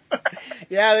Foundation.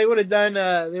 Yeah, they would have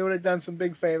done some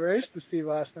big favors to Steve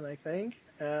Austin, I think.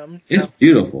 It's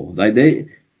beautiful. Like they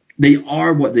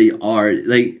are what they are.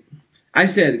 Like I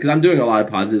said, because I'm doing a lot of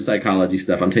positive psychology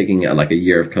stuff. I'm taking like a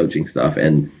year of coaching stuff,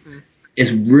 and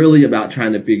it's really about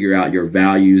trying to figure out your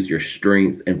values, your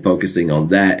strengths, and focusing on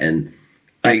that. And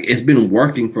like it's been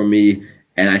working for me.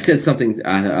 And I said something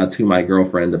to my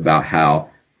girlfriend about how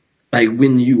like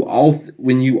when you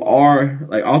are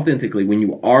like authentically when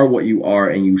you are what you are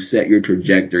and you set your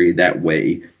trajectory that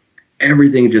way,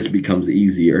 everything just becomes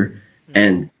easier.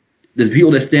 And the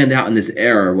people that stand out in this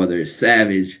era, whether it's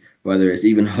Savage, whether it's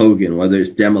even Hogan, whether it's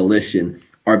Demolition,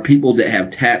 are people that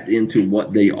have tapped into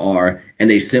what they are and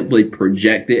they simply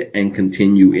project it and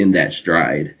continue in that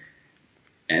stride.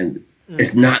 And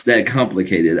it's not that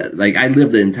complicated. Like I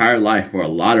lived the entire life for a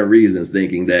lot of reasons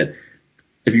thinking that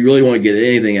if you really want to get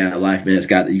anything out of life, man, you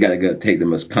got to go take the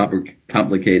most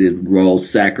complicated role,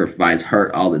 sacrifice,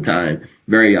 hurt all the time.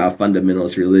 Very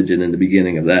fundamentalist religion in the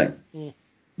beginning of that.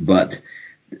 But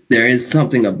there is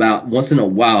something about once in a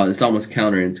while, it's almost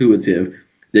counterintuitive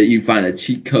that you find a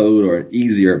cheat code or an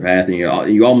easier path and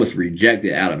you almost reject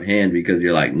it out of hand because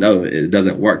you're like, no, it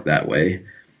doesn't work that way.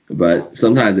 But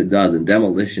sometimes it does. And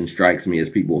Demolition strikes me as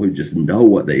people who just know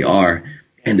what they are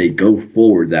and they go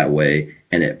forward that way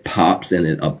and it pops and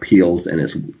it appeals and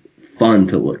it's fun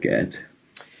to look at.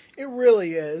 It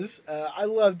really is. I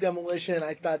love Demolition.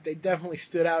 I thought they definitely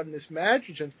stood out in this match,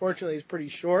 which unfortunately is pretty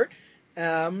short,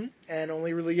 and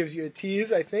only really gives you a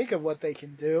tease, I think, of what they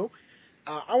can do.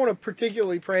 I want to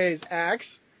particularly praise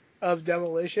Axe of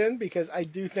Demolition because I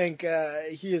do think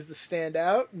he is the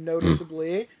standout,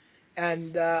 noticeably.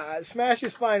 And Smash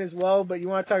is fine as well, but you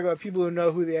want to talk about people who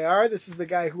know who they are. This is the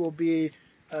guy who will be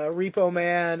Repo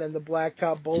Man and the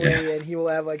Blacktop Bully, Yes. and he will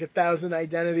have like 1,000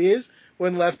 identities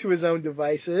when left to his own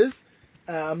devices.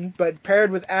 But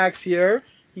paired with Axe here,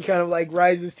 he kind of like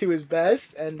rises to his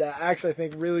best, and Axe I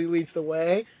think really leads the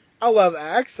way. I love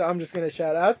Axe, so I'm just gonna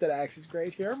shout out that Axe is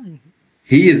great here.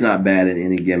 He is not bad in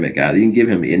any gimmick, guys. You can give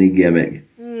him any gimmick.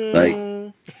 Like,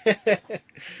 Mm.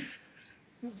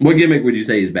 what gimmick would you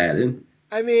say he's bad in?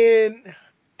 I mean,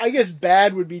 I guess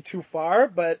bad would be too far,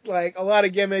 but like a lot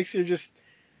of gimmicks, you're just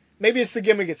maybe it's the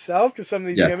gimmick itself because some of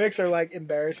these Yeah. gimmicks are like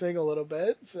embarrassing a little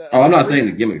bit. So, Oh, I'm not saying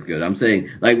the gimmick's good. I'm saying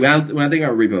like when I think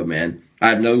of Repo Man, I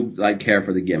have no like care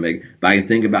for the gimmick, but I can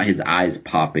think about his eyes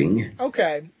popping.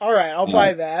 okay, all right, I'll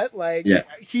buy that. Like Yeah.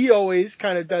 he always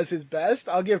kind of does his best.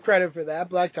 I'll give credit for that.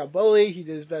 Blacktop Bully, he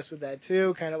did his best with that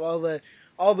too. Kind of all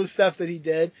the stuff that he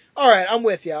did. All right, I'm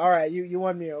with you. All right, you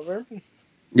won me over.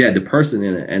 Yeah, the person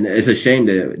in it, and it's a shame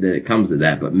that it comes to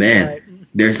that. But man, Right,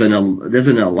 there's an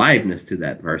aliveness to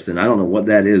that person. I don't know what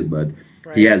that is, but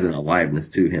he right. has an aliveness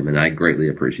to him, and I greatly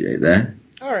appreciate that.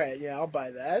 All right, yeah, I'll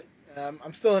buy that.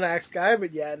 I'm still an Axe guy,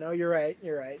 but yeah, no, you're right.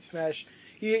 You're right. Smash.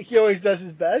 He always does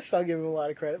his best. I'll give him a lot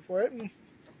of credit for it.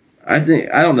 I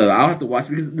don't know. I'll have to watch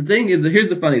because the thing is, here's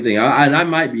the funny thing. I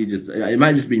might be it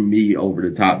might just be me over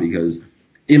the top because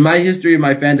in my history of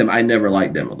my fandom, I never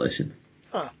liked Demolition.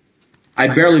 Huh. I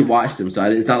barely watched them, so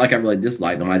it's not like I really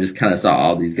disliked them. I just kind of saw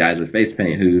all these guys with face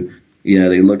paint who,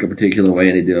 they look a particular way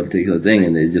and they do a particular thing,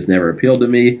 and it just never appealed to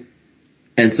me.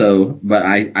 And so, but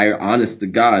I honest to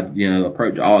God,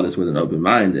 approach all this with an open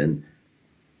mind, and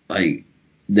like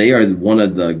they are one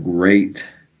of the great,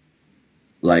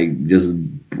 like just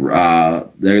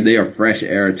they are fresh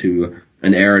air to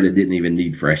an era that didn't even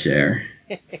need fresh air.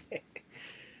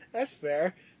 That's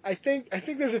fair. I think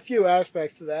there's a few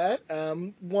aspects to that.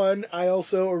 One, I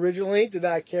also originally did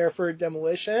not care for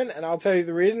Demolition, and I'll tell you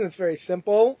the reason. It's very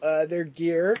simple. Their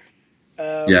gear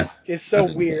is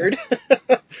so weird.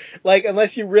 Like,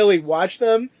 unless you really watch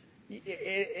them,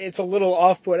 it's a little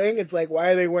off-putting. It's like, why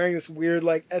are they wearing this weird,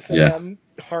 like, S&M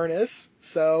harness?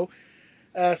 So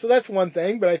that's one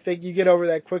thing, but I think you get over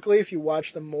that quickly if you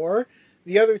watch them more.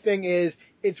 The other thing is,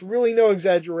 it's really no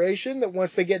exaggeration that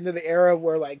once they get into the era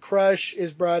where, like, Crush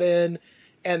is brought in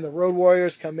and the Road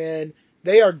Warriors come in,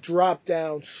 they are dropped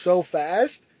down so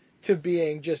fast to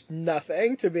being just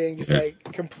nothing, to being just,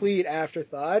 like, complete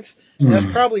afterthoughts. And that's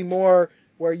probably more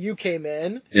where you came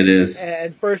in. It is.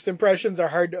 And first impressions are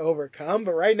hard to overcome,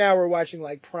 but right now we're watching,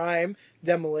 like, Prime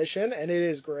Demolition, and it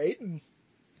is great.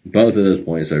 Both of those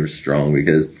points are strong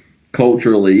because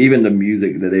culturally, even the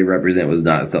music that they represent was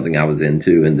not something I was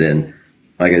into. And then,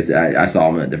 like I said, I saw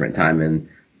them at a different time, and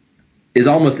it's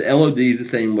almost LOD's the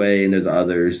same way, and there's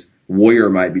others. Warrior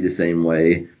might be the same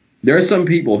way. There are some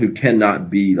people who cannot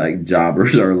be like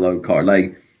jobbers or low card.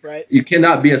 Like, you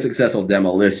cannot be a successful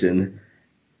Demolition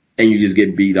and you just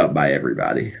get beat up by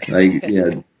everybody. Like,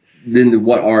 then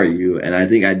what are you? And I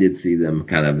think I did see them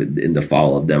kind of in the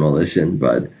fall of Demolition,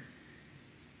 but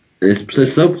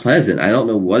it's so pleasant. I don't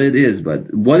know what it is, but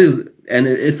and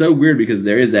it's so weird because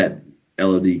there is that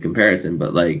LOD comparison,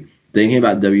 but like thinking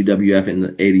about WWF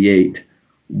in '88,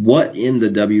 what in the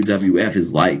WWF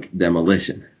is like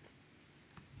Demolition?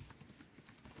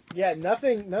 Yeah,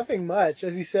 nothing much.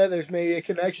 As you said, there's maybe a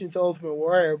connection to Ultimate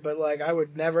Warrior, but like I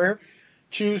would never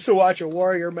choose to watch a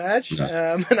Warrior match,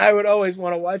 and I would always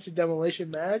want to watch a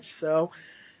Demolition match. So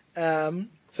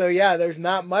yeah, there's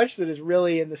not much that is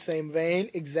really in the same vein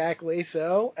exactly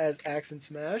so as Axe and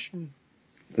Smash.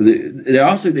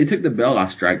 They took the belt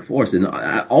off Strike Force, and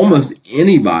almost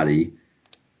anybody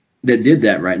that did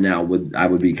that right now I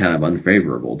would be kind of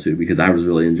unfavorable to, because I was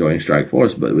really enjoying Strike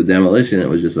Force, but with Demolition it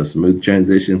was just a smooth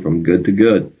transition from good to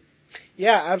good.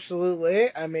 Yeah, absolutely.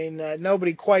 I mean,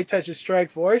 nobody quite touches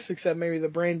Strike Force except maybe the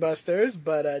Brainbusters,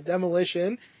 but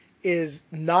Demolition is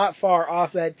not far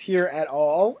off that tier at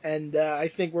all, and I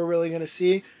think we're really going to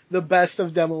see the best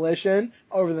of Demolition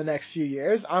over the next few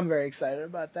years. I'm very excited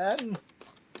about that.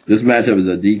 This matchup is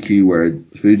a DQ where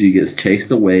Fuji gets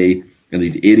chased away, and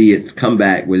these idiots come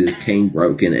back with his cane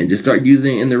broken and just start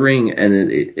using it in the ring, and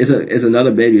it's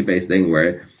another babyface thing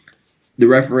where the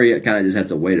referee kind of just has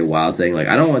to wait a while, saying like,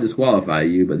 I don't want to disqualify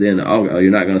you, but then oh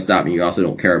you're not going to stop me. You also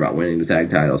don't care about winning the tag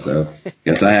title, so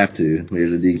guess I have to.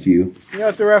 Here's a DQ. You know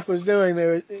what the ref was doing? They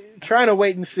were trying to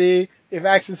wait and see if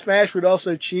Axe and Smash would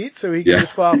also cheat, so he could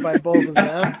disqualify both of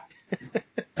them.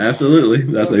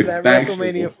 Absolutely, that's that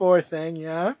WrestleMania 4 thing,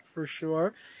 yeah, for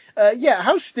sure.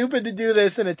 How stupid to do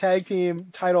this in a tag team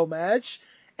title match,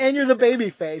 and you're the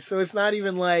babyface, so it's not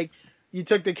even like you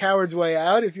took the coward's way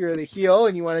out. If you're the heel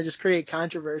and you want to just create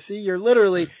controversy, you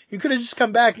could have just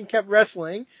come back and kept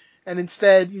wrestling, and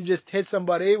instead you just hit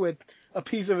somebody with a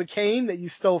piece of a cane that you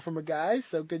stole from a guy.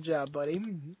 So good job, buddy.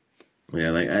 Yeah,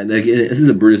 like this is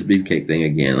a Brutus Beefcake thing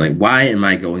again. Like, why am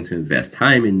I going to invest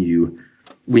time in you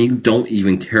when you don't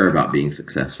even care about being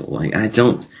successful? Like, I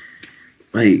don't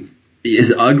like.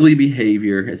 It's ugly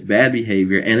behavior, it's bad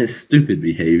behavior, and it's stupid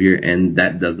behavior, and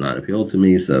that does not appeal to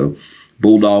me. So,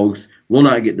 Bulldogs will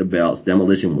not get the belts.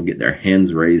 Demolition will get their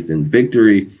hands raised in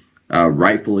victory,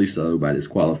 rightfully so, by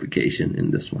disqualification in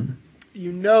this one.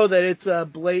 You know that it's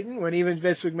blatant when even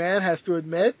Vince McMahon has to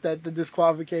admit that the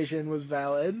disqualification was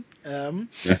valid.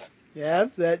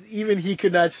 That even he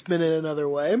could not spin it another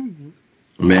way.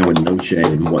 A man with no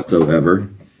shame whatsoever.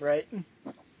 Right.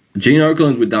 Gene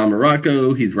Okerlund's with Don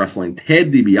Morocco. He's wrestling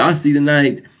Ted DiBiase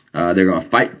tonight. They're going to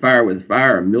fight fire with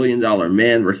fire, $1 million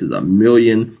man versus $1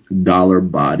 million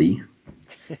body.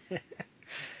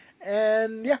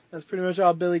 And yeah, that's pretty much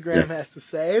all Billy Graham has to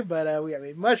say. But we have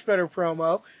a much better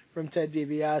promo from Ted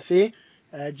DiBiase.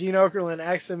 Gene Okerlund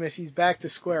asks him if he's back to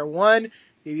square one.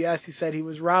 DiBiase said he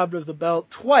was robbed of the belt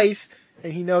twice,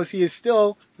 and he knows he is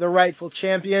still the rightful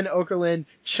champion. Okerlund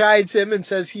chides him and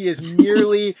says he is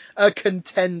merely a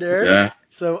contender. Yeah.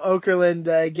 So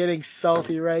Okerlund getting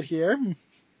salty right here.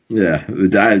 Yeah,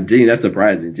 Gene, that's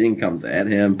surprising. Gene comes at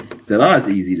him, said, it's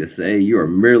easy to say. You are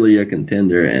merely a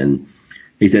contender. And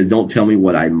he says, don't tell me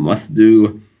what I must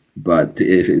do. But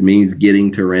if it means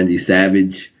getting to Randy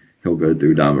Savage, he'll go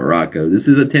through Don Morocco. This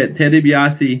is a Ted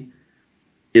DiBiase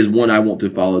is one I want to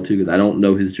follow too because I don't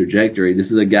know his trajectory.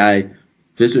 This is a guy,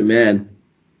 Vince McMahon,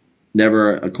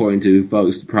 never, according to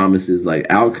folks, promises like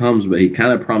outcomes, but he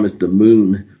kind of promised the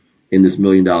moon in this $1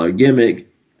 million gimmick,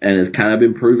 and it's kind of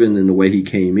been proven in the way he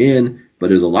came in. But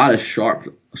there's a lot of sharp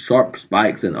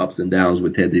spikes and ups and downs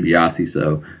with Ted DiBiase,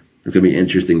 so it's gonna be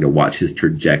interesting to watch his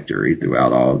trajectory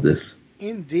throughout all of this.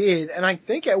 Indeed, and I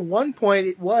think at one point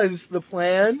it was the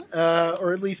plan,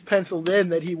 or at least penciled in,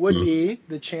 that he would be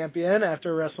the champion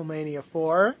after WrestleMania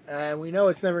 4. And we know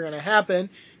it's never going to happen.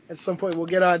 At some point we'll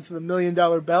get on to the $1 million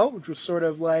belt, which was sort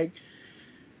of like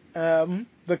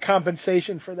the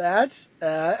compensation for that.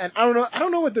 And I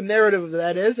don't know what the narrative of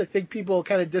that is. I think people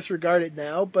kind of disregard it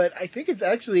now, but I think it's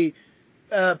actually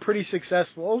pretty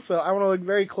successful. So I want to look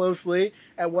very closely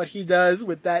at what he does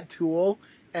with that tool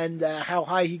and how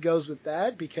high he goes with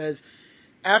that, because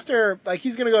after, like,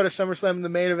 he's going to go to SummerSlam in the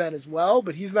main event as well,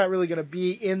 but he's not really going to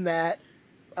be in that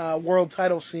world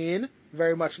title scene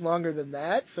very much longer than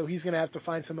that, so he's going to have to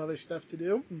find some other stuff to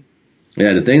do.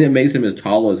 Yeah, the thing that makes him as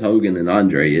tall as Hogan and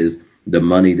Andre is the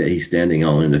money that he's standing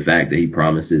on and the fact that he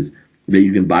promises that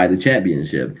you can buy the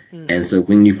championship. And so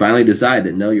when you finally decide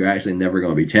that, no, you're actually never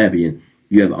going to be champion,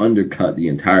 you have undercut the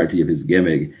entirety of his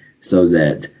gimmick so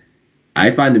that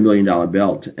I find $1 million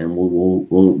belt, and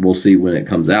we'll see when it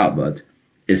comes out, but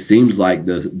it seems like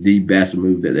the best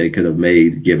move that they could have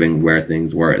made given where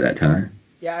things were at that time.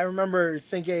 Yeah, I remember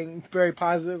thinking very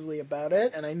positively about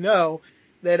it, and I know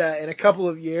that in a couple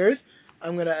of years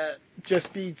I'm going to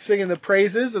just be singing the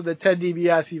praises of the Ted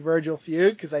DiBiase-Virgil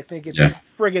feud, because I think it's a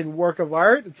friggin' work of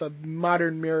art. It's a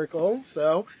modern miracle,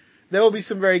 so there will be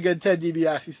some very good Ted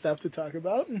DiBiase stuff to talk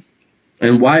about.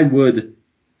 And why would...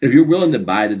 If you're willing to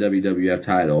buy the WWF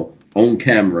title on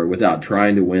camera without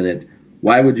trying to win it,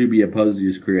 why would you be opposed to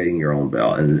just creating your own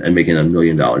belt and making a $1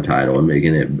 million title and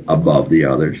making it above the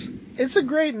others? It's a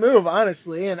great move,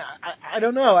 honestly, and I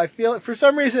don't know. I feel, for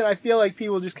some reason, I feel like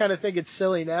people just kind of think it's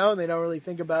silly now and they don't really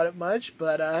think about it much,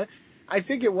 but I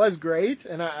think it was great,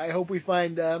 and I hope we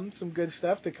find some good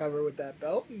stuff to cover with that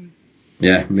belt.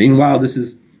 Yeah, meanwhile, this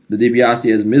is the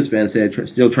DiBiase, as Miz fan said,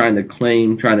 still trying to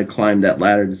climb that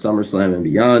ladder to SummerSlam and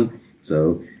beyond.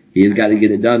 So he has got to get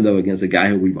it done, though, against a guy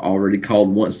who we've already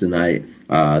called once tonight,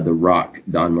 The Rock,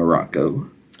 Don Morocco.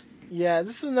 Yeah,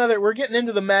 this is another... We're getting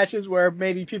into the matches where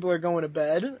maybe people are going to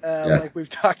bed, like we've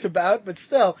talked about, but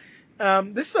still,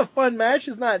 this is a fun match.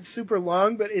 It's not super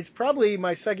long, but it's probably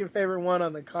my second favorite one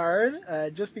on the card,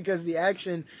 just because the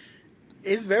action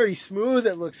is very smooth.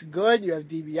 It looks good. You have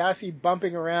DiBiase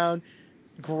bumping around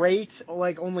great,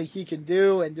 like only he can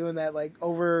do, and doing that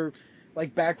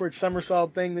backward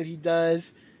somersault thing that he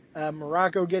does.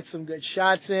 Morocco gets some good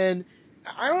shots in.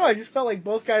 I don't know, I just felt like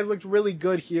both guys looked really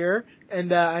good here,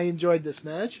 and I enjoyed this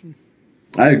match.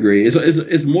 I agree.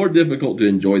 It's more difficult to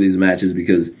enjoy these matches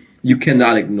because you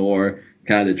cannot ignore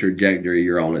kind of the trajectory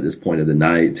you're on at this point of the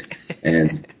night,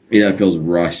 and it feels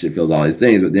rushed, it feels all these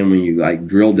things, but then when you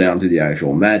drill down to the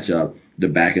actual matchup, the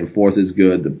back and forth is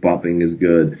good, the bumping is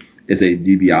good. It's a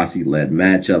DiBiase-led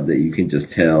matchup that you can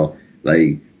just tell,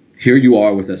 here you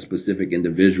are with a specific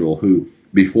individual who,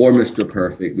 before Mr.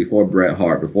 Perfect, before Bret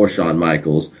Hart, before Shawn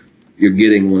Michaels, you're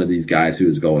getting one of these guys who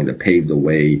is going to pave the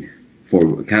way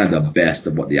for kind of the best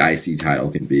of what the IC title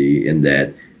can be, in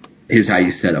that here's how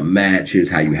you set a match, here's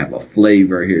how you have a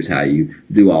flavor, here's how you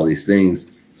do all these things.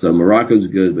 So Morocco's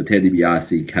good, but Ted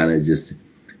DiBiase kind of just...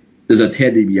 There's a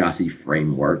Ted DiBiase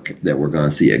framework that we're going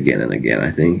to see again and again,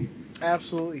 I think.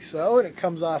 Absolutely so, and it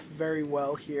comes off very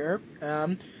well here.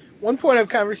 One point of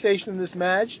conversation in this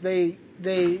match,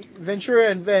 Ventura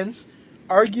and Vince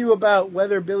argue about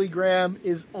whether Billy Graham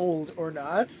is old or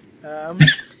not.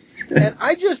 And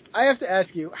I have to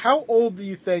ask you, how old do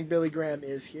you think Billy Graham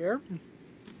is here?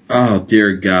 Oh,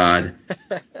 dear God.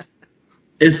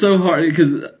 It's so hard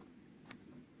because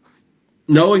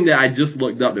knowing that I just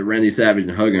looked up that Randy Savage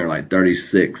and Hogan are like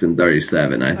 36 and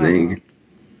 37, I think. Uh-huh.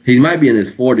 He might be in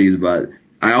his 40s, but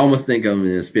I almost think of him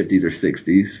in his 50s or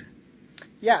 60s.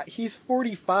 Yeah, he's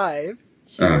 45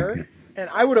 here, and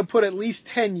I would have put at least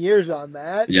 10 years on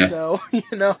that. Yes. So,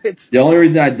 it's... The only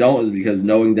reason I don't is because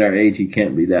knowing their age, he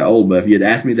can't be that old. But if you had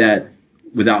asked me that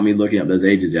without me looking up those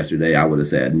ages yesterday, I would have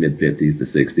said mid-50s to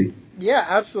 60. Yeah,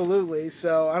 absolutely.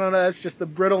 So, I don't know, that's just the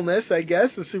brittleness, I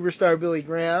guess, of superstar Billy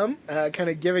Graham, kind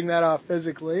of giving that off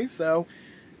physically. So,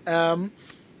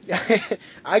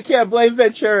 I can't blame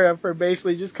Ventura for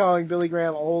basically just calling Billy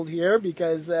Graham old here,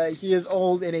 because he is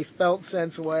old in a felt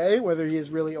sense way, whether he is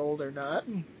really old or not.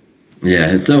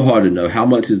 Yeah, it's so hard to know how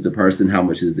much is the person, how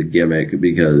much is the gimmick,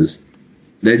 because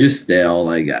they're just stale.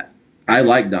 Like I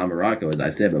like Don Morocco, as I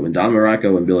said, but when Don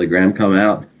Morocco and Billy Graham come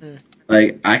out,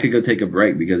 like I could go take a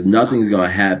break because nothing's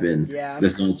gonna happen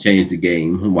that's gonna change the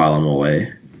game while I'm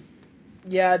away.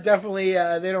 Yeah, definitely.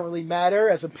 They don't really matter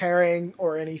as a pairing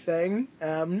or anything.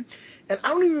 And I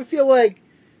don't even feel like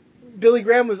Billy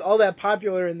Graham was all that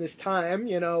popular in this time.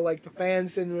 You know, like the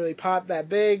fans didn't really pop that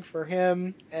big for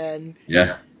him. And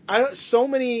Yeah. so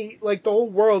many, like the whole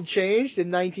world changed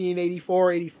in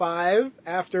 1984, 85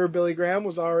 after Billy Graham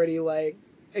was already like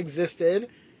existed.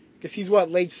 Because he's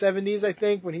late 70s, I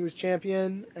think, when he was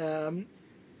champion.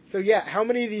 So yeah, how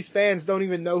many of these fans don't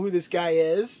even know who this guy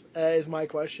is my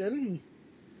question.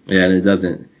 Yeah, and it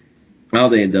doesn't. I don't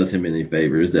think it does him any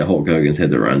favors that Hulk Hogan's had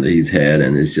the run that he's had,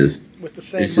 and it's just with the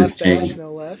same it's just mustache, changed.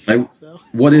 no less. Like, so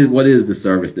what is the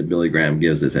service that Billy Graham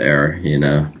gives this era? You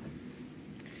know.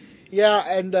 Yeah,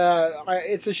 and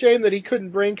it's a shame that he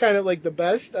couldn't bring kind of like the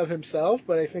best of himself,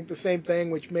 but I think the same thing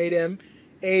which made him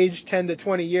age 10 to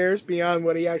 20 years beyond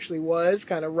what he actually was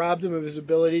kind of robbed him of his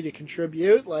ability to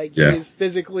contribute. Like he is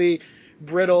physically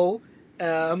brittle.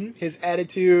 His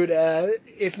attitude,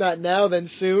 if not now, then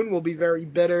soon, will be very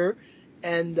bitter,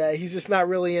 and he's just not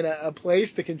really in a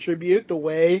place to contribute the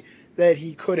way that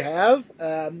he could have,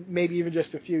 maybe even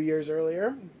just a few years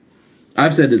earlier.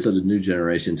 I've said this of the new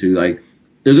generation too. Like,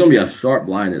 there's gonna be a sharp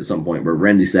line at some point where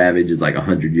Randy Savage is like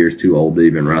 100 years too old to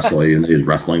even wrestle, even though he was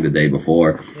wrestling the day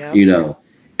before. Yeah. You know,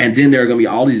 and then there are gonna be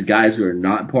all these guys who are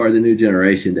not part of the new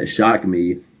generation that shock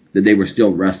me that they were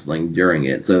still wrestling during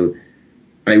it. So,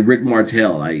 like Rick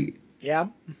Martel, like, yeah,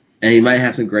 and he might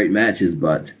have some great matches,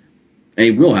 but and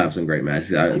he will have some great matches.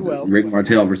 He will. Rick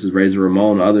Martel versus Razor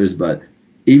Ramon, others, but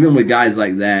even with guys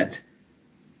like that,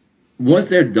 once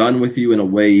they're done with you in a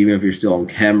way, even if you're still on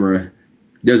camera,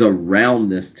 there's a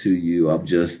roundness to you of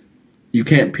just you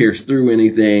can't pierce through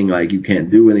anything, like you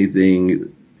can't do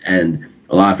anything, and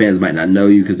a lot of fans might not know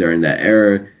you because they're in that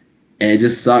era, and it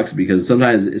just sucks because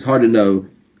sometimes it's hard to know,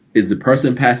 is the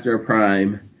person past their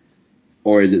prime,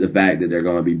 or is it the fact that they're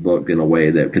going to be booked in a way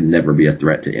that could never be a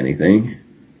threat to anything?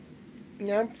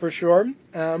 Yeah, for sure.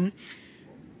 I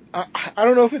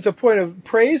don't know if it's a point of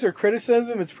praise or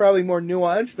criticism. It's probably more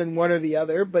nuanced than one or the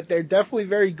other, but they're definitely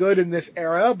very good in this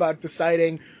era about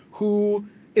deciding who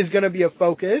is going to be a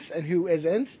focus and who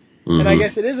isn't. Mm-hmm. And I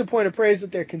guess it is a point of praise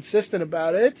that they're consistent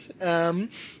about it,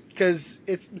 because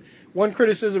it's one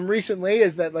criticism recently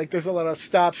is that like there's a lot of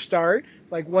stop-start.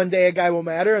 Like one day a guy will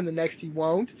matter and the next he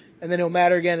won't, and then he'll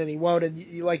matter again and he won't, and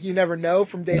you never know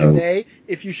from day to day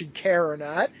if you should care or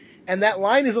not. And that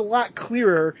line is a lot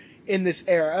clearer in this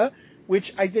era,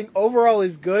 which I think overall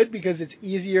is good because it's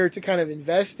easier to kind of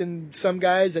invest in some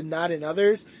guys and not in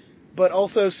others. But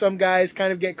also some guys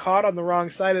kind of get caught on the wrong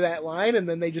side of that line and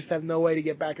then they just have no way to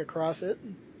get back across it.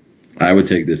 I would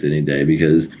take this any day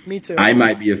because Me too. I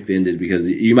might be offended because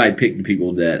you might pick the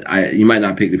people you might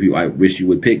not pick the people I wish you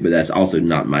would pick, but that's also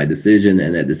not my decision.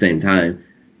 And at the same time,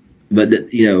 but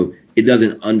it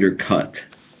doesn't undercut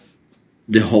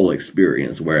the whole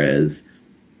experience. Whereas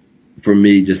for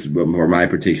me, just for my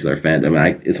particular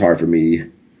fandom, it's hard for me.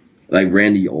 Like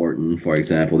Randy Orton, for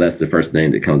example, that's the first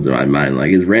name that comes to my mind.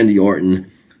 Like, is Randy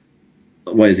Orton,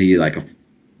 what is he, like a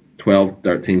 12,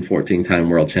 13, 14-time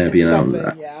world champion?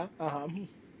 Something, yeah.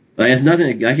 Like, it's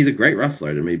nothing, like, he's a great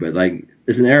wrestler to me, but, like,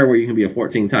 it's an era where you can be a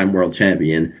 14-time world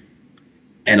champion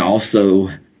and also,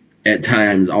 at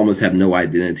times, almost have no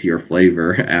identity or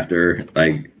flavor after,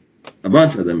 like, a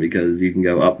bunch of them because you can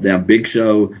go up, down. Big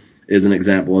Show is an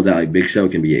example of that. Like, Big Show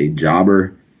can be a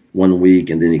jobber one week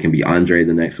and then he can be Andre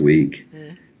the next week.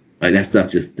 Like, that stuff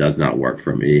just does not work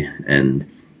for me, and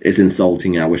it's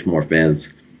insulting. I wish more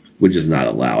fans would just not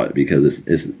allow it because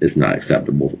it's not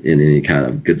acceptable in any kind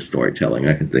of good storytelling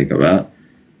I can think about.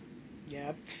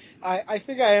 Yeah, I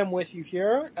think I am with you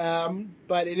here,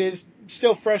 but it is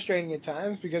still frustrating at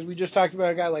times because we just talked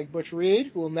about a guy like Butch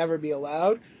Reed who will never be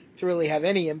allowed to really have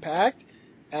any impact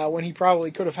when he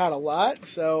probably could have had a lot.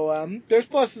 So there's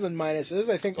pluses and minuses.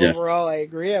 I think overall I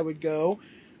agree. I would go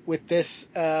with this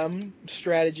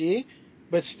strategy,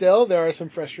 but still there are some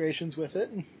frustrations with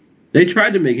it. They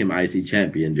tried to make him IC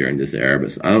champion during this era,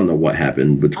 but I don't know what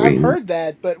happened between. I've heard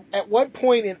that, but at what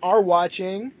point in our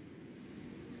watching,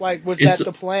 like, was that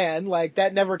the plan? Like,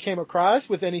 that never came across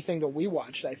with anything that we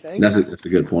watched, I think. That's a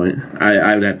good point.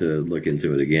 I would have to look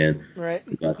into it again. Right.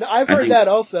 I've heard that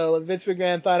also. Vince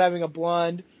McMahon thought having a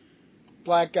blonde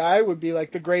black guy would be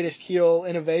like the greatest heel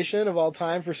innovation of all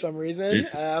time for some reason.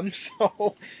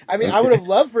 So, I mean, I would have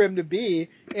loved for him to be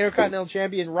Intercontinental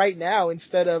Champion right now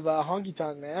instead of Honky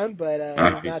Tonk Man, but it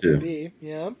was not to be.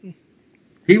 Yeah.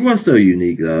 He was so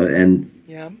unique though, and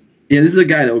Yeah, this is a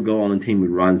guy that will go on a team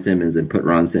with Ron Simmons and put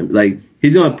Ron Simmons, like,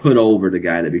 he's going to put over the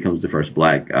guy that becomes the first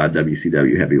black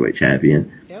WCW heavyweight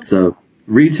champion. Yeah. So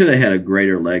Reed should have had a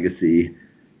greater legacy,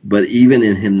 but even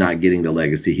in him not getting the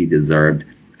legacy he deserved,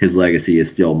 his legacy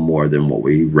is still more than what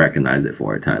we recognize it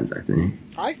for at times, I think.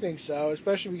 I think so,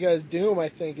 especially because Doom, I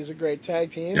think, is a great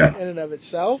tag team Yeah. in and of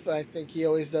itself, and I think he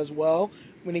always does well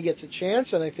when he gets a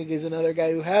chance, and I think he's another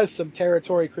guy who has some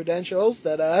territory credentials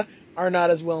that are not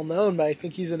as well known, but I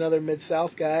think he's another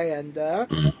Mid-South guy, and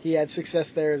he had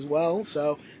success there as well,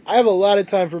 so I have a lot of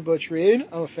time for Butch Reed.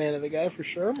 I'm a fan of the guy for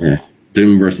sure. Yeah.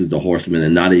 Doom versus the Horsemen,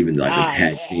 and not even like the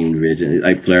tag yeah. team division.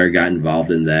 Like Flair got involved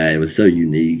in that. It was so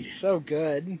unique. So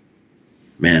good.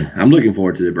 Man, I'm looking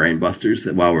forward to the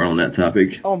Brainbusters while we're on that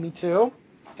topic. Oh, me too.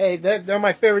 Hey, they're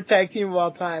my favorite tag team of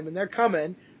all time, and they're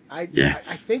coming.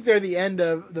 Yes. I think they're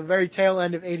the very tail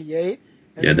end of '88.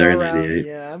 Yeah, they're in '88.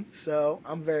 Yeah, so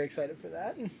I'm very excited for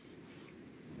that.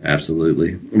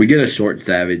 Absolutely. We get a short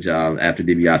Savage after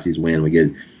DiBiase's win. We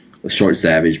get a short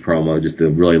Savage promo just to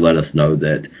really let us know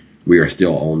that we are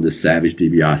still on the Savage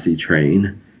DiBiase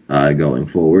train going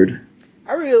forward.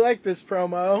 I really like this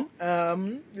promo.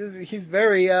 He's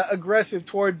very aggressive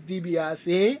towards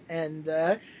DiBiase,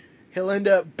 and he'll end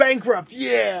up bankrupt.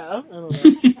 Yeah, I don't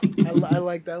know. I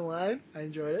like that line. I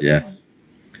enjoyed it. Yes.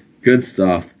 Good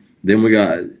stuff. Then we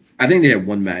got, I think they had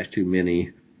one match too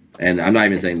many, and I'm not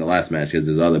even saying the last match because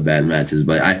there's other bad matches,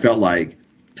 but I felt like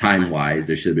time-wise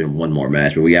there should have been one more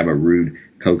match, but we have a Rude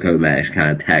Coco match kind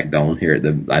of tacked on here at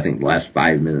the last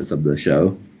 5 minutes of the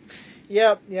show.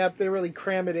 Yep, they really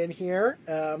cram it in here.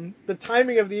 The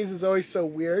timing of these is always so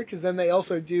weird because then they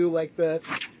also do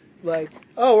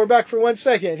oh, we're back for 1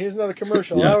 second. Here's another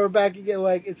commercial. Yes. Oh, we're back again.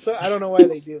 It's so, I don't know why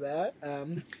they do that.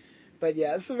 But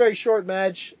yeah, this is a very short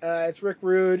match. It's Rick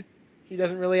Rude. He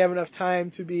doesn't really have enough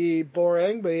time to be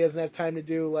boring, but he doesn't have time to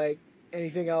do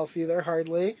anything else either,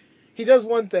 hardly. He does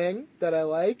one thing that I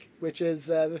like, which is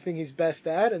the thing he's best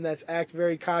at, and that's act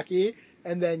very cocky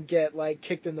and then get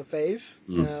kicked in the face.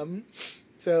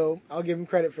 So I'll give him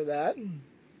credit for that.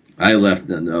 I left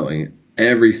knowing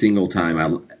every single time.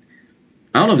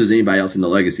 I don't know if there's anybody else in the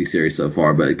Legacy series so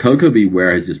far, but Coco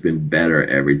Beware has just been better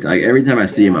every time. Every time I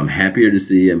see him, I'm happier to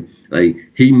see him.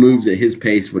 He moves at his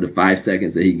pace for the 5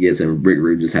 seconds that he gets, and Rick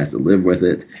Rude just has to live with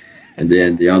it. And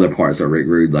then the other parts are Rick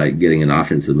Rude getting an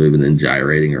offensive move and then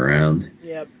gyrating around.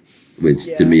 Yep. Which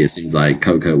to me it seems like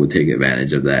Coco would take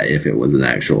advantage of that if it was an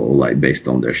actual based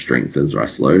on their strengths as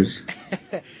wrestlers.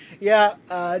 Yeah,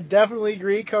 definitely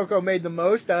agree. Coco made the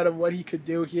most out of what he could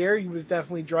do here. He was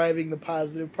definitely driving the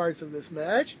positive parts of this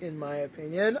match, in my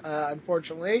opinion.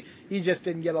 Unfortunately, he just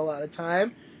didn't get a lot of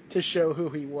time to show who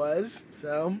he was.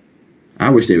 So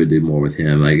I wish they would do more with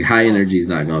him. High energy is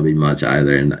not going to be much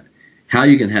either. And how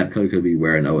you can have Coco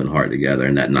Beware and Owen Hart together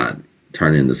and that not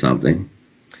turn into something.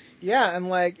 Yeah,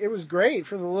 and it was great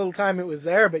for the little time it was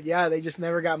there, but yeah, they just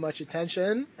never got much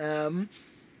attention.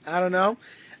 I don't know.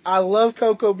 I love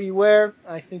Coco Beware.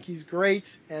 I think he's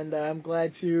great, and I'm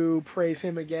glad to praise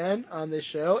him again on this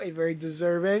show. A very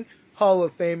deserving Hall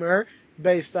of Famer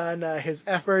based on his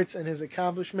efforts and his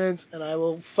accomplishments, and I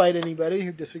will fight anybody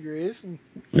who disagrees.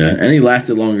 Yeah, and he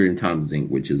lasted longer than Tom Zink,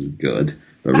 which is good.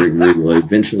 But Rick Rude will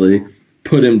eventually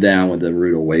put him down with the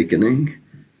Rude Awakening.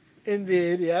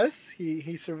 Indeed, yes.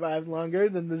 He survived longer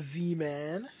than the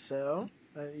Z-Man, so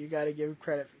you got to give him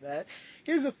credit for that.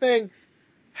 Here's the thing.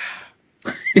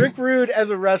 Rick Rude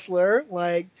as a wrestler,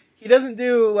 he doesn't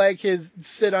do his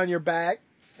sit on your back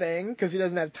thing because he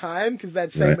doesn't have time because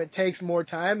that segment takes more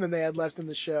time than they had left in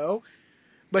the show.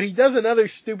 But he does another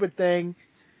stupid thing.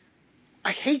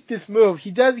 I hate this move.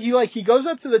 He goes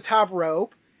up to the top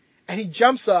rope and he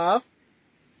jumps off.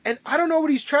 And I don't know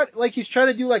what he's trying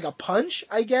to do a punch,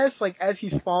 I guess, as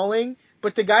he's falling,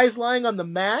 but the guy's lying on the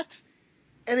mat,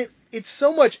 and it's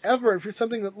so much effort for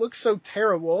something that looks so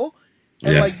terrible.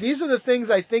 And these are the things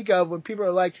I think of when people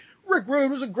are like, Rick Rude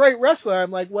was a great wrestler.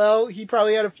 I'm like, well, he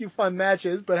probably had a few fun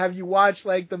matches, but have you watched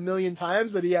the million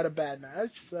times that he had a bad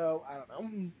match? So I don't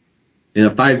know. In a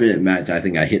 5-minute match, I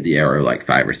think I hit the arrow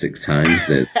 5 or 6 times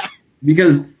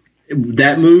because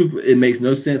that move, it makes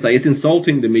no sense. It's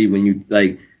insulting to me when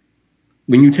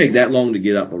you take that long to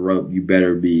get up a rope, you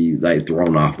better be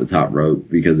thrown off the top rope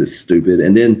because it's stupid.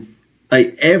 And then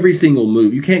every single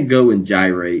move, you can't go and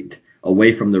gyrate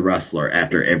away from the wrestler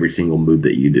after every single move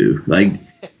that you do.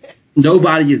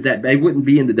 Nobody is that. They wouldn't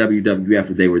be in the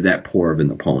WWF if they were that poor of an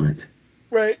opponent.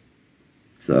 Right.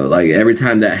 So every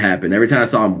time that happened, every time I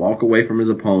saw him walk away from his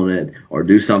opponent or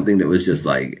do something that was just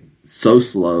so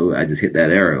slow, I just hit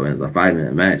that arrow. And it's a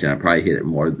 5-minute match, and I probably hit it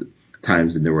more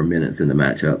times than there were minutes in the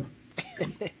matchup.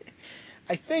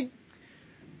 I think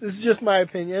This is just my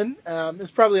opinion.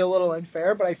 It's probably a little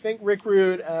unfair, but I think Rick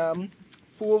Rude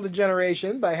fooled a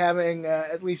generation by having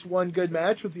at least one good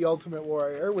match with the Ultimate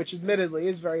Warrior, which admittedly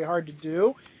is very hard to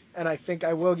do, and I think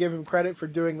I will give him credit for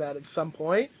doing that at some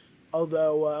point,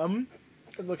 although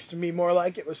it looks to me more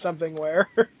like it was something where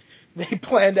they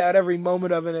planned out every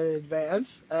moment of it in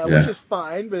advance, which is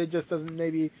fine, but it just doesn't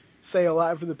maybe say a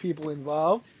lot for the people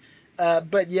involved.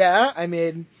 But yeah, I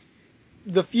mean,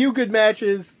 the few good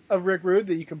matches of Rick Rude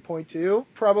that you can point to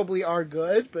probably are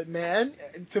good, but man,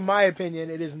 to my opinion,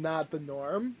 it is not the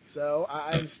norm. So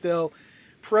I'm still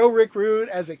pro Rick Rude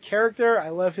as a character. I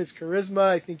love his charisma.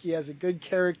 I think he has a good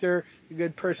character, a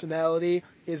good personality.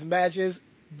 His matches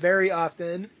very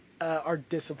often are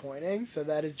disappointing, so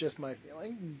that is just my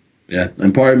feeling. Yeah,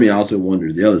 and part of me also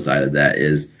wonders the other side of that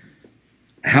is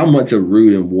how much of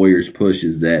Rude and Warrior's push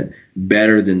is that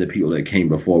better than the people that came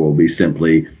before will be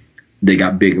simply they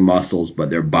got big muscles, but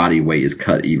their body weight is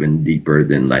cut even deeper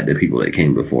than like the people that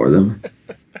came before them.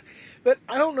 But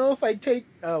I don't know if I'd take.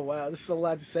 Oh wow, this is a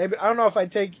lot to say. But I don't know if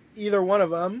I'd take either one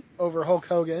of them over Hulk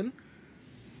Hogan.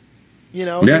 You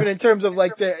know, even in terms of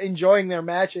like the enjoying their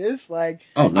matches. Like,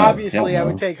 obviously, I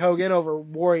would take Hogan over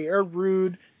Warrior,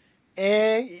 Rude,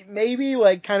 and maybe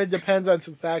like kind of depends on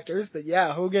some factors. But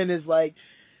yeah, Hogan is like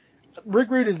Rick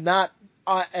Rude is not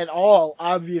at all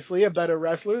obviously a better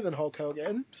wrestler than Hulk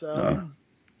Hogan. So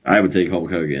I would take Hulk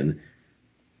Hogan.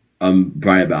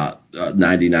 Probably about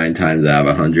 99 times out of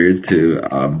 100 to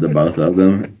the both of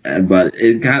them. But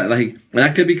it kind of like, and I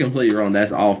could be completely wrong.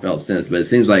 That's all felt sense. But it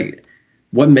seems like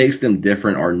what makes them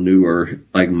different or newer,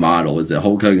 like model, is that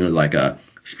Hulk Hogan is like a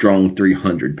strong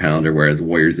 300 pounder, whereas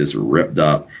Warrior's this ripped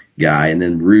up guy. And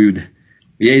then Rude,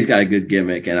 yeah, he's got a good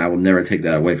gimmick, and I will never take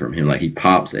that away from him. Like he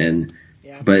pops,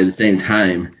 but at the same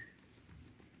time,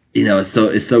 you know,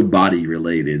 it's so body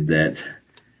related that,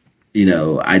 you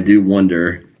know, I do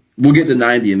wonder. We'll get to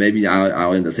 90, and maybe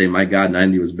I'll end up saying, my God,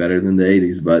 90 was better than the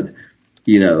 80s. But,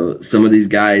 you know, some of these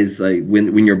guys, like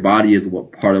when your body is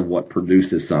what part of what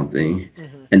produces something,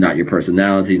 and not your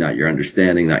personality, not your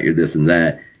understanding, not your this and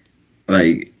that,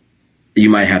 like you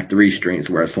might have 3 strengths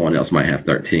whereas someone else might have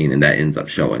 13, and that ends up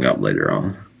showing up later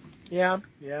on. Yeah,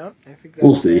 I think that's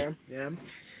we'll see. Fair. Yeah.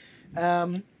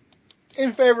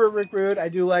 In favor of Rick Rude, I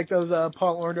do like those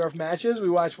Paul Orndorff matches. We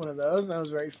watched one of those, and that was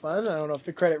very fun. I don't know if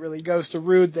the credit really goes to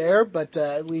Rude there, but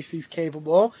at least he's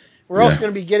capable. We're also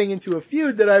going to be getting into a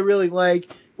feud that I really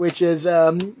like, which is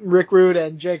Rick Rude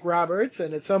and Jake Roberts,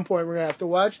 and at some point we're going to have to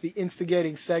watch the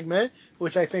Instigating segment,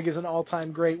 which I think is an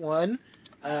all-time great one.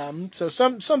 So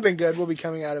something good will be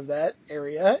coming out of that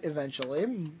area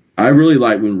eventually. I really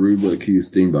like when Rude would accuse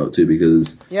Steamboat, too,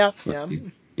 because,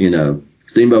 you know,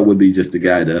 Steamboat would be just a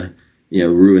guy to, you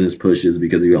know, ruin his pushes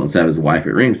because he wants to have his wife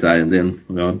at ringside, and then,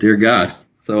 well, dear God,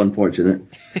 so unfortunate.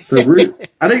 So Rude,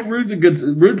 I think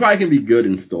Rude probably can be good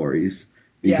in stories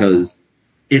because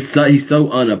he's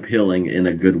so unappealing in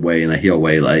a good way, in a heel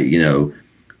way, like, you know,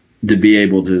 to be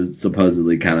able to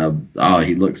supposedly kind of,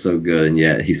 he looks so good and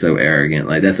yet he's so arrogant.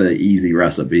 Like that's an easy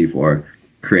recipe for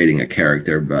creating a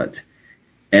character, but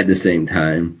at the same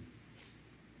time,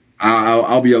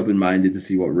 I'll be open-minded to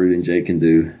see what Rude and Jake can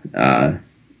do.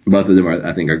 Both of them,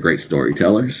 I think, are great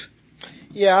storytellers.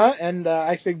 Yeah, and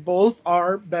I think both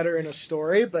are better in a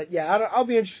story. But yeah, I'll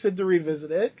be interested to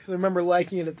revisit it because I remember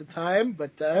liking it at the time.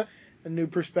 But a new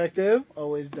perspective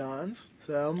always dawns.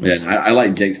 So yeah, I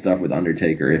like Jake's stuff with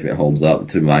Undertaker if it holds up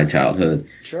to my childhood.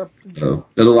 Sure. So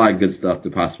there's a lot of good stuff to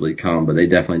possibly come, but they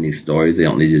definitely need stories. They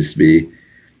don't need to just be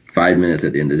 5 minutes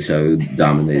at the end of the show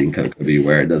dominating Coco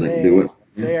where it doesn't do it.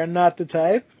 They are not the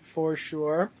type, for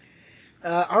sure.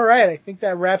 All right, I think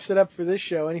that wraps it up for this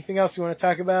show. Anything else you want to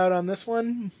talk about on this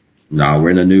one? No, we're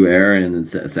in a new era, and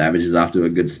Savage is off to a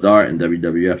good start, and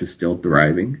WWF is still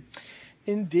thriving.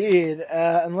 Indeed.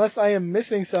 Unless I am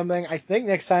missing something, I think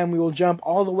next time we will jump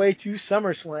all the way to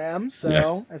SummerSlam,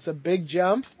 so that's a big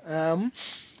jump. We're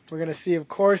going to see, of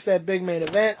course, that big main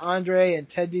event, Andre and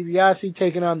Ted DiBiase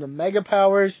taking on the Mega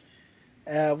Powers.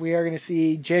 We are going to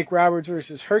see Jake Roberts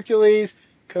versus Hercules.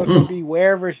 Coco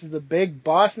Beware versus the Big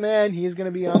Boss Man. He's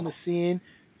going to be on the scene.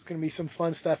 It's going to be some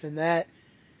fun stuff in that.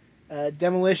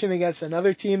 Demolition against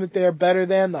another team that they are better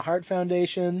than, the Hart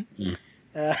Foundation.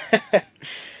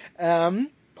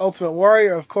 Ultimate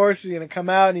Warrior, of course, is going to come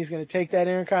out and he's going to take that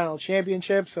Intercontinental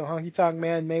Championship. So Honky Tonk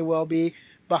Man may well be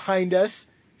behind us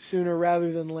sooner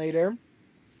rather than later.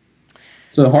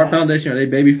 So Hart Foundation, are they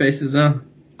baby faces now?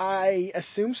 I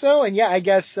assume so. And yeah, I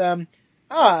guess...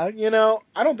 I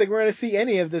don't think we're going to see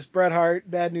any of this Bret Hart,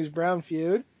 Bad News Brown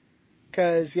feud.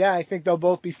 Because, I think they'll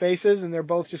both be faces, and they're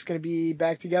both just going to be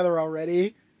back together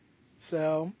already.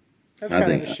 So, that's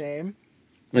kind of a shame.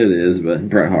 It is, but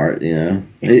Bret Hart,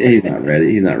 he's not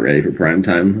ready. He's not ready for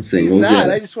primetime singles. He's not. Yet.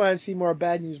 I just want to see more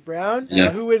Bad News Brown,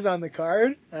 who is on the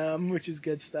card, which is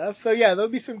good stuff. So, yeah, there'll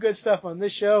be some good stuff on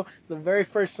this show. The very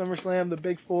first SummerSlam, the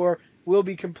Big Four, will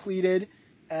be completed.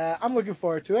 I'm looking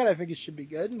forward to it. I think it should be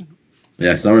good.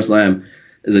 Yeah, SummerSlam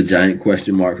is a giant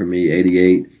question mark for me.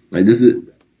 88. Like this is,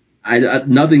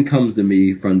 nothing comes to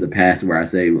me from the past where I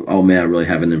say, oh man, I really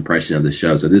have an impression of the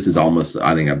show. So this is almost,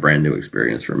 I think, a brand new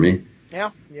experience for me.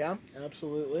 Yeah,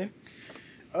 absolutely.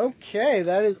 Okay,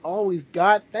 that is all we've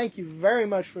got. Thank you very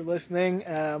much for listening.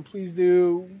 Please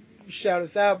do shout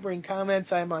us out, bring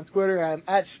comments. I'm on Twitter. I'm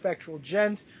at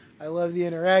SpectralGent. I love the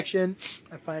interaction.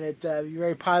 I find it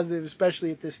very positive,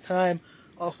 especially at this time.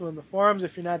 Also in the forums,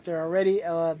 if you're not there already,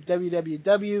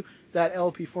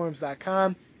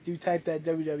 www.lpforums.com. Do type that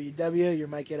www. You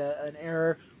might get an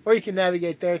error. Or you can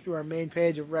navigate there through our main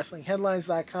page of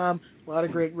WrestlingHeadlines.com. A lot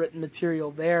of great written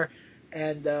material there.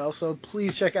 And also,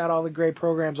 please check out all the great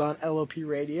programs on LOP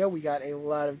Radio. We got a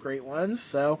lot of great ones.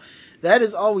 So that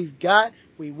is all we've got.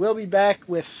 We will be back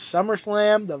with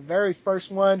SummerSlam, the very first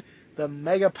one. The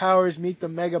Mega Powers meet the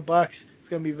Mega Bucks. It's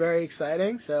going to be very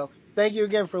exciting. So thank you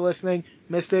again for listening.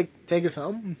 Mystic, take us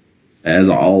home. As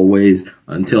always,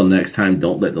 until next time,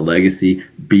 don't let the legacy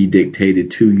be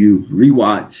dictated to you.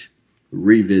 Rewatch,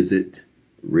 revisit,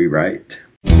 rewrite.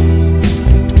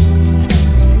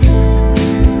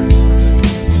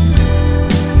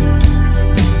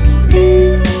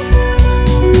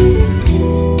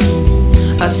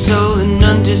 I saw an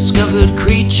undiscovered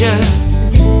creature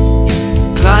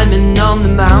climbing on the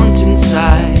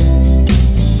mountainside.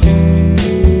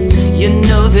 You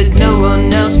know that no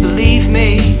one else believed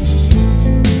me.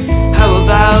 How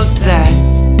about that?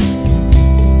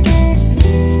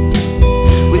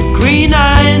 With green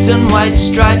eyes and white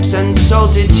stripes and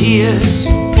salted tears,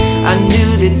 I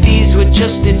knew that these were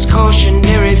just its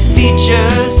cautionary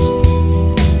features.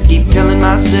 Keep telling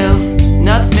myself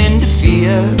nothing to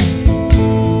fear.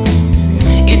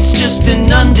 It's just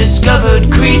an undiscovered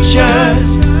creature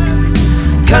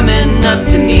coming up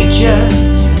to meet you.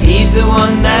 He's the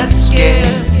one that's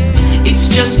scared. It's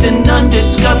just an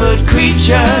undiscovered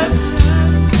creature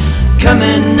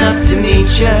coming up to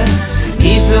meet you.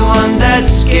 He's the one that's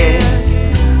scared.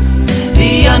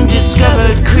 The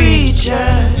undiscovered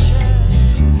creature.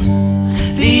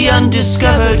 The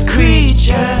undiscovered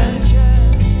creature.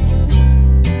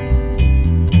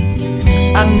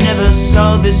 I never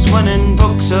saw this one in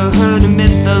books or heard a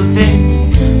myth of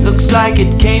it. Looks like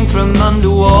it came from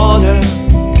underwater.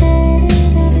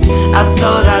 I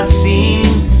thought I'd seen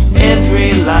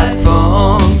every life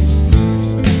form,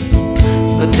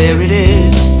 but there it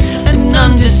is, an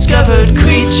undiscovered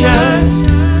creature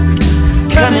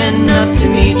coming up to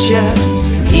meet you.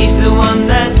 He's the one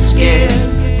that's scared.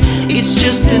 It's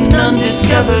just an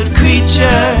undiscovered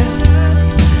creature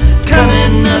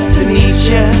coming up to meet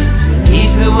you.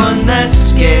 He's the one that's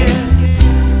scared.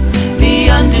 The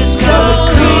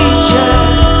undiscovered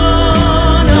creature.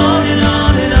 On and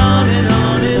on and on and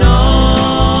on and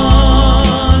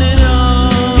on and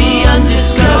on. The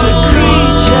undiscovered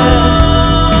creature.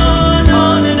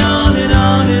 On and on and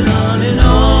on and on and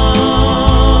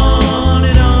on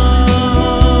and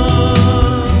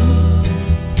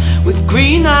on. With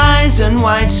green eyes and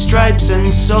white stripes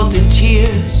and salted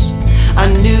tears, I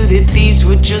knew that these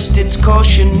were just its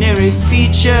cautionary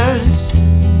features.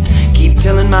 Keep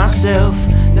telling myself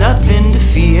nothing to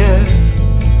fear.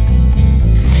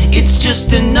 It's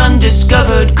just an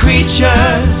undiscovered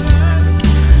creature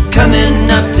coming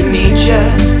up to meet you.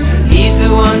 He's the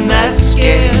one that's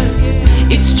scared.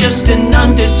 It's just an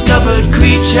undiscovered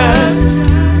creature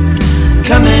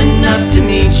coming up to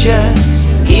meet you.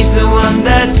 He's the one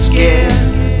that's scared.